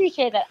really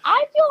appreciate that.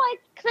 I feel like,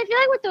 because I feel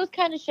like with those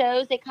kind of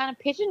shows, they kind of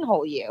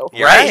pigeonhole you.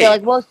 Right. They're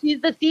like, well,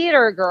 she's the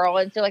theater girl.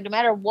 And so, like, no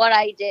matter what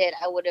I did,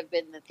 I would have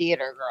been the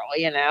theater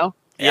girl,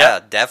 Yeah,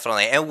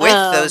 definitely. And with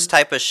Um, those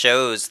type of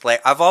shows,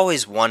 like I've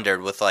always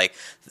wondered with like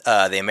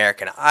the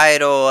American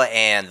Idol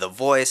and The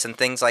Voice and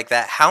things like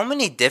that, how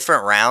many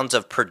different rounds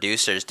of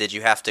producers did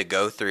you have to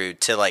go through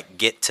to like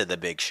get to the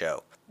big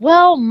show?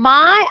 Well,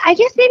 I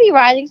guess maybe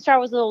Rising Star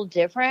was a little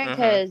different Mhm.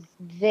 because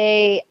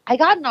I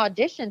got an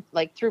audition,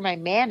 like, through my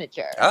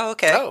manager. Oh,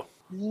 okay. Oh,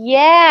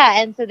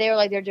 Yeah, and so they were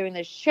like, they're doing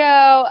this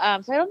show.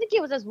 So I don't think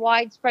it was as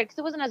widespread because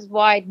it wasn't as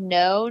wide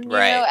known,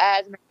 Right.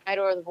 as American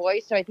Idol or The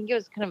Voice. So I think it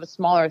was kind of a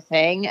smaller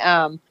thing.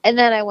 And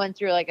then I went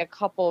through like a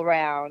couple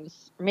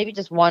rounds, or maybe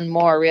just one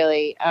more,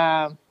 really.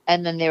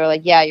 And then they were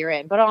like, yeah, you're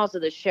in. But also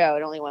the show,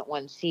 it only went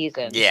one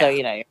season. Yeah. So,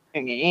 yeah.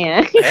 Hey,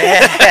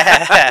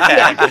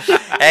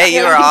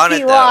 you Yeah, were you on see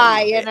it though.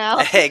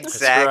 why,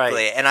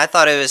 Exactly. right. And I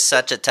thought it was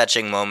such a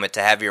touching moment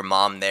to have your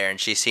mom there, and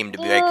she seemed to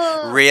be like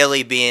Yeah.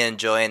 really be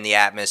enjoying the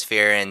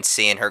atmosphere and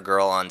seeing her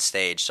girl on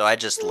stage. So I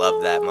just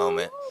loved that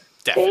moment.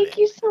 definitely. Thank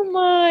you so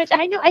much.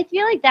 I know. I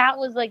feel like that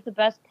was like the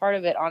best part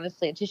of it,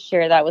 honestly, to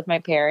share that with my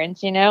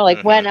parents.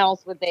 Like when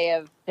else would they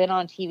have been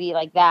on TV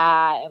like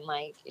that? And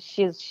like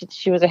she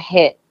was a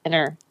hit in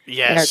her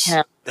Yes.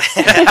 town.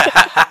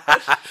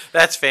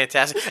 That's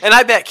fantastic. And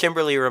I bet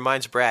Kimberly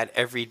reminds Brad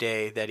every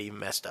day that he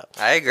messed up.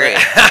 I agree.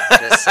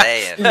 Just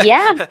saying.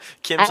 Yeah.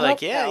 Kim's I like,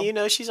 hope yeah,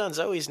 so. she's on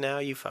Zoe's now.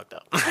 You fucked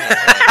up.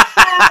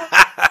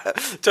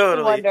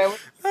 Totally. Wonder.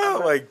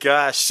 Oh my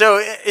gosh!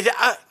 So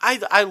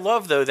I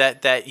love though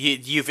that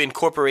you've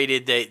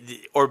incorporated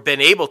or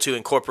been able to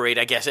incorporate,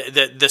 I guess,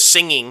 the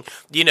singing,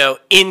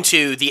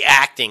 into the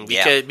acting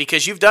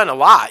because you've done a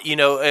lot,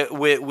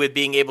 with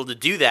being able to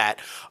do that.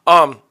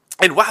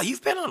 And wow,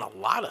 you've been on a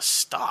lot of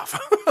stuff.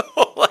 Have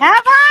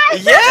I?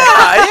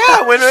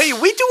 Yeah. When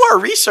we do our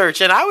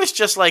research, and I was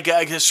just like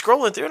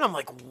scrolling through, and I'm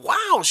like,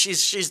 wow,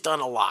 she's done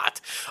a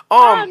lot.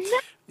 Oh, no.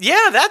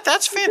 Yeah,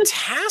 that's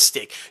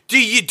fantastic. Do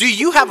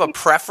you have a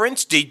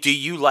preference? Do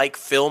you like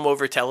film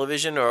over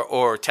television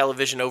or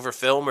television over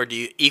film, or do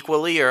you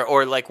equally,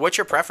 or like what's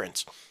your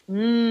preference?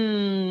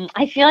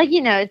 I feel like,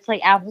 it's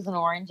like apples and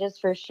oranges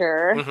for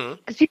sure. Mm-hmm.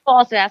 Because people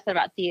also ask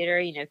about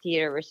theater,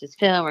 theater versus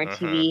film or Mhm.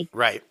 TV.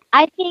 Right.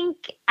 I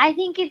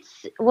think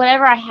it's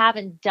whatever I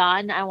haven't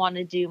done, I want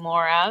to do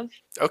more of.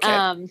 Okay.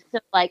 So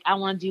like I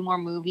want to do more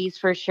movies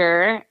for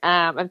sure.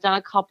 I've done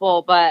a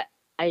couple, but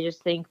I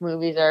just think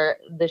movies are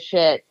the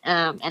shit.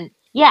 And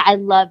yeah, I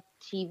love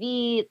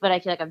TV, but I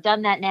feel like I've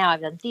done that now.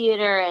 I've done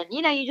theater, and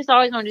you just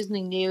always want to do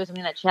something new,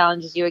 something that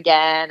challenges you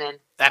again. And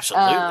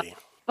Absolutely.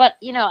 but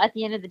at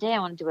the end of the day, I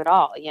want to do it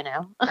all.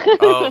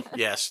 Oh,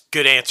 yes.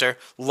 Good answer.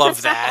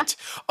 Love that.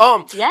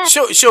 Yeah.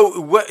 So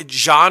what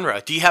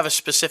genre? Do you have a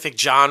specific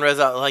genre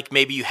that like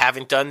maybe you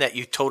haven't done that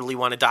you totally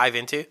want to dive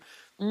into?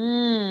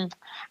 I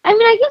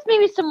guess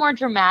maybe some more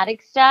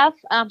dramatic stuff.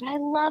 But I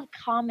love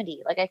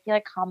comedy. Like I feel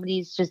like comedy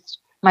is just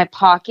my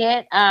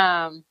pocket.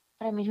 But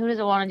who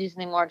doesn't want to do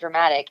something more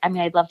dramatic?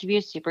 I'd love to be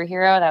a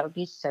superhero. That would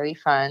be so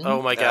fun.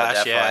 Oh my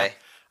gosh, yeah. definitely.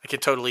 I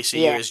could totally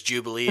see Yeah. you as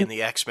Jubilee in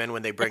the X-Men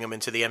when they bring him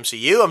into the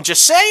MCU. I'm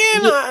just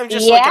saying. I'm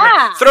just Yeah.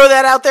 gonna throw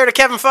that out there to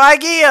Kevin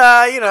Feige.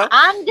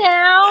 I'm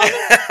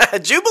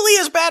down. Jubilee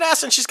is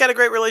badass, and she's got a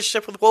great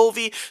relationship with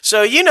Wolvie.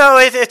 So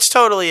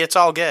it's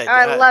all good.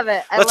 I love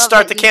it. Let's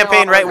start the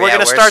campaign right. We're Yeah,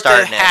 gonna we're start the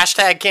starting it.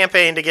 hashtag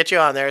campaign to get you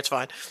on there. It's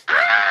fine.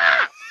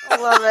 I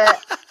love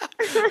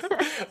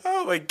it.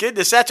 Oh my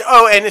goodness,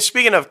 and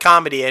speaking of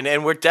comedy,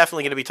 and we're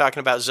definitely going to be talking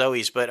about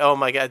Zoe's, but oh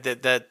my god,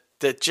 that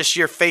just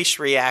your face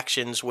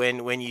reactions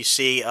when you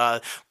see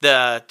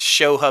the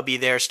show hubby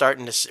there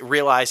starting to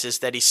realizes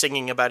that he's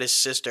singing about his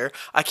sister.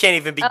 I can't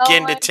even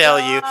begin to my tell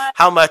you God.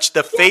 how much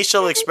the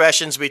facial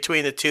expressions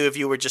between the two of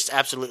you were just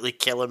absolutely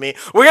killing me.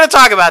 We're going to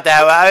talk about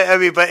that.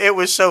 But it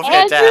was so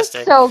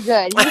fantastic. Andrew's so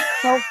good. He's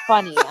so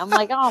funny. I'm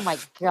like, oh my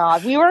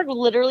God. We were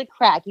literally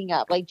cracking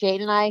up. Like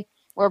Jade and I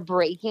were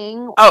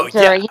breaking. Oh,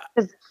 yeah.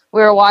 Because we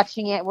were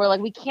watching it. We're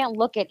like, we can't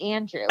look at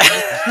Andrew. We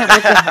just can't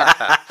look at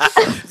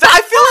him.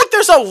 I feel like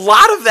there's a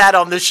lot of that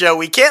on the show.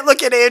 We can't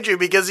look at Andrew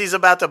because he's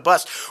about to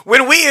bust.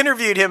 When we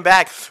interviewed him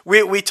back,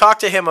 we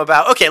talked to him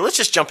about, okay, let's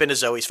just jump into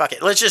Zoe's. Fuck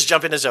it. Let's just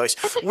jump into Zoe's.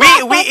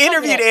 We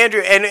interviewed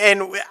Andrew,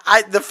 and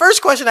the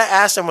first question I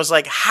asked him was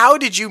like, how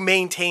did you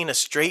maintain a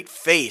straight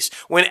face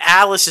when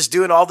Alice is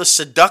doing all the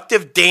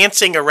seductive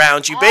dancing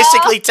around you,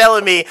 basically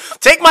telling me,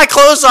 take my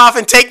clothes off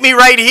and take me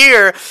right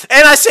here.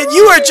 And I said,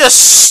 you are just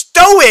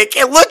stoic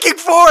and looking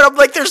forward. I'm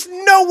like, there's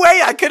no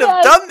way I could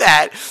have done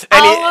that.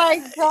 And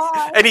My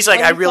God. and he's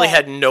like, I really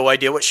had no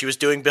idea what she was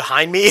doing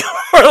behind me.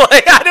 Or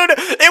like, I don't know.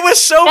 It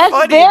was so That's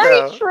funny, very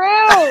though.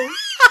 true.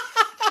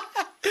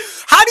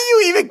 How do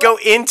you even go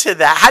into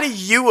that? How do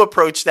you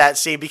approach that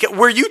scene? Because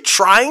were you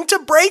trying to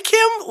break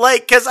him?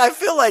 Like, because I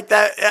feel like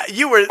that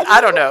you were.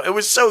 I don't know. It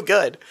was so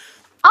good.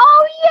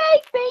 Oh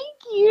yay,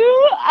 thank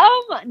you.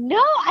 No,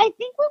 I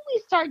think when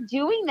we start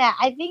doing that,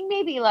 I think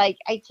maybe like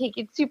I take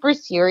it super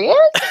serious.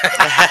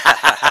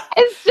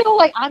 And so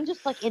like I'm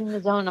just like in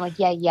the zone. I'm like,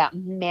 yeah,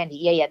 Mandy,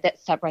 yeah, that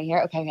step right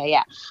here. Okay,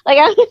 yeah. Like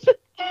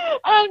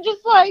I'm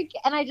just like,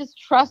 and I just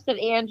trust that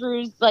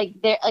Andrew's like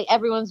there, like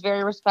everyone's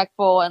very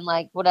respectful and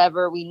like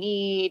whatever we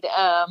need.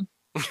 And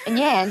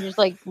yeah, Andrew's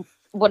like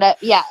whatever.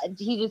 Yeah,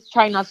 he's just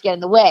trying not to get in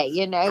the way,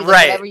 He's like,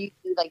 Right. whatever you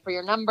do, like for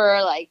your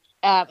number, like.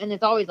 And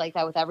it's always like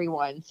that with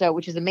everyone, so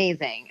which is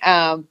amazing.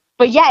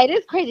 But yeah, it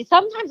is crazy.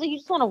 Sometimes like, you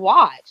just want to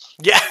watch.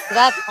 Yeah. So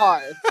that's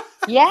hard.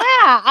 Yeah,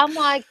 I'm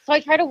like, so I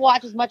try to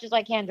watch as much as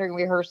I can during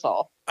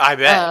rehearsal. I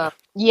bet.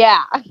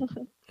 Yeah.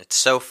 It's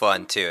so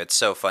fun, too. It's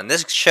so fun.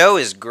 This show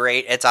is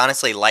great. It's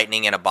honestly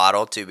lightning in a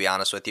bottle, to be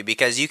honest with you,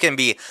 because you can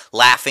be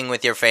laughing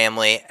with your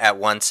family at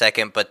 1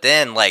 second, but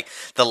then, like,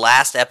 the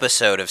last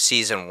episode of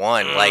season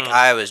 1, like,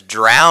 I was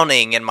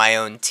drowning in my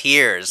own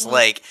tears.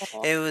 Like,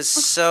 it was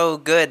so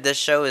good. This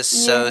show is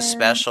so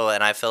special,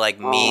 and I feel like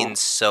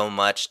means so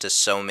much to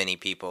so many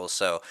people.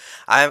 So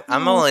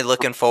I'm only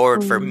looking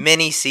forward for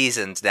many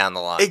seasons down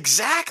the line.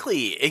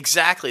 Exactly.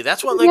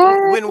 That's what,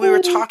 like, when we were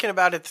talking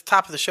about at the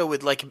top of the show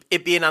with, like,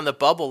 it being on the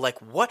bubble, like,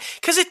 what?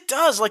 Because it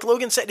does, like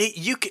Logan said,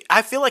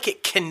 I feel like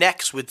it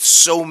connects with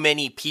so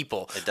many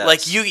people. It does.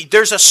 Like,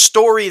 there's a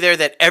story there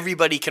that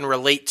everybody can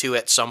relate to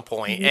at some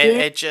point, and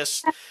it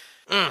just...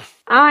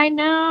 I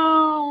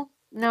know.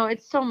 No,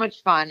 it's so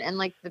much fun, and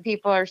like the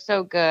people are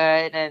so good,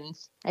 and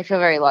I feel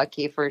very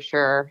lucky for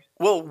sure.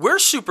 Well, we're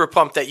super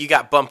pumped that you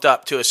got bumped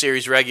up to a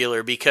series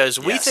regular because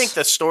we Yes. think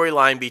the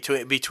storyline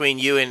between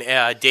you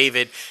and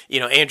David,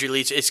 Andrew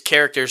Lee's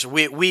characters,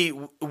 we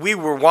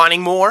were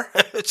wanting more.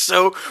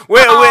 So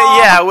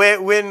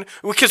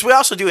because we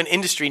also do an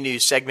industry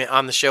news segment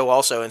on the show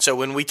also, and so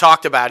when we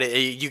talked about it,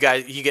 you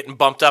getting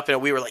bumped up,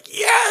 and we were like,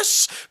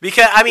 yes,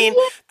 because I mean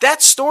that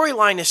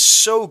storyline is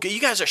so good.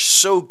 You guys are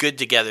so good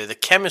together. The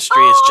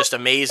chemistry is just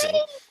amazing.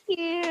 Thank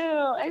you.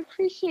 I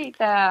appreciate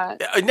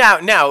that.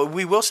 Now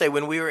we will say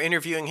when we were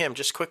interviewing him,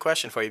 just a quick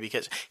question for you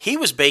because he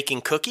was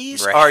baking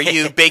cookies. Right. Are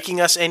you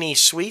baking us any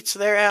sweets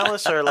there,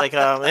 Alice, or like you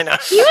know?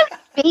 He was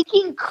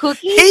baking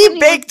cookies. He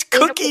baked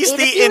cookies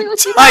the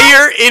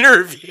entire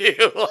interview.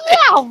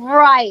 Yeah,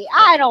 right.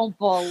 I don't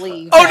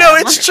believe. Oh him. no,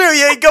 it's true.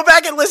 You go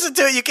back and listen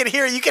to it. You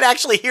can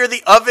actually hear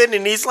the oven,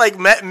 and he's like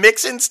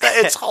mixing stuff.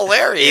 It's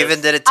hilarious. He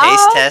even did a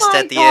taste test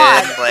at the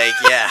God. end. Like,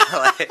 yeah.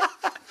 Like,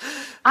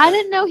 I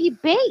didn't know he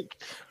baked.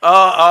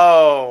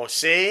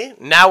 See,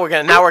 now we're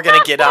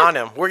gonna get on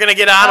him. We're gonna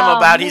get on him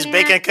about he's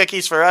baking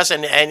cookies for us,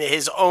 and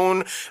his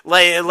own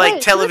like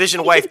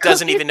television wife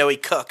doesn't even know he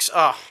cooks.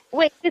 Oh.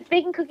 Wait, he's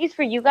baking cookies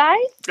for you guys?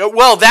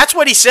 Well, that's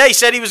what he said. He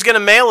said he was gonna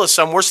mail us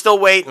some. We're still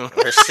waiting.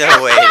 we're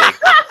still waiting.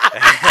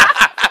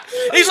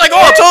 He's like,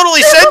 I'll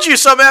totally send you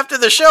some after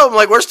the show. I'm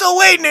like, we're still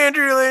waiting,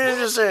 Andrew.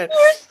 We're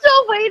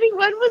still waiting.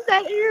 When was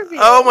that interview?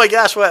 Oh my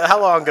gosh,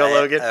 how long ago,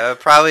 Logan?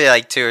 Probably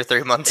like 2 or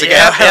 3 months ago.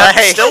 Yeah,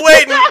 still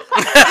waiting.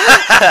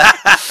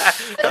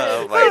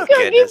 Oh my the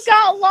cookies goodness.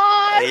 got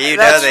lost. You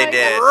know That's they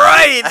did.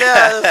 Right.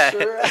 That's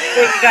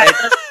right.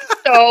 That's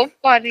so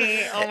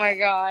funny. Oh my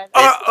god.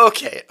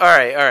 Okay. All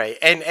right.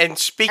 And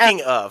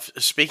speaking of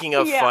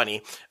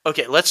funny,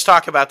 okay, let's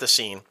talk about the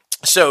scene.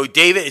 So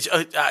David,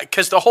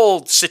 because the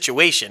whole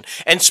situation,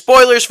 and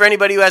spoilers for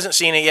anybody who hasn't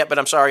seen it yet, but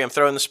I'm sorry, I'm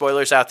throwing the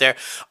spoilers out there.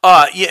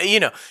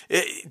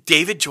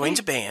 David joins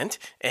a band,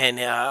 and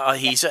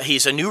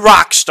he's a new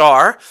rock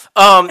star.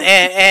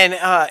 And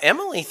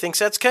Emily thinks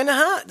that's kind of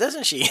hot,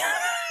 doesn't she?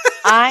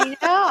 I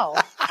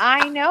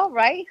know,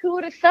 right? Who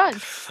would have thought?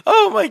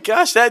 Oh my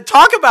gosh!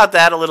 Talk about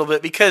that a little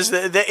bit because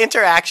the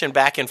interaction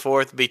back and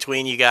forth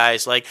between you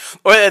guys, like,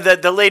 or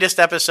the latest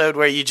episode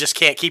where you just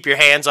can't keep your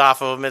hands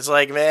off of him. It's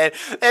like, man,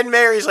 and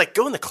Mary's like,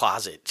 go in the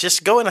closet,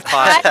 just go in the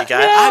closet, you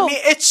guys. I mean,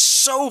 it's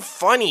so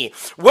funny.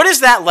 What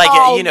is that like?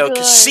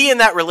 Seeing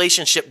that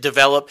relationship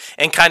develop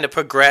and kind of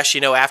progress,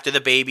 after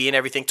the baby and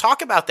everything.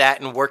 Talk about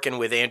that and working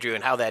with Andrew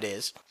and how that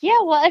is. Yeah,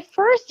 well, at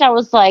first I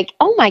was like,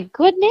 oh my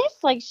goodness,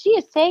 like she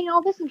is saying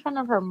all this in front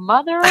of her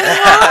mother.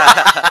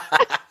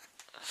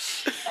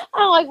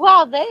 I'm like,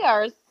 wow, they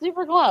are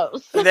super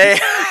close. But no,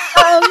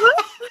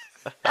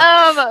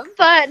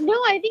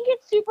 I think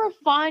it's super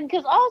fun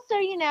because also,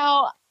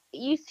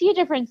 you see a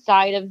different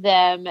side of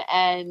them,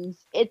 and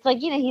it's like,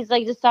 he's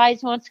like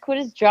decides he wants to quit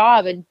his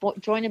job and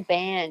join a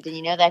band,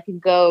 and that can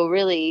go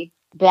really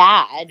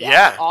bad.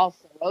 Yeah.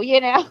 Also,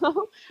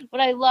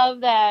 but I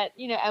love that,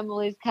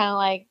 Emily's kind of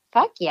like,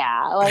 fuck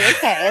yeah, like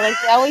okay, like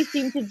they always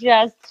seem to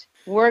just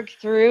work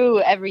through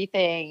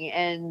everything,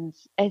 and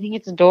I think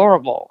it's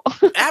adorable.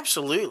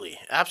 Absolutely.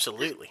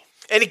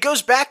 And it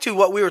goes back to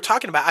what we were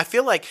talking about. I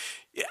feel like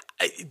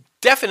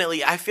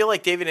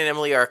David and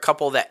Emily are a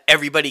couple that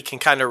everybody can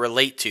kind of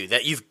relate to,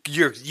 that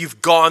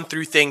you've gone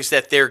through things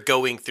that they're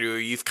going through.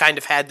 You've kind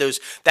of had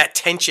that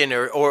tension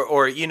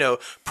or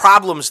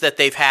problems that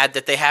they've had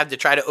that they have to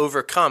try to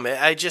overcome.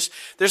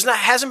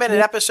 Hasn't been an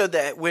episode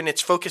that when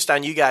it's focused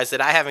on you guys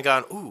that I haven't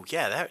gone, ooh,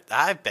 yeah,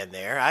 I've been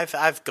there.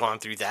 I've gone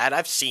through that.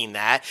 I've seen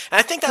that. And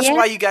I think that's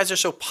why you guys are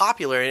so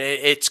popular and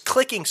it's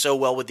clicking so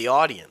well with the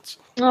audience.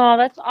 Oh,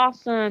 that's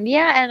awesome.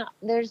 Yeah, and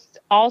there's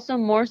also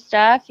more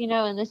stuff,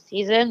 in this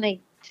season.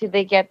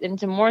 They get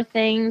into more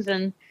things,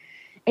 and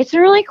it's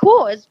really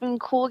cool. It's been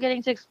cool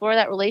getting to explore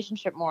that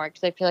relationship more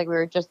because I feel like we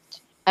were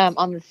just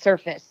on the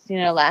surface,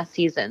 last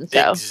season.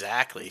 So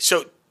exactly.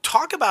 So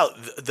talk about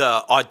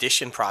the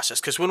audition process,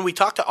 because when we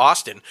talked to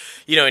Austin,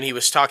 and he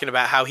was talking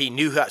about how he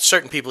knew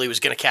certain people he was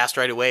going to cast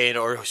right away,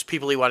 or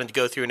people he wanted to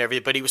go through and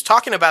everything, but he was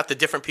talking about the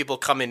different people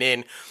coming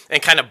in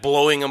and kind of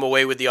blowing them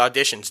away with the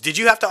auditions. Did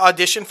you have to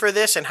audition for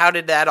this, and how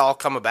did that all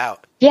come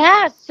about?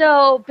 Yeah,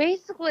 so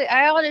basically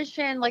I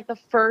auditioned like the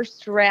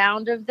first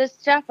round of this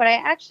stuff, but I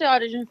actually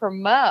auditioned for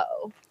Mo.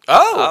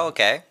 Oh,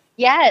 okay.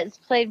 Yes,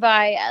 played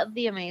by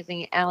the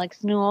amazing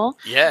Alex Newell.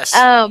 Yes.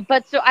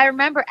 But so I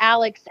remember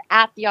Alex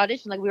at the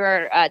audition, like we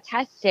were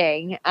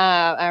testing.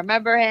 I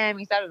remember him.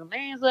 He sounded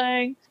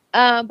amazing.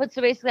 But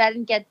so basically I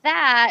didn't get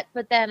that.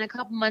 But then a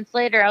couple months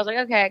later, I was like,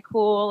 okay,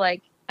 cool.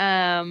 Like,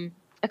 a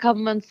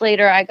couple months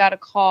later, I got a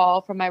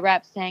call from my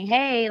rep saying,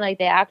 hey, like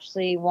they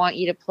actually want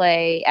you to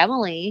play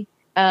Emily,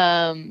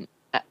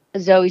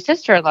 Zoe's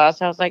sister-in-law.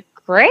 So I was like,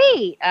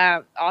 great.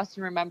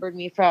 Austin remembered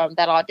me from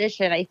that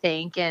audition, I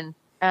think. And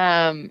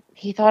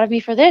he thought of me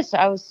for this. So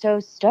I was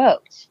so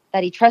stoked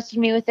that he trusted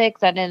me with it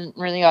because I didn't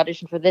really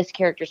audition for this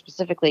character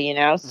specifically,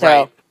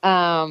 So,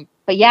 right.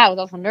 But yeah, I was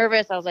also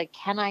nervous. I was like,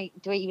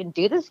 do I even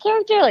do this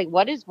character? Like,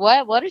 what is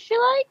she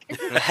like?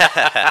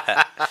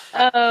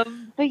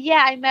 But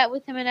yeah, I met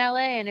with him in LA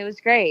and it was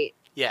great.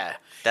 Yeah.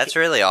 That's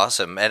really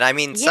awesome. And I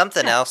mean,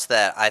 something else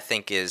that I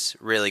think is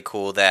really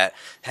cool that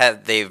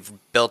they've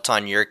built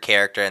on your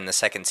character in the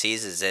second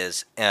season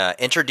is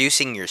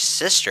introducing your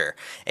sister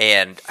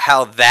and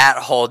how that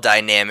whole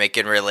dynamic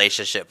and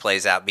relationship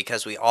plays out,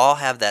 because we all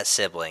have that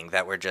sibling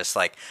that we're just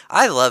like,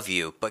 I love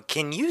you, but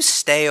can you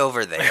stay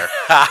over there?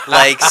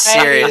 Like,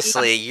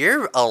 seriously,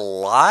 you're a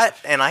lot,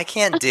 and I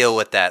can't deal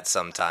with that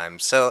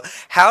sometimes. So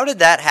how did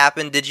that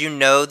happen? Did you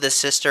know the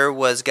sister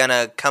was going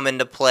to come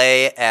into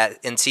play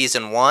in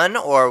season 1,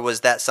 or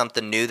was that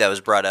something new that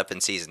was brought up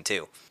in season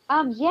 2?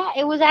 Yeah,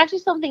 it was actually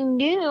something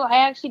new.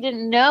 I actually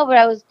didn't know, but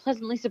I was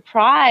pleasantly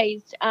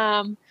surprised.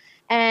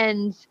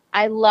 And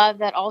I love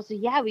that also,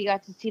 yeah, we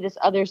got to see this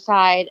other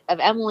side of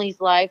Emily's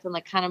life and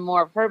like kind of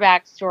more of her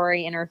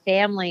backstory and her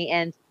family.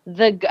 And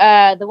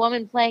the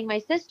woman playing my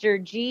sister,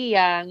 Ji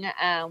Young,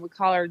 we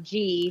call her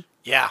G.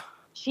 Yeah.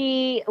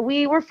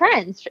 We were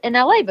friends in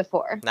LA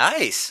before.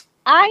 Nice.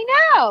 I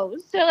know.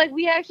 So like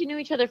we actually knew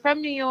each other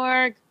from New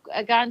York,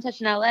 got in touch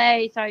in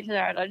LA, saw each other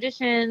at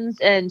auditions,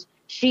 and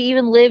she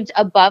even lived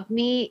above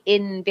me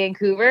in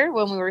Vancouver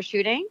when we were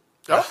shooting.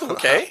 Oh,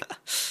 okay.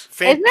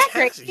 Isn't that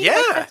great?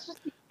 Yeah.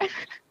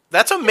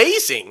 That's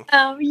amazing.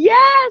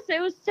 Yes,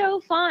 it was so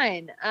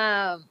fun.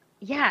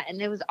 Yeah,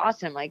 and it was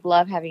awesome. Like,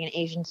 love having an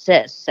Asian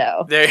sis.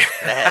 So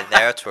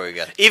that's where we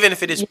go. Even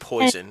if it is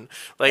poison.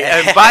 Like,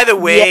 and by the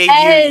way,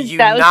 yes, you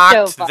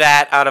knocked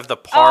that out of the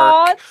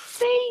park. Oh,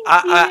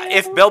 thank you.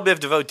 If Belle Biv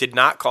DeVoe did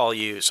not call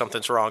you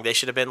something's wrong, they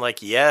should have been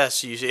like,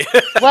 yes.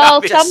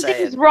 Well,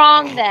 something's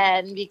wrong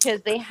then,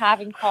 because they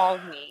haven't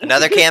called me.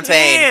 Another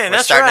campaign. Man, We're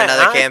starting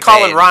another campaign. I'm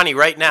calling Ronnie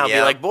right now. Yep.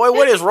 Be like, boy,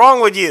 what is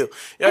wrong with you?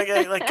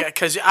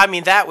 Because I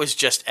mean, that was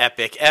just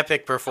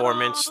epic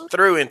performance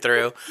through and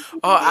through.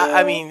 Oh,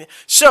 I mean,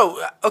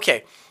 so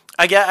okay.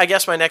 I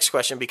guess my next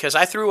question, because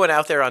I threw one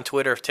out there on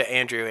Twitter to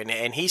Andrew,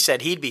 and he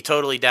said he'd be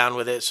totally down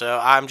with it. So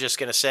I'm just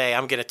going to say,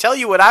 I'm going to tell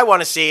you what I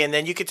want to see, and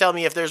then you can tell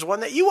me if there's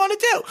one that you want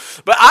to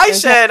do. But I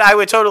said I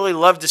would totally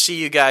love to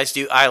see you guys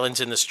do Islands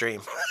in the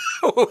Stream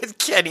with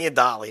Kenny and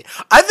Dolly.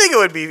 I think it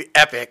would be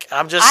epic.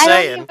 I'm just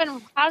saying.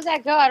 How does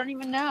that go? I don't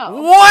even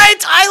know.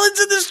 What? Islands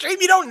in the Stream?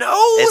 You don't know?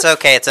 It's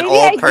okay. It's an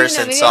old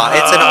person song.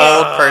 It's an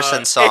old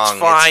person song. It's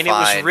fine. It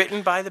was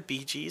written by the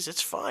Bee Gees.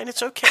 It's fine.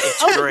 It's okay.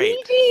 It's great.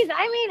 Bee Gees.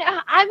 I mean,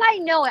 I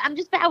might know it. I'm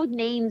just bad with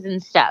names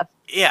and stuff.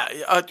 Yeah,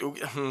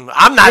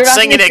 I'm not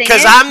singing it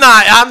because I'm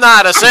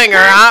not a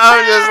singer.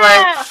 I'm just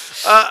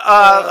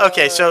like,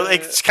 okay. So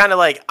it's kind of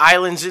like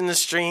Islands in the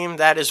Stream.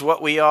 That is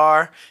what we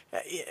are.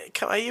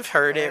 Come on, you've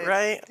heard it,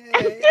 right?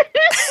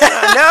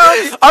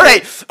 No. All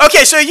right.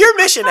 Okay. So your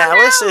mission,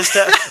 Alice, is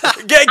to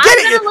get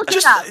it.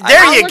 Just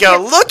there you go.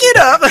 Look it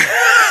up.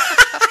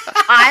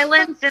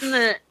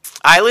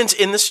 Islands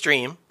in the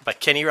Stream by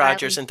Kenny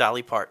Rogers and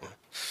Dolly Parton.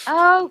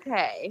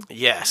 Okay.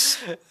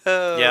 Yes.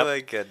 Oh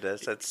my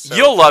goodness, that's so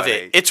You'll love funny.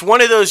 it. It's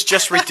one of those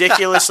just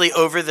ridiculously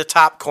over the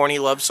top corny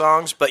love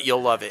songs, but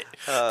you'll love it.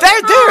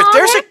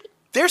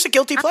 There's a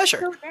guilty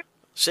pleasure.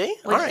 See?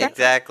 All right.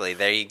 Exactly.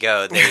 There you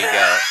go.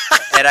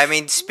 And I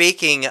mean,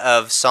 speaking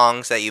of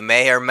songs that you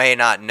may or may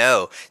not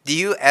know, do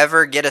you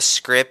ever get a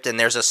script and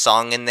there's a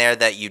song in there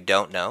that you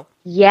don't know?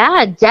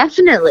 Yeah,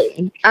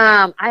 definitely.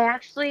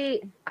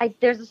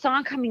 There's a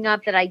song coming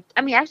up that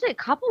actually a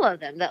couple of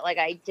them that like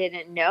I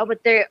didn't know,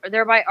 but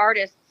they're by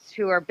artists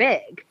who are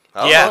big.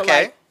 Oh, yeah.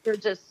 Okay. Like, they're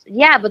just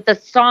but the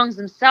songs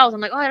themselves,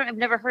 I'm like, I've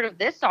never heard of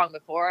this song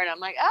before, and I'm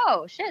like,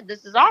 oh shit,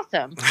 this is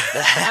awesome.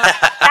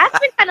 That's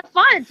been kind of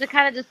fun to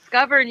kind of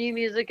discover new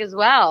music as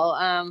well.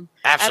 Absolutely.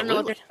 I don't know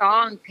what the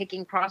song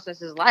picking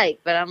process is like,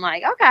 but I'm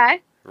like,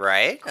 okay.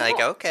 Right? Cool.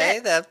 Like, okay,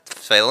 that's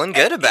feeling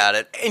good about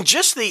it. And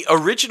just the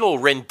original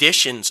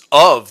renditions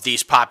of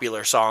these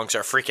popular songs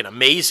are freaking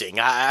amazing.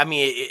 I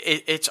mean,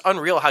 it's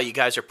unreal how you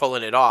guys are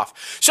pulling it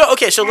off. So,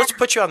 okay, so let's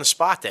put you on the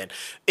spot then.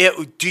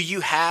 Do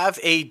you have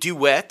a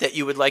duet that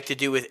you would like to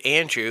do with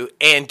Andrew?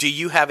 And do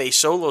you have a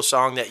solo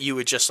song that you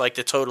would just like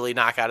to totally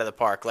knock out of the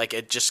park?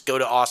 Like, just go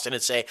to Austin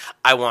and say,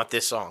 I want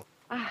this song.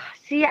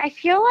 See, I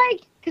feel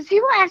like, because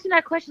people ask me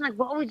that question, like,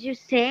 what would you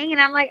sing? And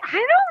I'm like, I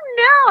don't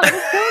know.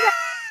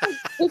 I'm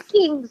so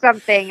picking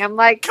something. I'm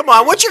like, come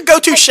on, what's your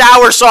go-to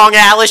shower song,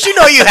 Alice? You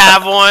know you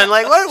have one.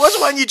 Like, what's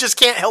one you just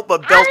can't help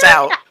but belt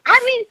out?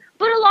 I mean,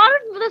 but a lot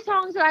of the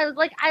songs that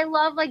I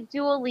love like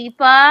Dua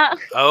Lipa.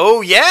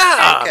 Oh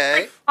yeah, okay.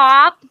 Like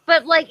pop,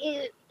 but like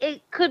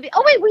it could be.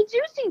 Oh wait, we do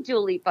sing Dua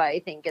Lipa, I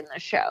think, in the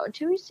show.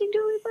 Do we sing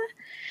Dua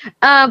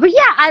Lipa? But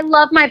yeah, I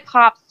love my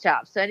pop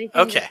stuff. So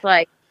anything just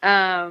like,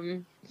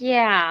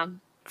 yeah.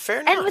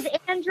 Fair enough. And with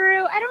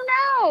Andrew, I don't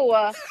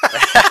know.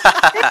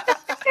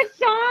 It's a good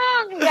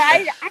song.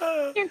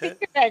 I can't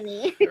think of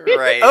any.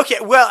 Right. Okay,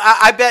 well,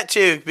 I bet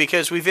too,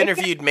 because we've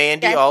interviewed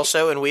Mandy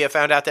also, and we have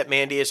found out that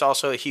Mandy is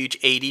also a huge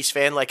 80s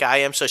fan like I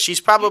am, so she's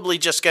probably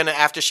just going to,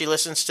 after she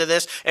listens to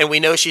this, and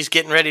we know she's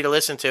getting ready to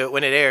listen to it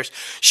when it airs,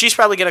 she's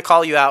probably going to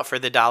call you out for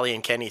the Dolly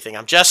and Kenny thing.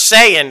 I'm just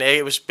saying,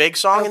 it was a big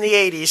song in the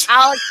 80s.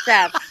 I'll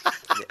accept.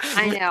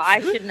 I know.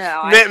 I should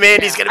know.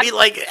 Mandy's gonna be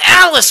like,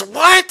 Alice,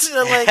 what?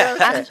 I'm like,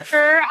 okay. I'm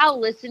sure I'll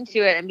listen to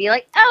it and be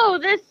like, oh,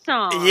 this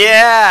song.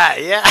 Yeah.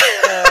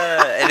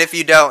 And if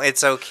you don't,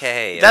 it's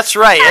okay. That's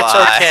right. It's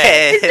Why?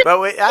 okay. But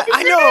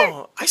I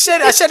know. I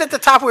said at the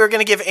top we were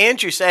going to give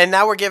Andrew, and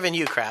now we're giving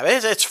you crap.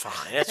 It's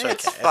fine. It's okay.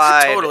 It's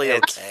fine. It's totally okay.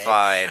 It's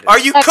fine. Are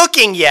you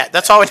cooking yet?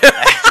 That's all.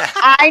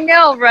 I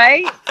know,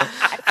 right?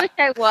 I wish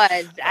I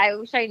was. I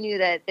wish I knew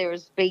that there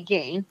was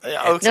baking.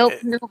 Okay. Nope,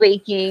 no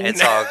baking.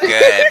 It's all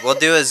good. We'll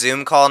do a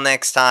Zoom call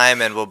next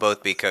time, and we'll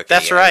both be cooking.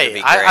 That's It'll right.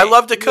 be I great.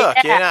 love to cook.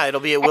 Yeah. Yeah, it'll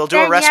be. We'll And do a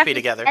then you recipe have to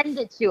together. Send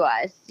it to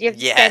us. You have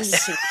to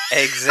Yes, send it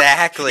to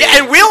exactly.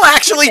 Yeah, and we'll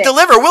actually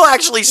deliver. We'll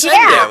actually send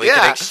Yeah. it. we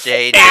can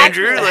exchange.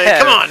 Andrew, like,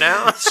 come on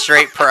now.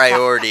 Straight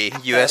priority,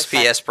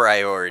 USPS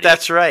priority.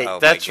 That's right. Oh,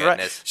 That's my right.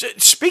 goodness. So,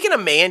 speaking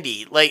of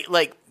Mandy,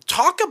 like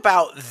talk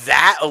about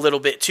that a little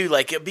bit too,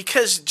 like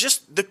because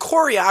just the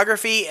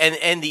choreography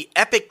and the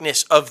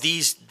epicness of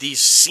these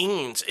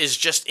scenes is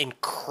just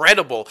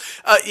incredible.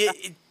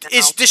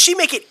 Does she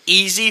make it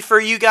easy for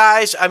you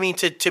guys? I mean,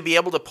 to be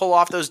able to pull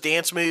off those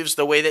dance moves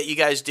the way that you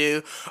guys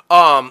do,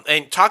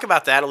 and talk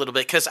about that a little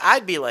bit because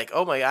I'd be like,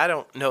 oh my, I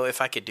don't know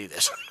if I could do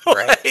this,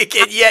 Right. like,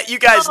 and yet you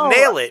guys Oh.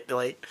 nail it,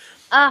 like.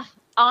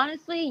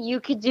 Honestly, you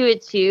could do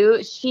it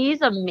too.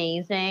 She's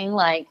amazing.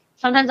 Like,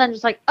 sometimes I'm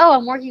just like, oh,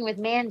 I'm working with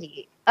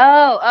Mandy.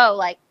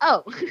 Oh.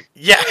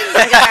 Yeah.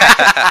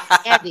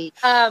 Mandy.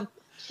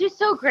 She's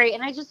so great,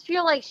 and I just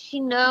feel like she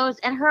knows,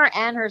 and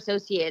her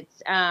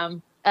associates,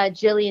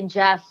 Jilly and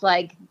Jeff,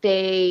 like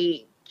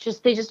they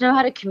just know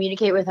how to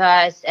communicate with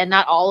us, and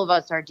not all of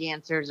us are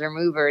dancers or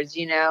movers,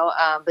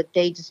 but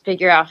they just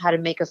figure out how to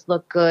make us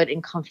look good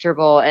and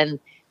comfortable, and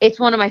it's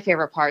one of my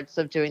favorite parts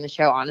of doing the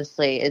show,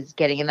 honestly, is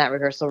getting in that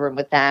rehearsal room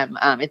with them.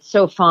 It's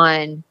so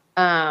fun.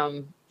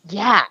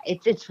 Yeah,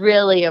 it's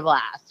really a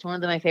blast. One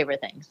of my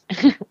favorite things.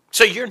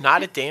 So you're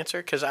not a dancer?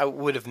 Because I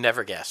would have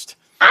never guessed.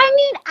 I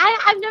mean,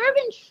 I've never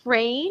been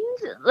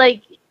trained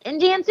like in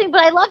dancing,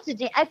 but I love to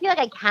dance. I feel like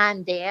I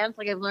can dance.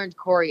 Like I've learned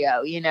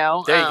choreo, There you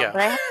go.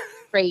 But I haven't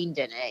trained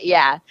in it.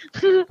 Yeah.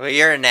 Well,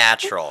 you're a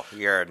natural.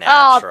 You're a Oh,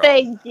 natural.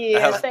 thank you.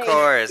 Of Thank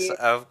course, you.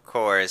 of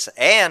course.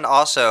 And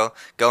also,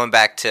 going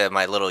back to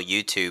my little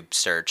YouTube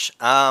search,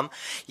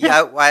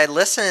 I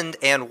listened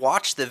and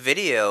watched the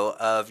video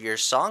of your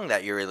song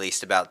that you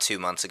released about 2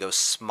 months ago,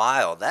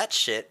 Smile. That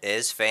shit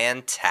is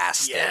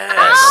fantastic, by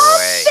the Oh,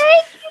 way.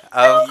 thank you.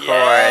 Of course.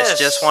 Yes.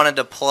 Just wanted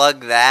to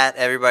plug that.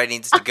 Everybody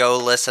needs to go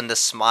listen to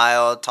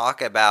Smile.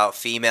 Talk about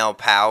female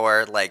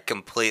power, like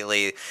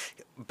completely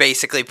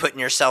basically putting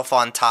yourself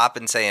on top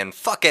and saying,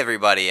 fuck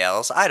everybody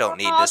else. I don't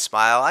need to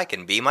smile. I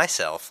can be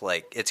myself.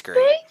 Like, it's great.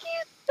 Thank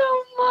you so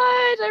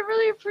much. I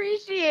really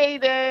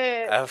appreciate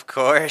it. Of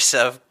course.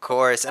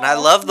 And I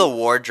love the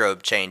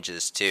wardrobe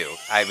changes, too.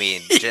 I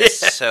mean, just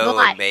so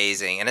Nice.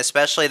 amazing. And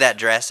especially that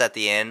dress at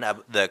the end,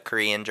 the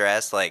Korean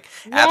dress, like,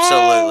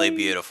 absolutely Yay.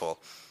 beautiful.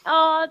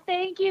 Oh,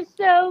 thank you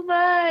so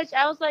much.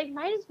 I was like,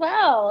 might as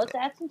well. Let's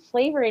add some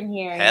flavor in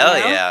here. Hell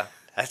you know? yeah.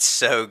 That's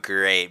so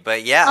great.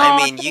 But yeah, Oh,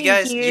 I mean, you thank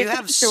guys, you. you Thank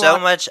have you so so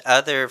much. much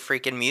other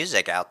freaking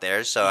music out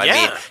there. So, I Yeah.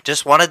 mean,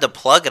 just wanted to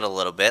plug it a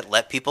little bit,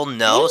 let people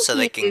know Thank so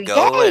they can you.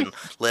 go Yes. and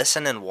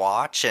listen and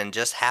watch and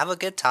just have a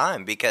good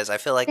time because I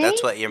feel like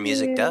that's Thank what your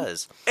music you.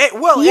 does.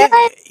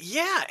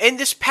 Yeah. And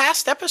this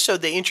past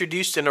episode, they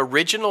introduced an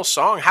original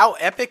song. How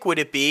epic would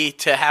it be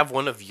to have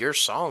one of your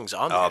songs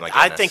on there? Oh, my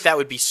I goodness. think that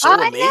would be so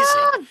I amazing.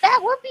 know, that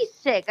would be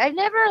sick. I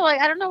never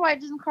I don't know why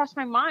it doesn't cross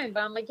my mind,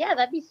 but I'm like, yeah,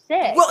 that'd be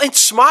sick. Well, and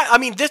Smile. I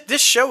mean,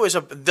 this show is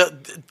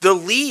the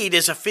lead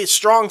is a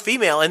strong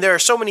female, and there are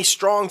so many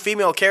strong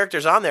female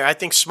characters on there. I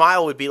think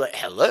Smile would be like,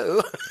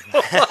 hello.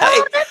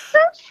 Oh, that's so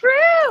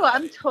true.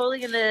 I'm totally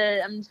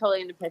gonna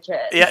pitch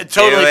it. Yeah,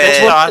 totally. Do Pitch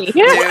it. it on. Do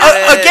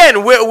it.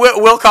 Again,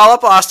 we'll call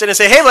up Austin and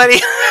say, hey,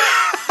 Letty.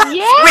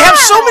 Yeah. We have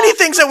so many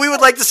things that we would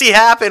like to see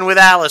happen with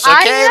Alice.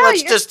 I Okay, know,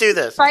 let's you're just do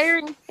this.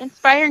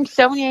 Inspiring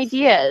so many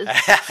ideas.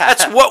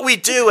 That's what we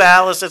do,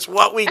 Alice. That's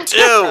what we do.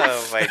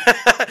 Oh, my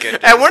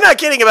goodness. And we're not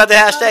kidding about the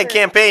hashtag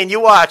campaign.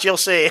 You watch, you'll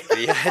see.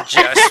 Yeah,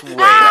 just wait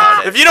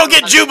on it. If you don't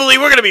get Jubilee,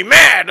 we're gonna be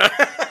mad.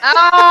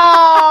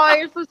 Oh,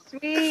 you're so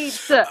sweet.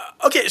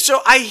 Okay,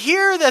 so I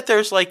hear that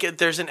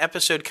there's an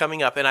episode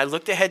coming up, and I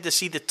looked ahead to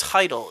see the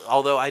title,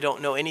 although I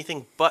don't know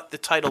anything but the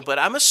title. But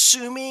I'm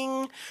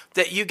assuming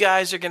that you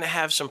guys are gonna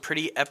have some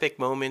pretty epic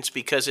moments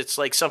because it's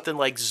like something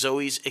like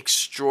Zoe's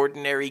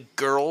Extraordinary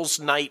Girls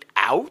Night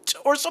Out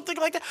or something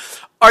like that.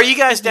 Are you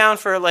guys down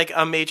for like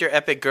a major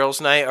epic girls'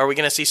 night? Are we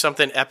gonna see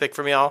something epic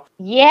from y'all?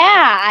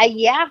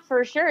 Yeah,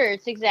 for sure.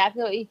 It's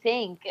exactly what you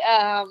think.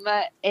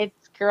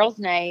 It's girls'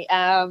 night,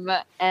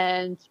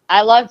 and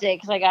I loved it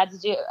because I got to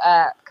do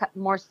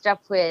more stuff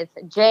with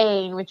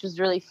Jane, which was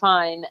really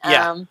fun.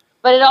 Yeah.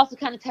 But it also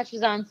kind of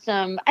touches on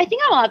some. I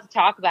think I'm allowed to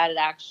talk about it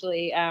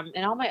actually.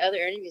 In all my other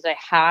interviews I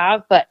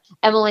have, but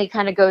Emily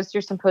kind of goes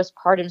through some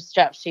postpartum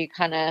stuff, so you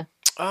kind of.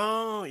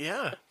 Oh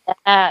yeah.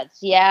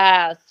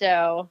 Yeah.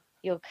 So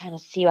you'll kind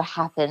of see what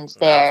happens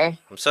there.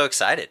 I'm so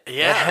excited.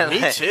 Yeah,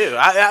 me too.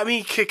 I mean,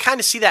 you could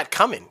kind of see that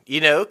coming,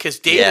 because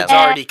David's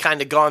Yeah. already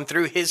kind of gone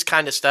through his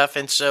kind of stuff,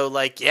 and so,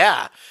 like,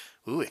 yeah,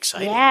 Ooh,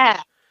 exciting.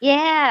 Yeah.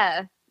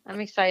 Yeah. I'm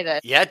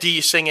excited. Yeah, do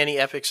you sing any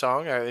epic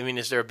song? Or, I mean,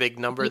 is there a big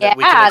number Yeah, that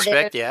we can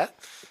expect?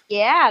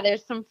 Yeah.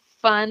 there's some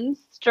fun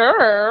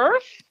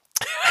stuff.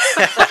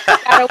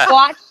 Gotta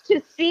watch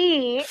to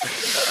see.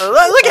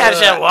 Look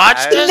at you,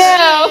 watch this.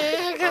 No.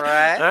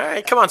 Right. All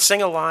right, come on,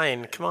 sing a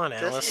line. Come on,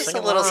 Alice, Just sing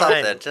a little line.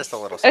 something. Just a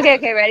little something.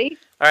 Okay, ready?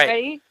 All right.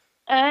 Ready?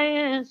 I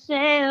am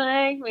say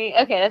like me.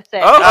 Okay, that's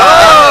it.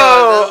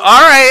 Oh,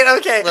 all right,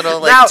 okay. Little,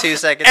 now, 2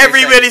 seconds.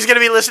 everybody's going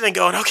to be listening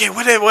going, okay,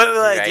 what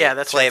Right. yeah,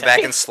 that's Play it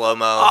fantastic. back in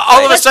slow-mo.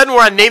 All of a sudden,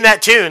 we're on Name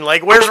That Tune.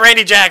 Like, where's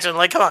Randy Jackson?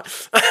 Like, come on.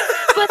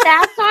 But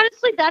that's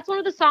honestly, that's one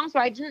of the songs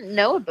where I didn't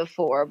know it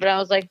before, but I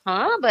was like,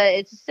 huh? But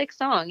it's a sick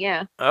song,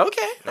 yeah.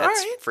 Okay, all That's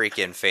right.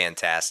 freaking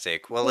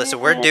fantastic. Well, listen,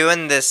 we're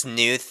doing this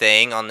new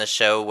thing on the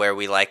show where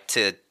we like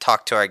to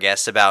talk to our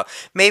guests about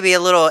maybe a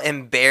little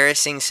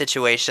embarrassing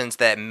situations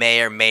that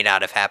may or may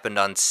not have happened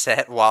on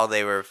set while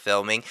they were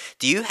filming.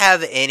 Do you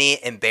have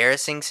any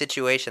embarrassing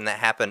situation that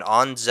happened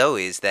on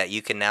Zoe's that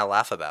you can now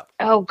laugh about?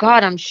 Oh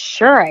God, I'm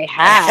sure I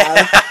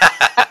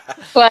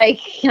have. Like,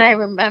 can I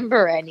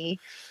remember any?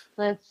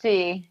 Let's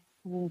see.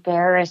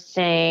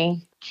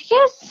 Embarrassing.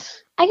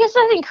 I guess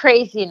nothing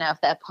crazy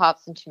enough that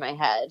pops into my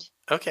head.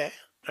 Okay,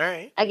 all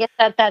right. I guess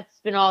that's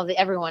been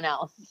everyone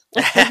else.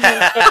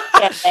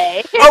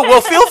 Oh,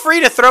 well, feel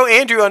free to throw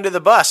Andrew under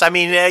the bus. I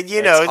mean,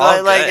 you know,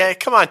 all good.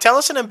 come on, tell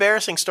us an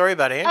embarrassing story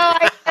about Andrew. Oh,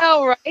 I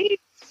know, right?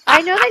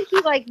 I know that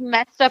he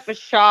messed up a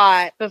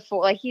shot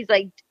before. He's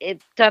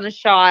done a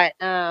shot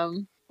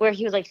where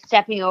he was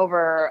stepping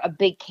over a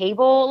big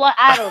cable.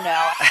 I don't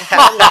know.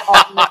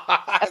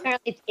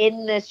 Apparently it's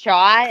in the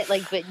shot,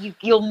 but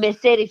you'll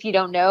miss it if you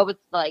don't know.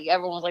 But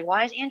everyone's like,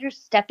 why is Andrew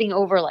stepping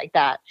over like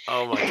that?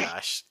 Oh my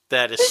gosh,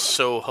 that is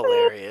so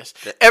hilarious.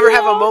 Ever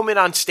have a moment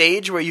on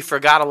stage where you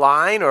forgot a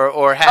line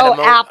or had a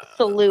moment? Oh,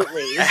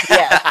 absolutely. Yeah.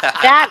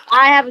 That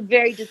I have a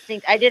very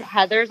distinct. I did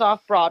Heathers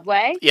off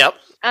Broadway. Yep.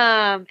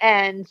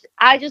 And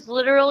I just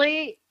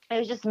literally, it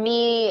was just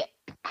me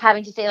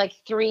having to say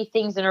 3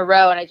 things in a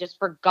row, and I just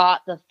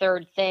forgot the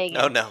third thing.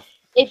 Oh, no.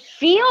 It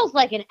feels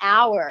like an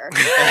hour.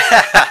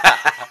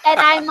 And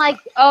I'm like,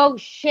 oh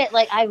shit,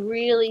 I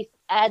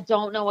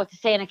don't know what to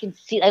say. And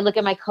I look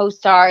at my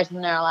co-stars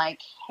and they're like,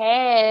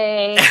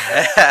 hey. And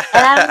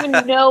I don't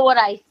even know what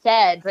I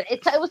said, but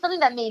it was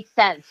something that made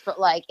sense. But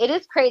it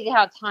is crazy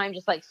how time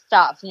just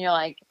stops and you're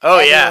like,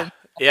 oh yeah.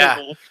 Yeah.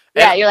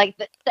 Yeah, you're like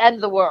the end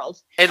of the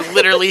world. And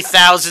literally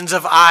thousands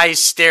of eyes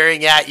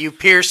staring at you,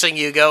 piercing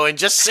you, going,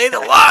 just say the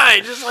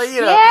line. Just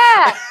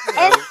Yeah.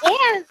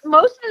 and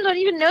most of them don't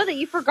even know that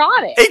you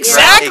forgot it.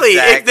 Exactly.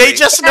 Exactly. They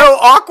just know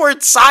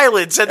awkward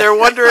silence and they're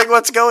wondering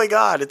what's going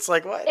on. It's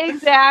like, what?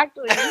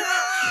 Exactly.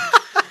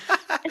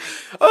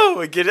 Oh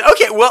my goodness.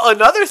 Okay, well,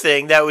 another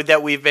thing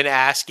that we've been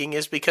asking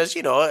is because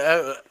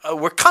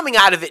we're coming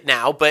out of it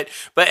now, but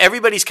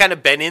everybody's kind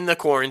of been in the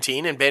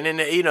quarantine and been in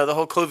the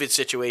whole COVID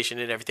situation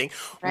and everything.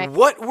 Right.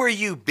 What were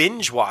you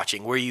binge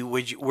watching? Were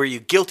you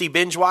guilty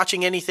binge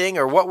watching anything,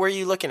 or what were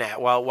you looking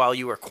at while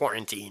you were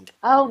quarantined?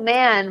 Oh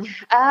man,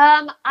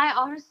 I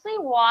honestly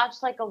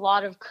watched a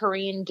lot of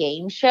Korean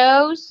game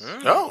shows.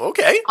 Oh,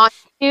 okay. On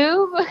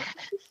YouTube.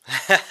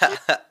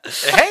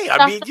 Hey,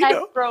 I mean,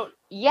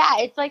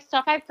 it's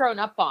stuff I've grown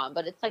up on,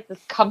 but it's this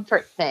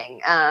comfort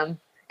thing. And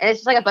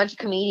it's just a bunch of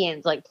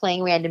comedians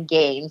playing random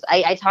games.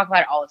 I talk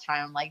about it all the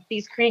time. I'm like,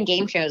 these Korean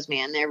game shows,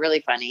 man, they're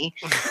really funny.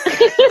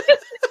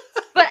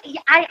 But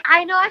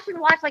I know I should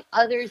watch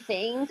other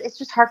things. It's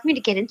just hard for me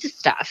to get into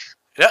stuff.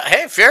 Yeah,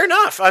 hey, fair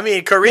enough. I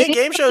mean, Korean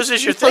game shows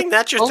is your thing.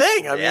 That's your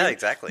thing. I mean, yeah,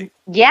 exactly.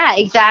 Yeah,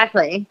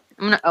 exactly.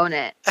 I'm going to own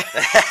it.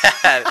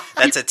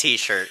 That's a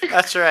t-shirt.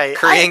 That's right.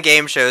 Korean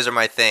game shows are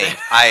my thing.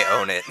 I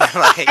own it.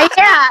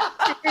 Yeah,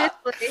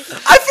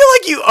 seriously. I feel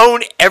like you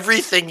own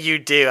everything you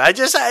do. You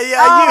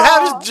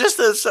have just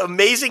this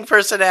amazing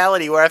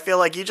personality where I feel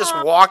like you just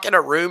walk in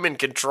a room and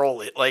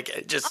control it.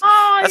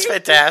 That's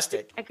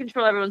fantastic. I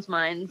control everyone's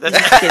minds.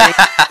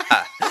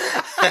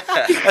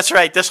 That's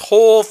right. This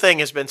whole thing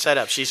has been set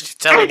up. She's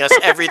telling us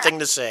everything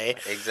to say.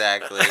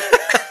 Exactly.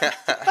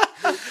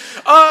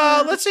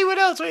 Let's see what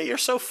else. Wait, you're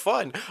so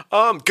fun.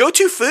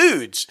 Go-to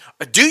foods.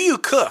 Do you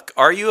cook?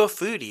 Are you a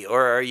foodie,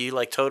 or are you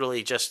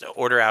totally just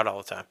order out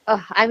all the time?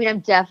 I mean, I'm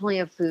definitely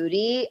a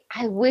foodie.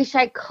 I wish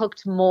I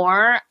cooked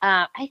more.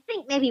 I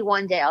think maybe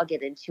one day I'll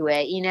get into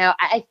it.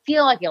 I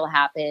feel like it'll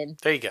happen.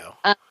 There you go.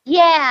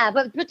 Yeah,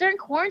 but during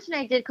quarantine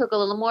I did cook a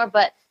little more.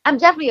 But I'm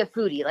definitely a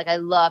foodie. I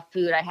love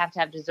food. I have to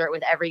have dessert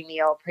with every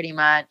meal, pretty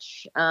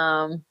much.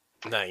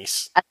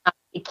 Nice. I'm not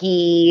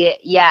picky.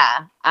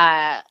 Yeah.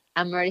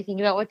 I'm already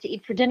thinking about what to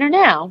eat for dinner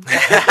now.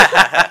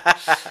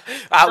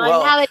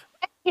 Well, now that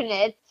you're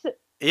making it.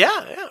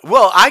 Yeah.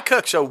 Well, I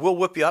cook, so we'll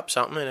whip you up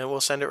something and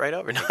we'll send it right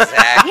over.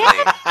 Exactly.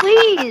 Yes,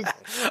 please. Even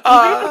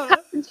if it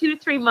comes in 2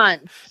 to 3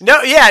 months.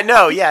 No.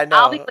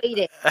 I'll be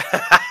waiting.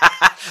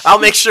 I'll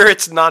make sure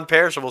it's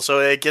non-perishable so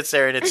it gets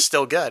there and it's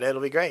still good.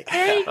 It'll be great.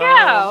 There you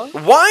go.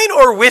 Wine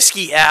or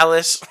whiskey,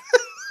 Alice?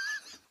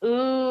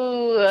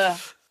 Ooh.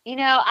 You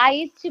know, I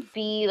used to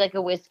be like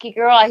a whiskey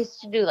girl. I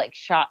used to do like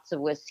shots of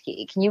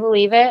whiskey. Can you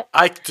believe it?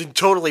 I can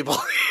totally believe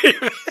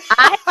it.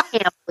 I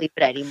can't believe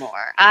it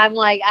anymore. I'm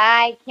like,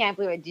 I can't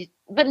believe it.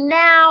 But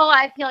now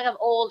I feel like I'm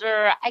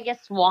older. I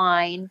guess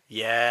wine.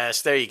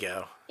 Yes, there you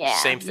go. Yeah.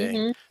 Same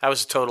thing. I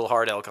was a total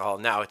hard alcohol.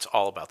 Now it's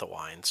all about the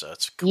wine, so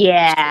it's cool.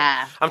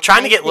 Yeah. It's cool. I'm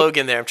trying to get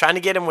Logan there. I'm trying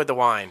to get him with the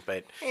wine,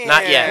 but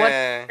not yet. What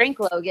do you drink,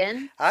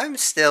 Logan? I'm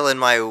still in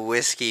my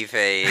whiskey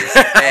phase.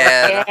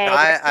 And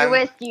Your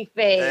whiskey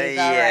phase.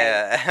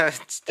 Yeah,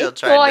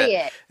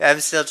 Right.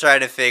 I'm still trying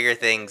to figure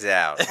things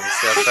out. Enjoy it.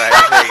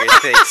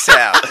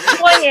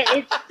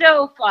 It's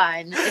so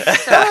fun.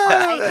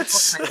 It's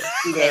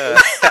so fun.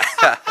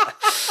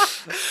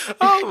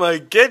 Oh my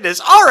goodness.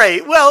 All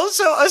right. Well,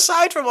 so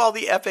aside from all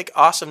the epic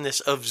awesomeness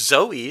of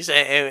Zoe's,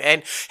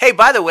 and hey,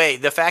 by the way,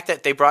 the fact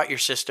that they brought your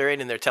sister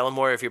in and they're telling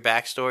more of your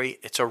backstory,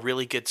 it's a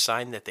really good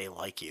sign that they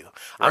like you.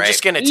 I'm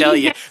just going to tell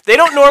you, they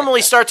don't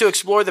normally start to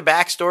explore the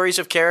backstories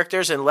of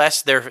characters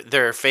unless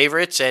they're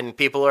favorites and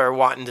people are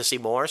wanting to see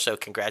more. So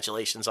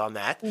congratulations on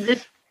that.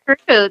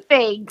 True.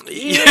 Thanks.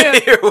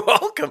 You're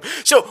welcome.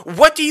 So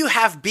what do you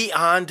have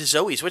beyond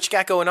Zoe's? What you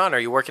got going on? Are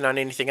you working on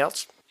anything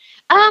else?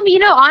 You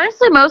know,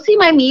 honestly, mostly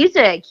my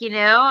music, you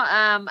know.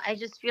 I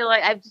just feel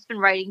like I've just been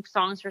writing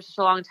songs for such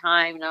a long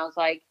time, and I was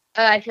like,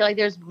 I feel like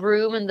there's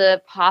room in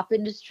the pop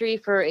industry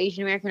for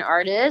Asian American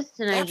artists,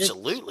 and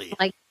Absolutely.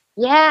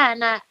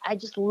 and I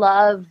just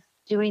love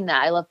doing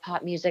that. I love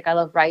pop music. I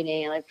love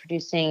writing. I like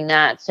producing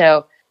that.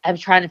 So I'm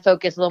trying to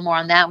focus a little more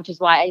on that, which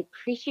is why I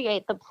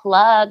appreciate the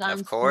plug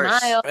on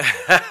Smile.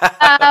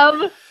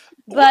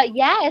 But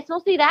yeah, it's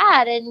mostly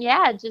that, and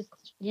yeah, just,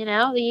 you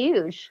know, the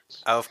huge.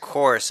 Of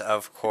course.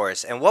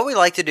 And what we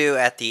like to do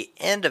at the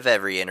end of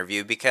every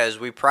interview, because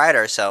we pride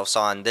ourselves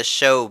on this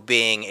show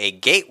being a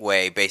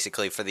gateway,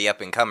 basically, for the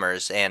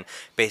up-and-comers, and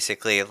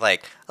basically,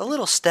 like, a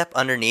little step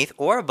underneath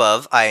or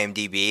above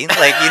IMDb.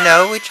 Like, you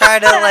know, we try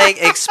to,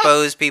 like,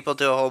 expose people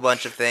to a whole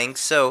bunch of things.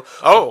 So,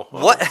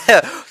 what...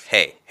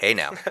 Hey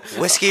now.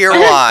 Whiskey or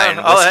wine?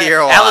 Whiskey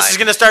or wine? Alice is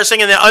going to start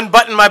singing the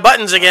Unbutton My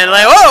Buttons again.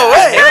 Like, whoa,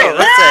 wait.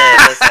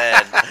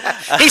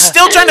 Listen. He's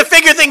still trying to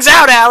figure things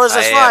out, Alice.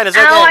 That's fine. It's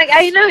okay.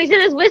 I know, he's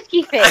in his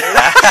whiskey phase.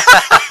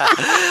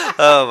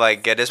 Oh, my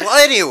goodness. Well,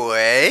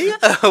 anyway,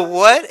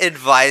 what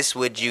advice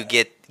would you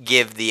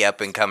give the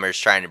up-and-comers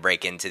trying to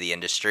break into the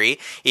industry,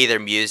 either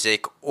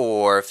music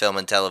or film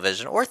and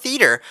television or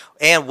theater,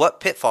 and what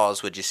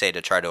pitfalls would you say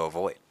to try to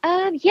avoid?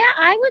 Yeah,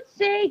 I would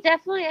say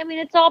definitely, I mean,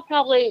 it's all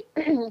probably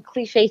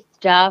cliche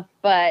stuff,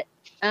 but,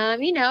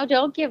 you know,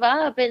 don't give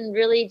up and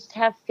really just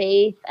have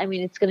faith. I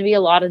mean, it's going to be a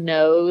lot of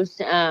no's,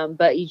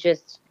 but you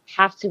just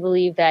have to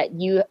believe that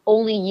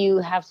only you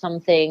have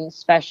something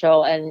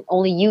special and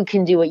only you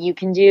can do what you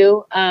can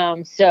do.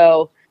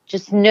 So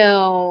just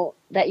know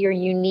that you're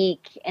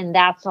unique and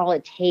that's all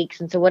it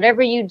takes. And so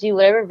whatever you do,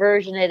 whatever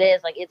version it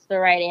is, like, it's the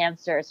right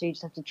answer. So you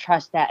just have to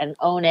trust that and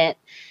own it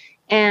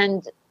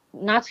and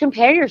not to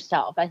compare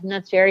yourself. I think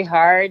that's very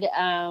hard.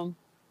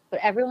 But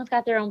everyone's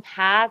got their own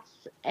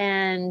paths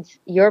and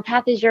your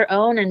path is your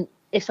own. And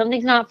if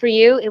something's not for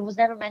you, it was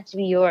never meant to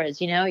be yours.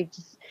 You know, you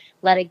just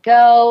let it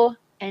go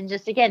and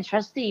just, again,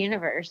 trust the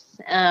universe.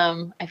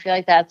 I feel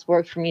like that's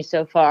worked for me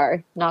so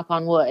far, knock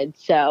on wood.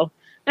 So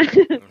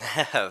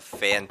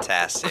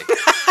fantastic.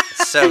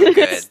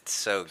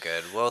 So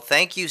good. Well,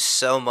 thank you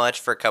so much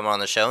for coming on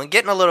the show and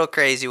getting a little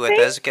crazy with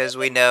us, because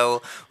we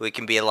know we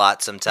can be a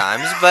lot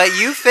sometimes, but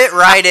you fit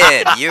right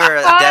in.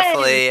 You're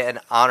definitely an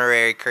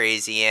honorary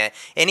crazy aunt.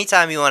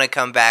 Anytime you want to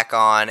come back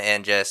on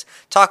and just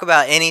talk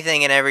about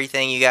anything and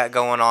everything you got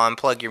going on,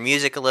 plug your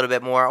music a little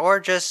bit more, or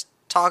just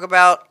talk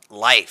about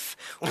life,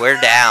 we're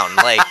down.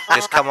 Like,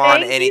 just come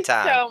on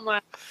anytime. Thank you so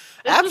much.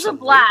 This was a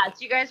blast.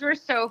 You guys were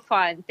so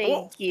fun.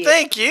 Thank you.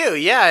 Thank you.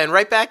 Yeah, and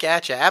right back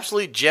at you.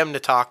 Absolute gem to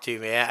talk to,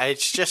 man.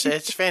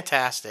 It's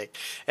fantastic.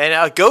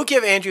 And go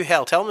give Andrew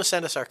hell. Tell him to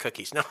send us our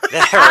cookies. No,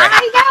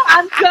 I know.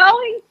 I'm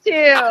going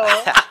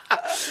to.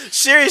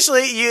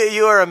 Seriously,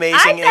 you are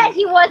amazing. I bet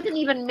he wasn't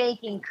even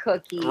making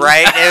cookies.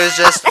 Right? It was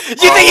just...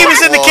 You think he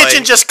was in the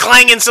kitchen just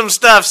clanging some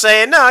stuff,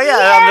 saying, no,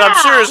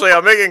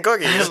 I'm making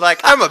cookies. He's like,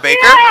 I'm a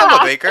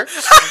baker.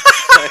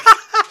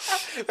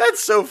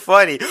 That's so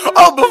funny.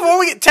 Oh, before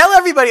we tell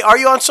everybody, are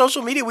you on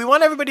social media? We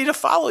want everybody to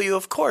follow you,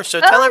 of course. So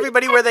tell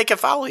everybody where they can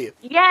follow you.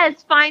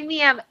 Yes, find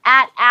me. I'm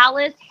at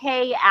Alice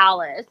Hey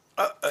Alice.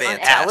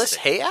 Alice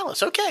Hey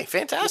Alice. Okay,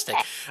 fantastic.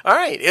 All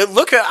right.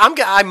 Look, I'm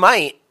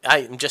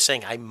just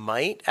saying, I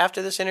might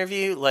after this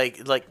interview,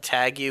 like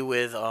tag you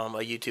with a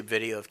YouTube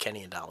video of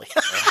Kenny and Dolly.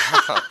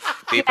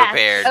 Be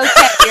prepared. Okay,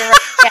 you're right.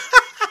 Yeah.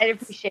 I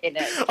appreciate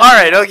it. All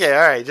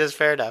right, just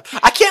fair enough.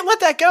 I can't let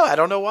that go. I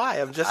don't know why.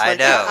 I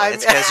know.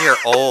 It's because you're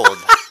old.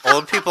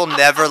 Old people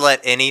never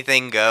let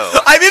anything go.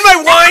 I'm in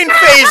my wine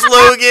phase,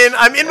 Logan.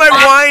 I'm in my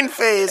wine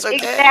phase, okay?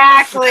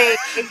 Exactly.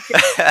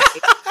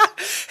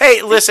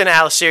 Hey, listen,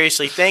 Alice,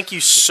 seriously, thank you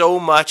so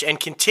much, and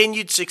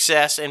continued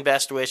success and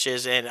best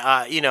wishes. And,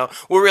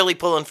 we're really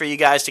pulling for you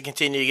guys to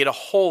continue to get a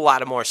whole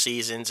lot of more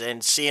seasons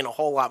and seeing a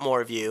whole lot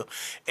more of you.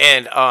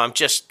 And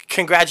just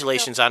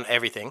congratulations on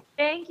everything.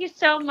 Thank you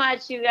so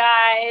much, you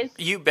guys.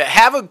 You bet.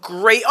 Have a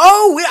great...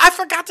 I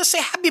forgot to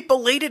say happy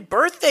belated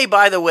birthday,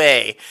 by the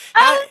way.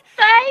 Oh,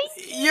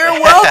 thanks. You're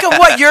welcome.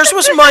 What, yours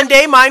was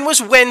Monday, mine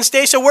was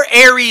Wednesday, so we're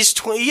Aries.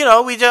 We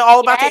did all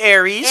about the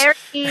Aries.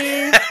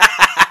 Aries.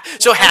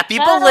 So happy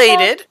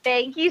belated.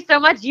 Thank you so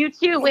much. You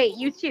too. Wait,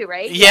 you too,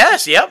 right?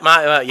 Yes. Yep.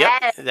 Yep.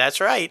 Yes.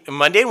 That's right.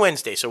 Monday and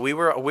Wednesday. So we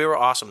were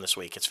awesome this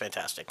week. It's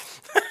fantastic.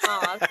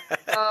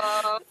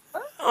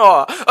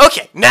 Oh.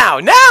 Okay. Now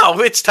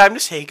it's time to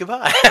say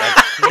goodbye.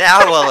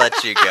 Now we'll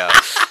let you go.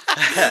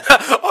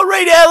 All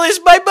right, Alice.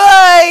 Bye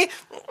bye.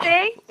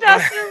 Thanks,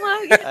 Dr.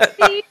 Logan.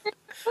 See you.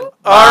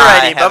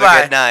 Alrighty. Have Bye-bye.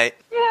 a good night.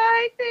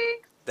 Bye.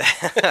 Thanks.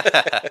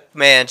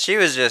 Man, she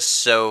was just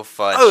so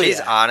fun. Oh, She's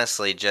yeah.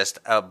 honestly just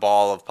a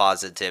ball of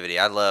positivity.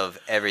 I love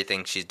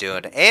everything she's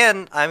doing.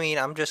 And,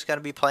 I'm just going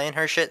to be playing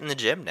her shit in the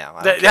gym now.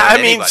 I don't care what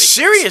anybody says.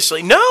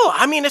 Seriously. No,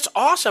 it's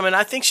awesome. And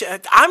I think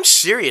I'm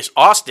serious.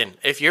 Austin,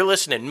 if you're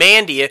listening,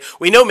 Mandy,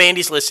 we know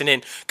Mandy's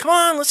listening. Come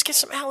on, let's get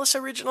some Alice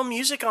original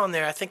music on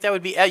there. I think that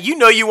would be,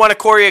 you want to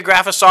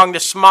choreograph a song to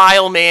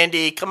Smile,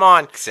 Mandy. Come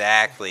on.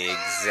 Exactly.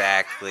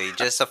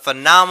 Just a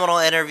phenomenal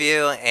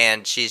interview,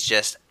 and she's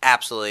just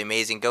absolutely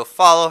amazing. Go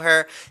follow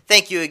her.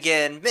 Thank you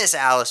again, Miss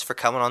Alice, for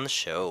coming on the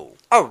show.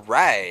 All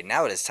right,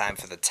 now it is time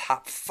for the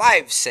top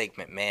 5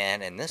 segment,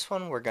 man. And this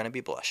one, we're going to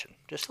be blushing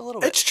just a little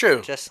bit. It's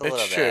true. Just a It's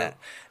little true. bit.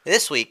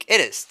 This week,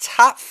 it is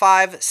top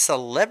 5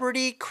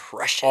 celebrity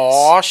crushes.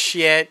 Oh,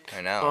 shit.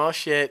 I know. Oh,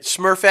 shit.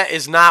 Smurfette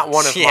is not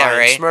one of Yeah, mine.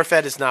 right?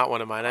 Smurfette is not one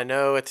of mine. I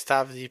know at the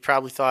top you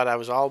probably thought I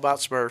was all about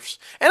Smurfs.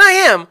 And I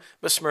am,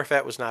 but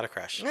Smurfette was not a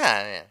crush.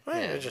 Yeah.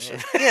 Well, just-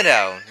 You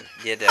know.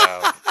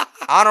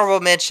 Honorable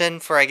mention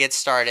before I get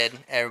started.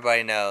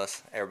 Everybody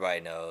knows.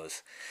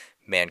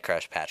 Man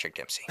crush Patrick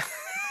Dempsey.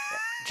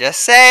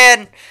 Just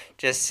saying.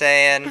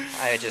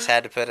 I just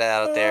had to put it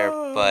out there,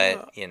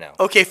 but,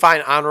 Okay,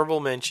 fine. Honorable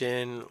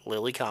mention,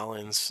 Lily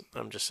Collins.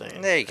 I'm just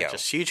saying. There you go.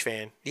 Just huge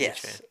fan.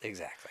 Yes, Huge fan.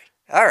 exactly.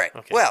 All right.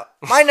 Okay. Well,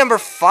 my number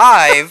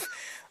 5,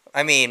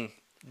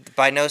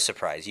 by no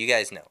surprise, you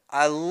guys know,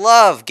 I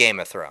love Game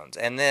of Thrones.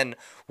 And then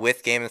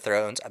with Game of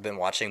Thrones, I've been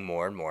watching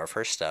more and more of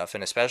her stuff,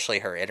 and especially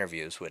her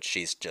interviews, which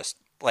she's just,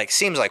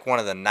 seems like one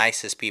of the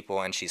nicest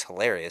people, and she's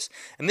hilarious.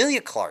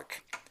 Emilia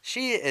Clarke.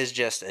 She is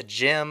just a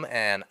gem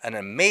and an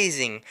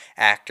amazing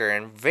actor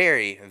and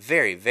very,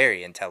 very,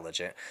 very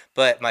intelligent.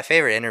 But my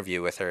favorite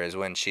interview with her is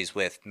when she's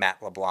with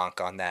Matt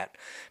LeBlanc on that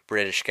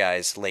British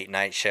guy's late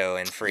night show,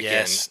 and freaking,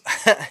 Yes.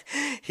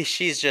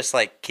 she's just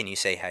like, "Can you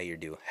say how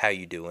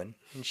you doing?"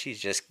 And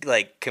she's just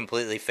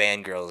completely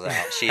fangirls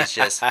out. She's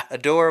just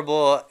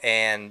adorable,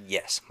 and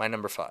yes, my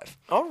number 5.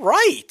 All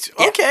right.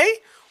 Yeah. Okay.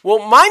 Well,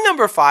 my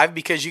number 5,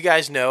 because you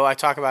guys know, I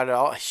talk about it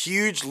all, a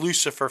huge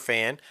Lucifer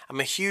fan.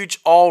 I'm a huge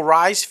All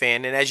Rise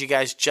fan. And as you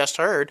guys just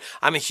heard,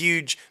 I'm a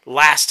huge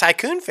Last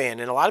Tycoon fan.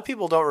 And a lot of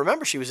people don't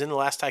remember she was in The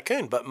Last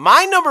Tycoon. But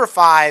my number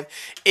 5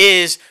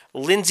 is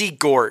Lindsay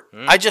Gort.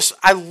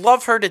 I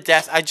love her to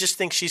death. I just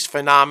think she's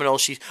phenomenal.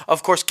 She's,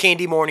 of course,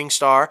 Candy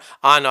Morningstar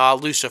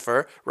on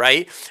Lucifer,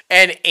 right?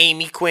 And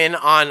Amy Quinn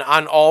on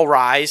All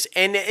Rise.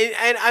 And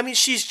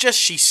she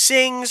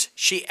sings,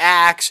 she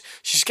acts,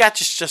 she's got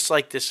just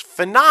like this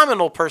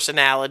phenomenal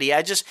personality.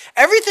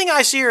 Everything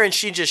I see her in,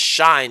 she just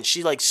shines.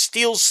 She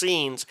steals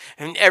scenes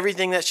and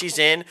everything that she's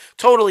in,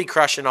 totally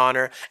crushing on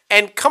her.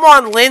 And come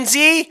on,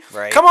 Lindsay,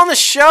 Right. Come on the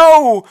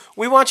show.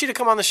 We want you to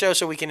come on the show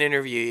so we can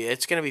interview you.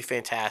 It's going to be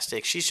fantastic.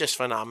 She's just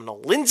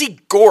phenomenal. Lindsay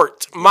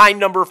Gort, my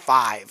number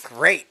 5.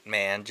 Great,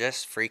 man.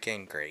 Just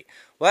freaking great.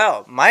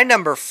 Well, my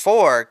number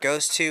 4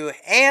 goes to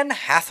Anne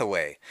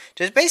Hathaway.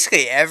 Just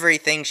basically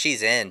everything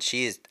she's in,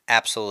 she is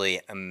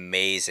absolutely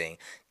amazing.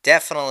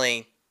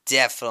 Definitely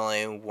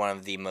one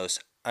of the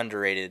most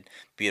underrated,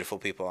 beautiful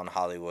people in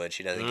Hollywood.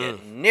 She doesn't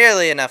get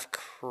nearly enough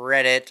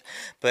credit,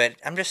 but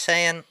I'm just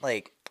saying,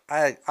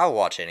 I'll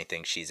watch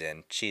anything she's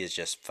in. She is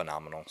just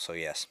phenomenal. So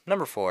yes,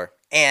 number 4,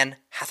 Anne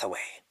Hathaway.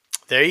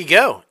 There you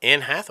go.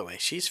 Anne Hathaway.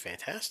 She's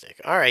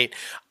fantastic. All right.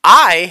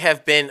 I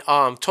have been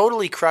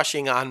totally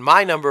crushing on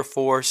my number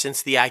 4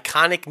 since the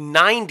iconic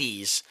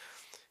 90s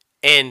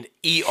and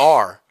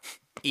ER.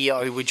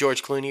 ER with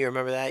George Clooney. You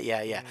remember that?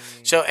 Yeah.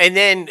 So, and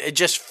then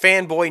just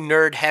fanboy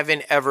nerd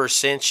heaven ever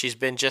since. She's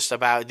been just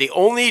about the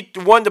only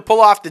one to pull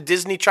off the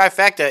Disney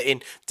trifecta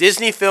in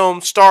Disney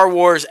film, Star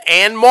Wars,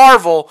 and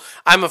Marvel.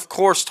 I'm, of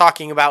course,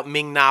 talking about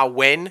Ming-Na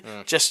Wen.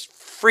 Just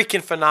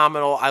freaking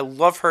phenomenal. I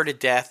love her to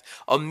death.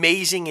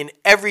 Amazing in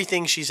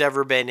everything she's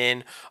ever been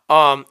in.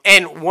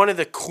 And one of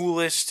the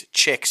coolest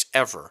chicks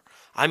ever.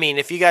 I mean,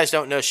 if you guys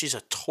don't know, she's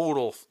a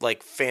total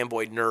like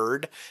fanboy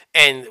nerd,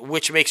 and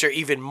which makes her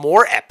even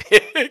more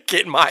epic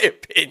in my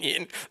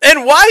opinion,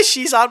 and why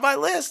she's on my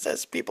list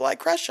as people I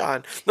crush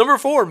on. Number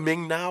 4,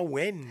 Ming-Na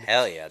Wen.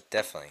 Hell yeah,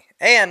 definitely.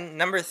 And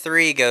number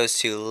 3 goes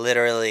to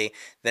literally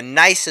the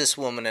nicest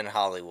woman in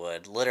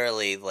Hollywood.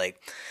 Literally,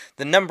 like,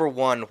 the number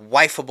 1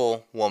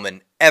 wifeable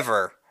woman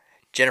ever,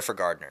 Jennifer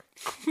Gardner.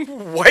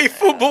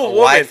 Wifeable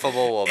woman.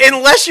 Wifeable woman.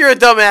 Unless you're a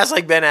dumbass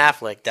like Ben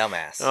Affleck.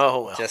 Dumbass.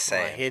 Oh, well. Just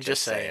saying. Well,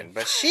 just saying.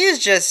 But she is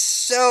just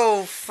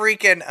so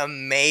freaking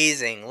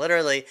amazing.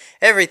 Literally,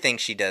 everything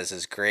she does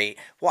is great.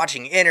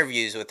 Watching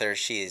interviews with her,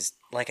 she is,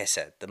 like I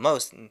said, the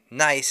most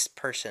nice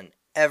person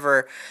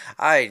ever.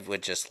 I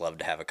would just love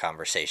to have a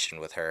conversation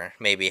with her.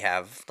 Maybe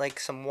have, like,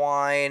 some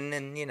wine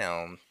and,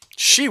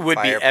 She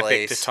would be epic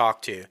fireplace. to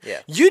talk to. Yeah.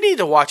 You need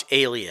to watch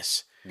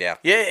Alias. Yeah.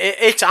 Yeah,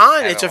 it's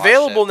on. It's Haven't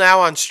available watched it. now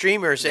on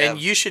streamers, Yeah. and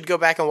you should go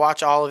back and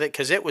watch all of it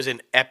because it was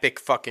an epic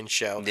fucking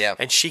show. Yeah.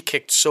 And she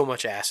kicked so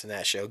much ass in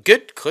that show.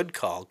 Good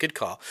call.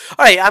 All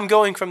right, I'm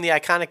going from the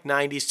iconic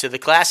 90s to the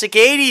classic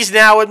 80s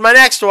now with my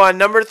next one,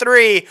 number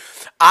 3.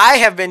 I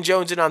have been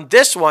jonesing on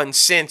this one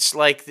since,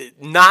 like,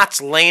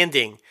 Knots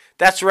Landing.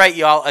 That's right,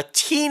 y'all. A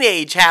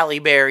teenage Halle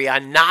Berry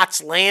on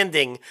Knots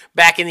Landing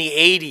back in the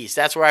 80s.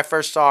 That's where I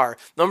first saw her.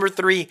 Number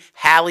 3,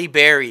 Halle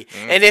Berry.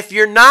 And if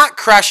you're not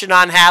crushing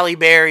on Halle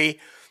Berry,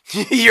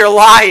 you're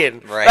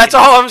lying. Right. That's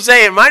all I'm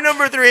saying. My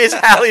number 3 is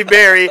Halle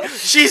Berry.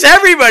 She's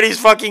everybody's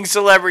fucking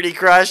celebrity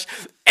crush.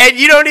 And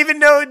you don't even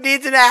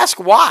need to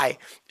ask why.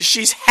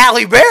 She's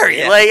Halle Berry.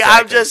 Yeah, I'm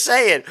exactly. just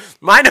saying.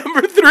 My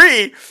number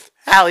 3,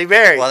 Halle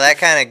Berry. Well, that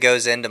kind of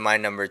goes into my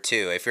number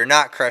 2. If you're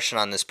not crushing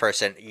on this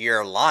person,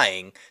 you're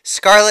lying.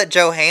 Scarlett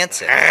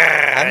Johansson.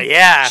 I'm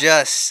yeah.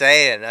 just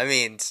saying. I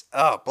mean,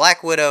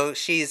 Black Widow,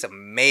 she's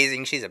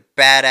amazing. She's a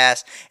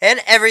badass.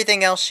 And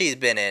everything else she's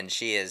been in,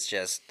 she is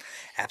just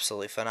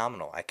absolutely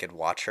phenomenal. I could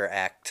watch her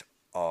act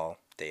all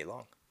day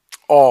long.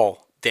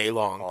 All day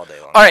long. All day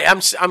long. All right,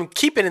 I'm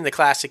keeping in the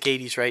classic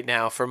 80s right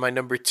now for my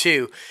number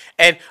 2.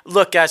 And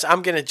look, guys,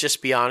 I'm going to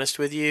just be honest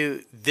with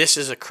you. This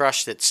is a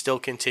crush that still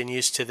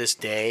continues to this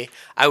day.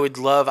 I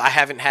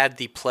haven't had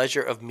the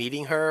pleasure of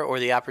meeting her or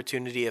the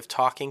opportunity of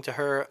talking to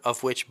her,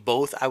 of which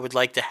both I would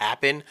like to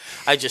happen.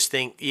 I just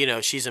think,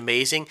 she's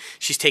amazing.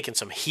 She's taken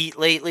some heat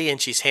lately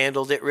and she's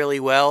handled it really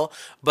well.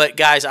 But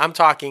guys, I'm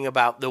talking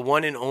about the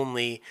one and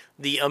only,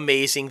 the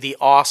amazing, the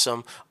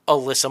awesome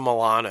Alyssa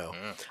Milano.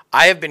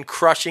 I have been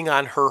crushing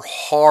on her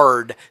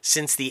hard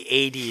since the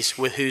 80s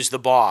with Who's the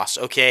Boss,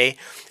 okay?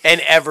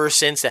 And ever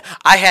since then.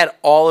 I had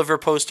all of her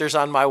posters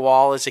on my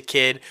wall as a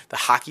kid. The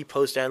hockey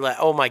poster,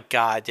 oh my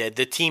God, dude.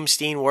 The Team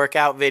Steen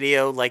workout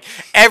video,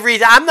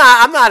 I'm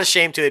not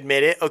ashamed to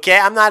admit it, okay?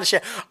 I'm not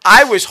ashamed.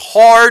 I was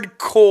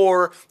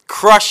hardcore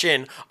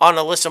crushing on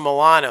Alyssa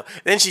Milano.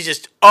 Then she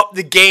just upped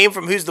the game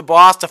from Who's the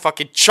Boss to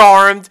fucking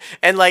Charmed.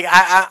 And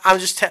I'm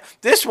just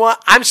this one,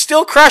 I'm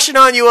still crushing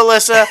on you,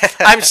 Alyssa.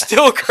 I'm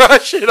still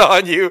crushing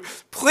on you.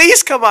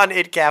 Please come on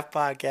ItCaf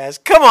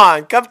Podcast. Come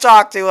on, come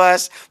talk to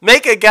us.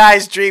 Make a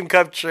guy's dream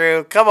come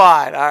true. Come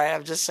on. All right,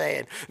 I'm just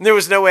saying. And there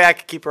was no way I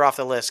could keep her off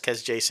the list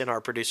because Jason,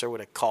 our producer, would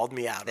have called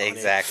me out on it.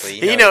 Exactly.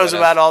 He knows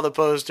about all the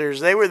posters.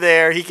 They were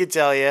there. He could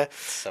tell you.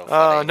 So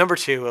funny. Number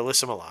 2,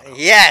 Alyssa Milano.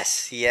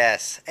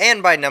 Yes.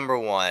 And by number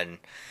 1,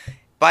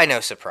 by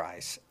no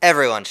surprise,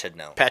 everyone should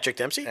know. Patrick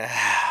Dempsey?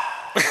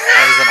 That was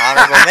an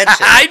honorable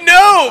mention. I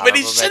know, but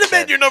he Honorable should have been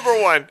mention. your number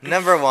 1.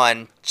 Number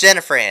 1,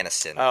 Jennifer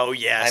Aniston. Oh,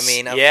 yes. I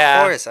mean,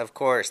 of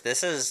course.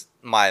 This is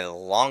my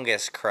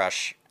longest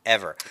crush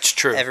ever. It's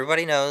true.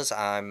 Everybody knows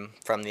I'm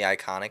from the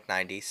iconic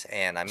 90s,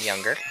 and I'm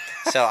younger.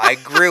 So I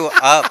grew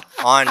up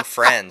on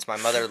Friends. My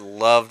mother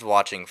loved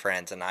watching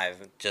Friends, and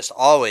I've just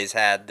always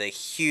had the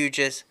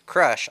hugest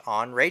crush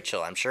on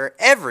Rachel. I'm sure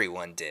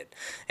everyone did.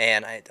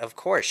 And, of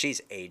course, she's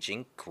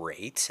aging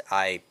great.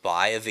 I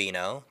buy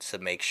Aveeno to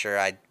make sure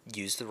I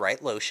use the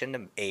right lotion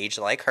to age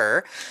like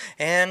her.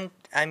 And,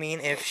 I mean,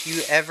 if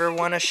you ever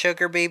want a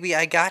sugar baby,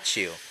 I got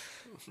you.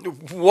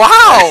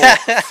 Wow.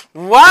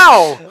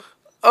 Wow.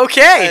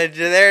 Okay.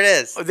 There it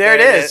is. There it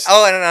is.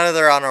 Oh, and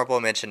another honorable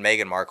mention,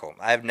 Meghan Markle.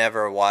 I've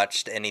never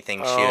watched anything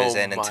she was Oh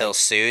in my until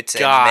Suits,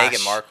 gosh. and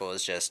Meghan Markle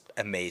is just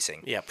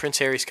amazing. Yeah, Prince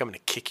Harry's coming to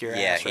kick your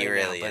Yeah, ass right he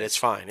really now, but is. it's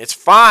fine. It's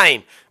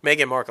fine.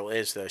 Meghan Markle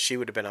is, though. She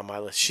would have been on my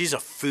list. She's a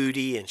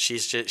foodie, and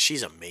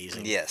she's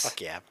amazing. Yes.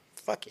 Fuck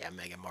yeah,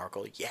 Meghan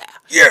Markle. Yeah.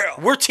 Yeah.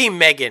 We're Team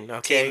Meghan,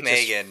 okay? Team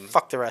Just Meghan.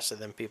 fuck the rest of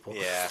them people.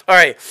 Yeah. All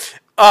right.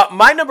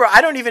 My number, I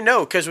don't even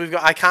know, because we've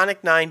got iconic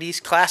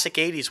 90s, classic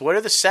 80s. What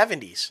are the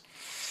 70s?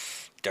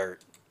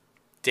 Dirt.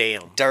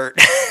 Damn.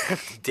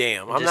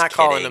 Damn. I'm just not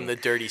calling kidding. them the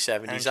dirty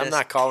 70s. I'm just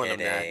not calling them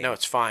that. kidding. No,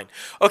 it's fine.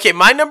 Okay,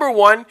 my number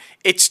 1,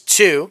 it's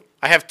 2.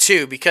 I have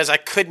 2 because I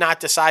could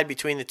not decide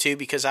between the 2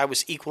 because I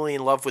was equally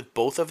in love with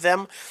both of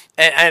them.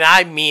 And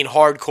I mean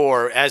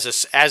hardcore.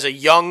 As a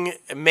young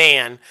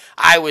man,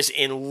 I was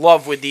in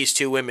love with these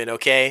 2 women,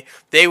 okay?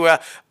 They were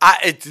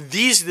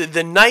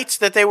the nights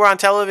that they were on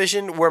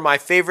television were my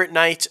favorite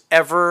nights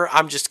ever.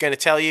 I'm just going to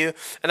tell you.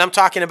 And I'm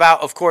talking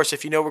about, of course,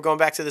 if you know we're going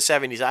back to the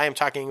 70s, I am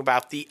talking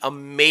about the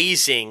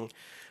amazing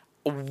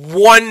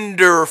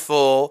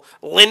wonderful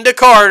Linda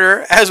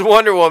Carter as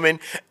Wonder Woman.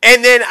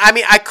 And then, I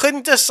mean, I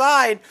couldn't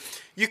decide.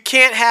 You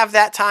can't have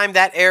that time,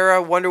 that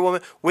era, Wonder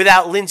Woman,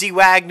 without Lindsay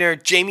Wagner,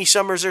 Jamie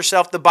Summers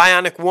herself, the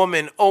Bionic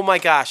Woman. Oh my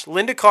gosh,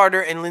 Linda Carter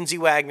and Lindsay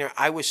Wagner.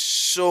 I was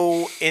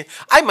so in.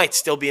 I might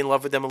still be in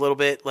love with them a little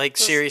bit, like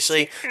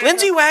seriously.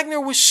 Lindsay Wagner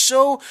was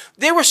so.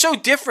 They were so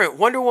different.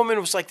 Wonder Woman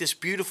was like this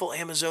beautiful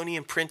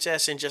Amazonian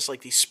princess and just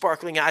like these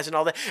sparkling eyes and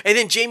all that. And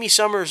then Jamie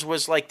Summers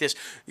was like this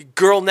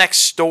girl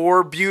next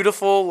door,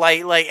 beautiful,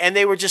 like, and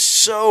they were just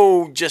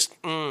so just.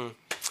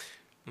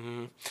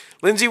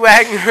 Lindsay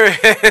Wagner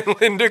and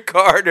Linda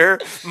Carter,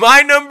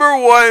 my number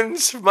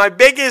ones, my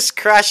biggest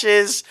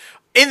crushes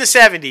in the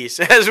 70s.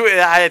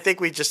 I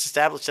think we just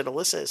established that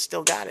Alyssa has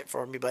still got it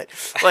for me. But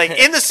like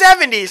in the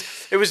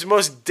 70s, it was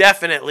most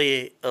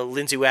definitely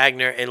Lindsay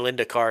Wagner and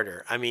Linda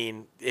Carter. I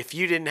mean, if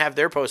you didn't have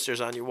their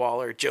posters on your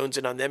wall or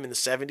jonesing on them in the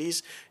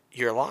 70s,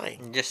 you're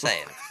lying. Just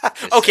saying.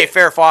 Okay,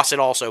 Farrah Fawcett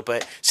also,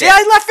 but see,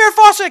 I left Farrah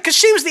Fawcett because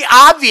she was the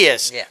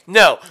obvious. Yeah.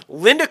 No,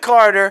 Linda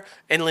Carter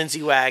and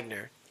Lindsay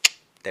Wagner.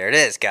 There it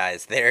is,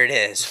 guys. There it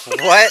is.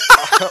 What?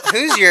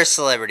 Who's your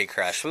celebrity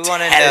crush? We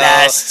want to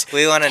know. us.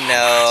 We want to Tell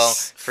know.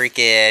 us.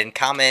 Freaking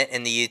comment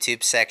in the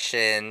YouTube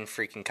section.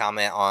 Freaking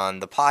comment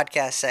on the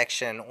podcast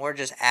section, or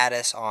just add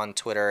us on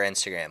Twitter or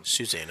Instagram.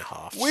 Susanna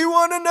Hoffs. We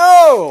want to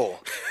know.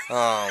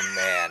 Oh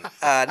man.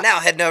 Now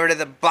heading over to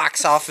the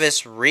box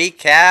office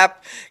recap.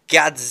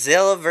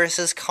 Godzilla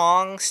vs.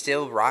 Kong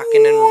still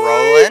rocking and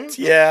rolling.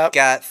 Yeah.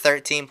 Got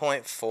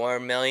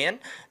 13.4 million.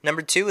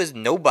 Number 2 is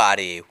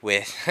Nobody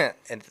with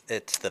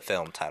it's the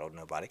film titled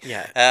Nobody.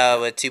 Yeah.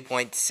 With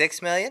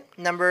 2.6 million.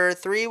 Number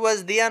 3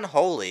 was The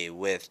Unholy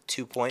with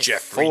 2.4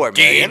 Jeffrey million.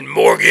 Dean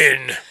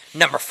Morgan.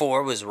 Number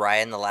 4 was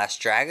Raya and the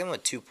Last Dragon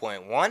with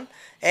 2.1.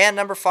 And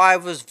number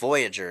 5 was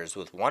Voyagers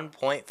with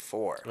 1.4.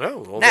 Oh,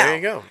 well, Now, there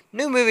you go.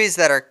 New movies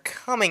that are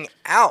coming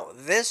out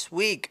this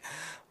week.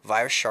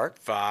 Virus Shark.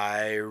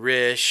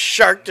 Virus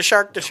Shark, the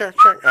shark.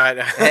 All right.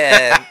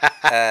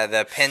 And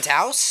The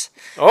Penthouse.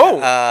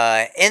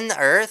 In the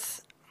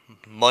Earth.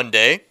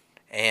 Monday.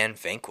 And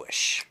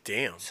Vanquish.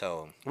 Damn.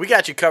 So We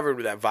got you covered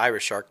with that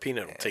Virus Shark.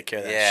 Peanut will take care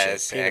of that yeah, shit.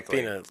 exactly.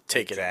 Peanut will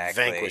take it and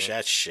vanquish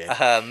that shit.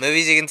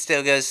 Movies you can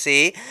still go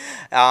see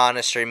on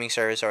a streaming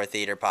service or a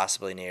theater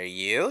possibly near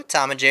you.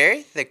 Tom and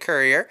Jerry, The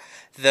Courier,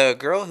 The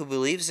Girl Who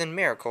Believes in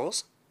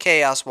Miracles,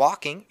 Chaos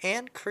Walking,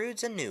 and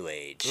Crudes and New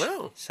Age.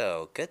 Oh.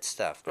 So, good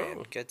stuff,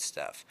 man. Good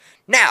stuff.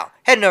 Now,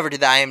 heading over to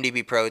the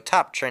IMDb Pro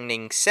top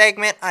trending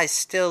segment. I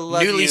still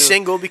love you. Newly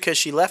single because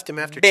she left him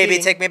after Baby,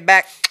 cheating. take me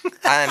back.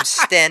 I'm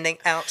standing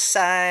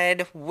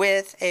outside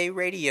with a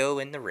radio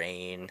in the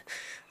rain.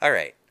 All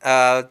right.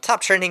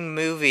 Top trending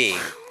movie.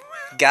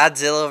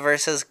 Godzilla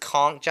vs.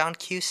 Kong. John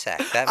Cusack.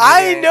 That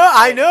movie,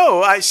 I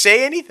know. I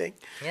say anything.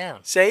 Yeah.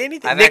 Say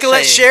anything. I've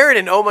Nicolette actually-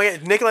 Sheridan. Oh my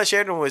God. Nicolette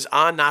Sheridan was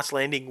on Knots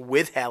Landing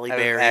with Halle I've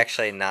Berry.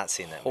 actually not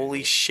seen that Holy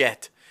movie.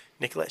 shit.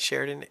 Nicolette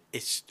Sheridan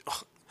is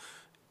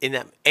in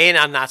that and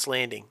on Knots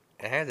Landing.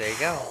 There you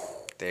go.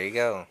 There you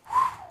go.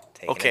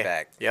 Taking Okay. it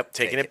back. Yep,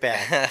 taking it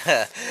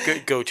back.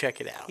 Go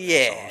check it out. That's all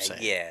Yeah, I'm saying.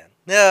 yeah.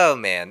 No,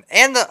 man.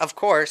 And, of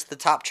course, the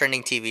top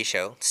trending TV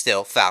show,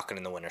 still Falcon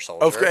and the Winter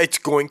Soldier. Of course, it's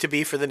going to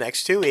be for the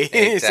next 2 weeks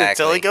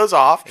Exactly. until it goes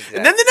off. Exactly.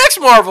 And then the next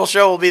Marvel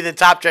show will be the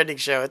top trending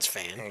show. It's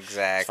fan.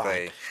 Exactly.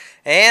 Fine.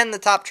 And the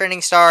top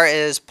trending star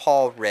is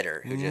Paul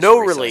Ritter, who just No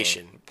recently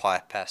relation.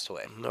 Passed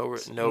away. No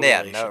relation no to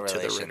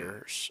relation. the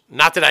Ritters.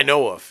 Not that I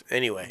know of,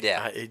 anyway.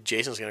 Yeah.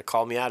 Jason's going to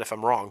call me out if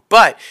I'm wrong.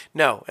 But,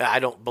 no, I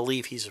don't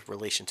believe he's a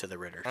relation to the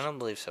Ritters. I don't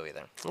believe so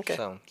either. Okay.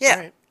 So, yeah, All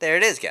right. there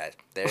it is, guys.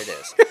 There it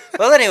is.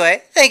 Well,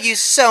 anyway, thank you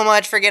so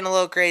much for getting a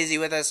little crazy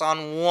with us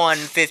on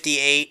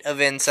 158 of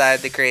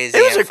Inside the Crazy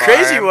It was a Ant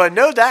crazy Farm. one,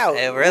 no doubt.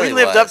 It really we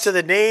lived up was. to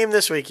the name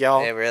this week,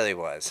 y'all. It really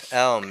was.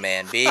 Oh,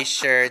 man. Be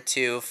sure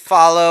to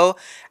follow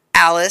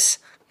Alice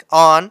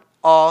on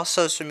all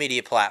social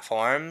media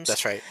platforms.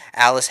 That's right.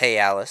 Alice, hey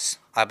Alice,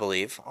 I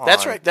believe.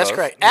 That's on right. That's both.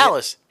 correct.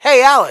 Alice.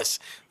 Hey, Alice.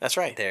 That's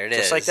right. There it is.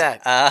 Just like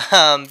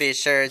that. Be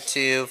sure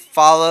to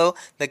follow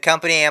the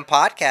company and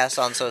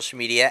podcast on social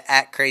media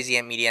at Crazy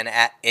Ant Media and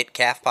at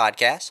ItCaf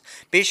Podcast.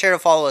 Be sure to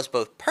follow us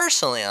both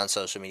personally on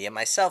social media.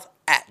 Myself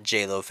at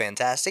JLo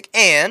Fantastic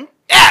and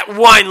At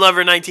Wine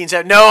Lover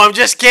 1970. No, I'm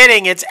just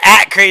kidding. It's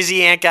at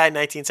Crazy Ant Guy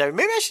 1970.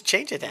 Maybe I should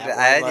change it to at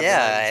Wine Lover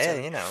yeah,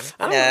 1970. you know.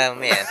 I don't Oh,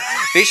 man.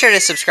 Be sure to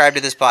subscribe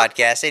to this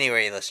podcast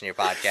anywhere you listen to your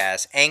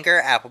podcast. Anchor,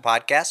 Apple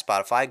Podcasts,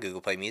 Spotify, Google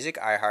Play Music,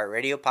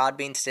 iHeartRadio,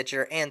 Podbean,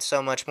 Stitcher, and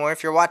so much more.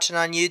 If you're watching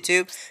on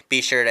YouTube,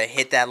 be sure to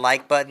hit that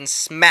like button,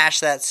 smash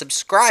that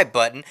subscribe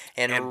button,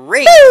 and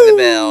ring the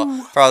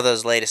bell for all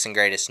those latest and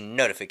greatest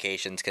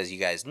notifications because you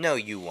guys know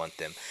you want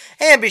them.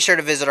 And be sure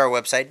to visit our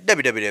website,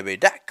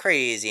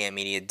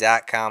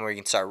 www.crazyantmedia.com, where you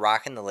can start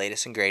rocking the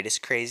latest and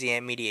greatest Crazy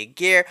Ant Media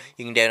gear.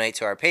 You can donate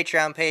to our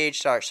Patreon page,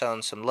 start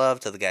showing some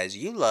love to the guys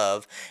you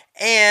love,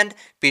 and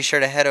be sure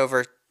to head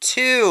over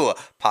to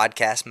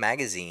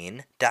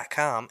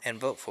podcastmagazine.com and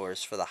vote for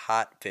us for the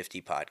Hot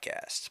 50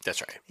 podcast.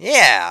 That's right.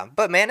 Yeah,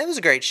 but man, it was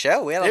a great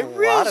show. We had a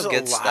lot of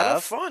good a lot stuff.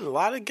 of fun. A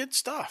lot of good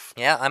stuff.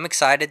 Yeah, I'm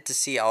excited to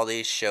see all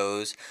these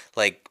shows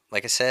like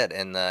like I said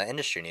in the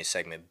industry news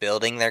segment,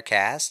 building their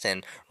cast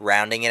and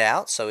rounding it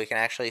out so we can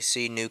actually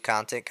see new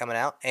content coming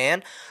out.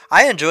 And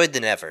I enjoyed the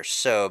Nevers,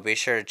 so be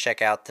sure to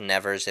check out the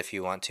Nevers if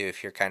you want to,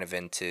 if you're kind of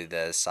into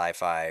the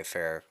sci-fi,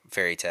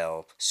 fairy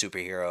tale,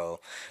 superhero,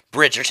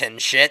 Bridgerton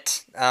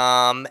shit.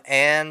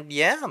 And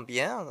yeah,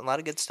 a lot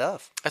of good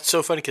stuff. That's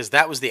so funny because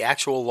that was the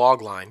actual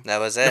log line. That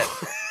was it.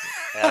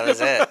 That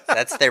was it.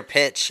 That's their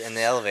pitch in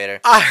the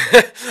elevator.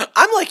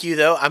 I'm like you,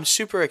 though. I'm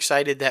super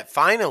excited that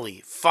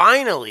finally,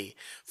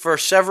 for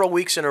several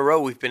weeks in a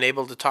row, we've been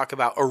able to talk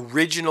about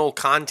original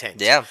content.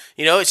 Yeah.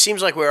 You know, it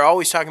seems like we're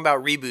always talking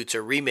about reboots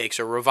or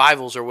remakes or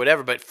revivals or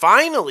whatever, but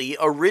finally,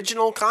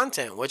 original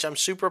content, which I'm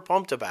super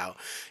pumped about.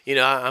 You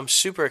know, I'm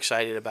super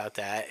excited about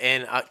that.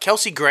 And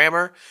Kelsey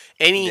Grammer,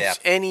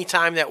 any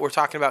time that we're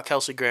talking about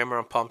Kelsey Grammer,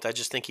 I'm pumped. I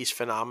just think he's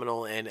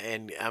phenomenal,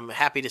 and I'm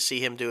happy to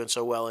see him doing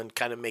so well and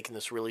kind of making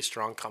this really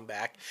strong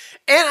comeback.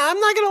 And I'm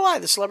not going to lie,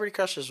 the Celebrity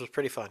Crushes was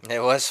pretty fun.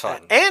 It was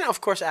fun. And,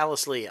 of course,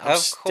 Alice Lee.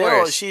 Of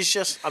course. She's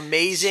just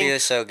amazing. She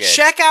is so good.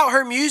 Check out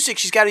her music.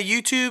 She's got a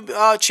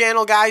YouTube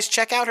channel, guys.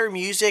 Check out her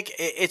music.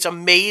 It's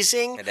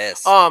amazing. It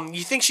is.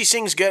 You think she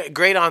sings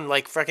great on,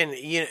 like, fucking,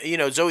 you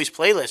know, Zoe's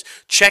playlist.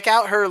 Check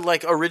out her,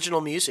 like,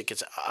 original music.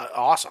 It's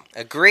awesome.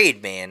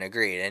 Agreed, man.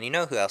 Agreed. And you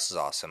know who else is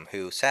awesome?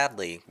 Who,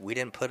 sadly, we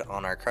didn't put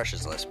on our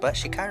crushes list, but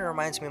she kind of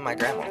reminds me of my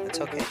grandma. It's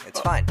okay.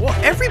 It's fine. Well,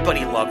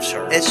 everybody loves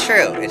her. It's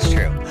true. It's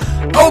true.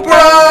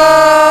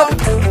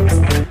 Oprah!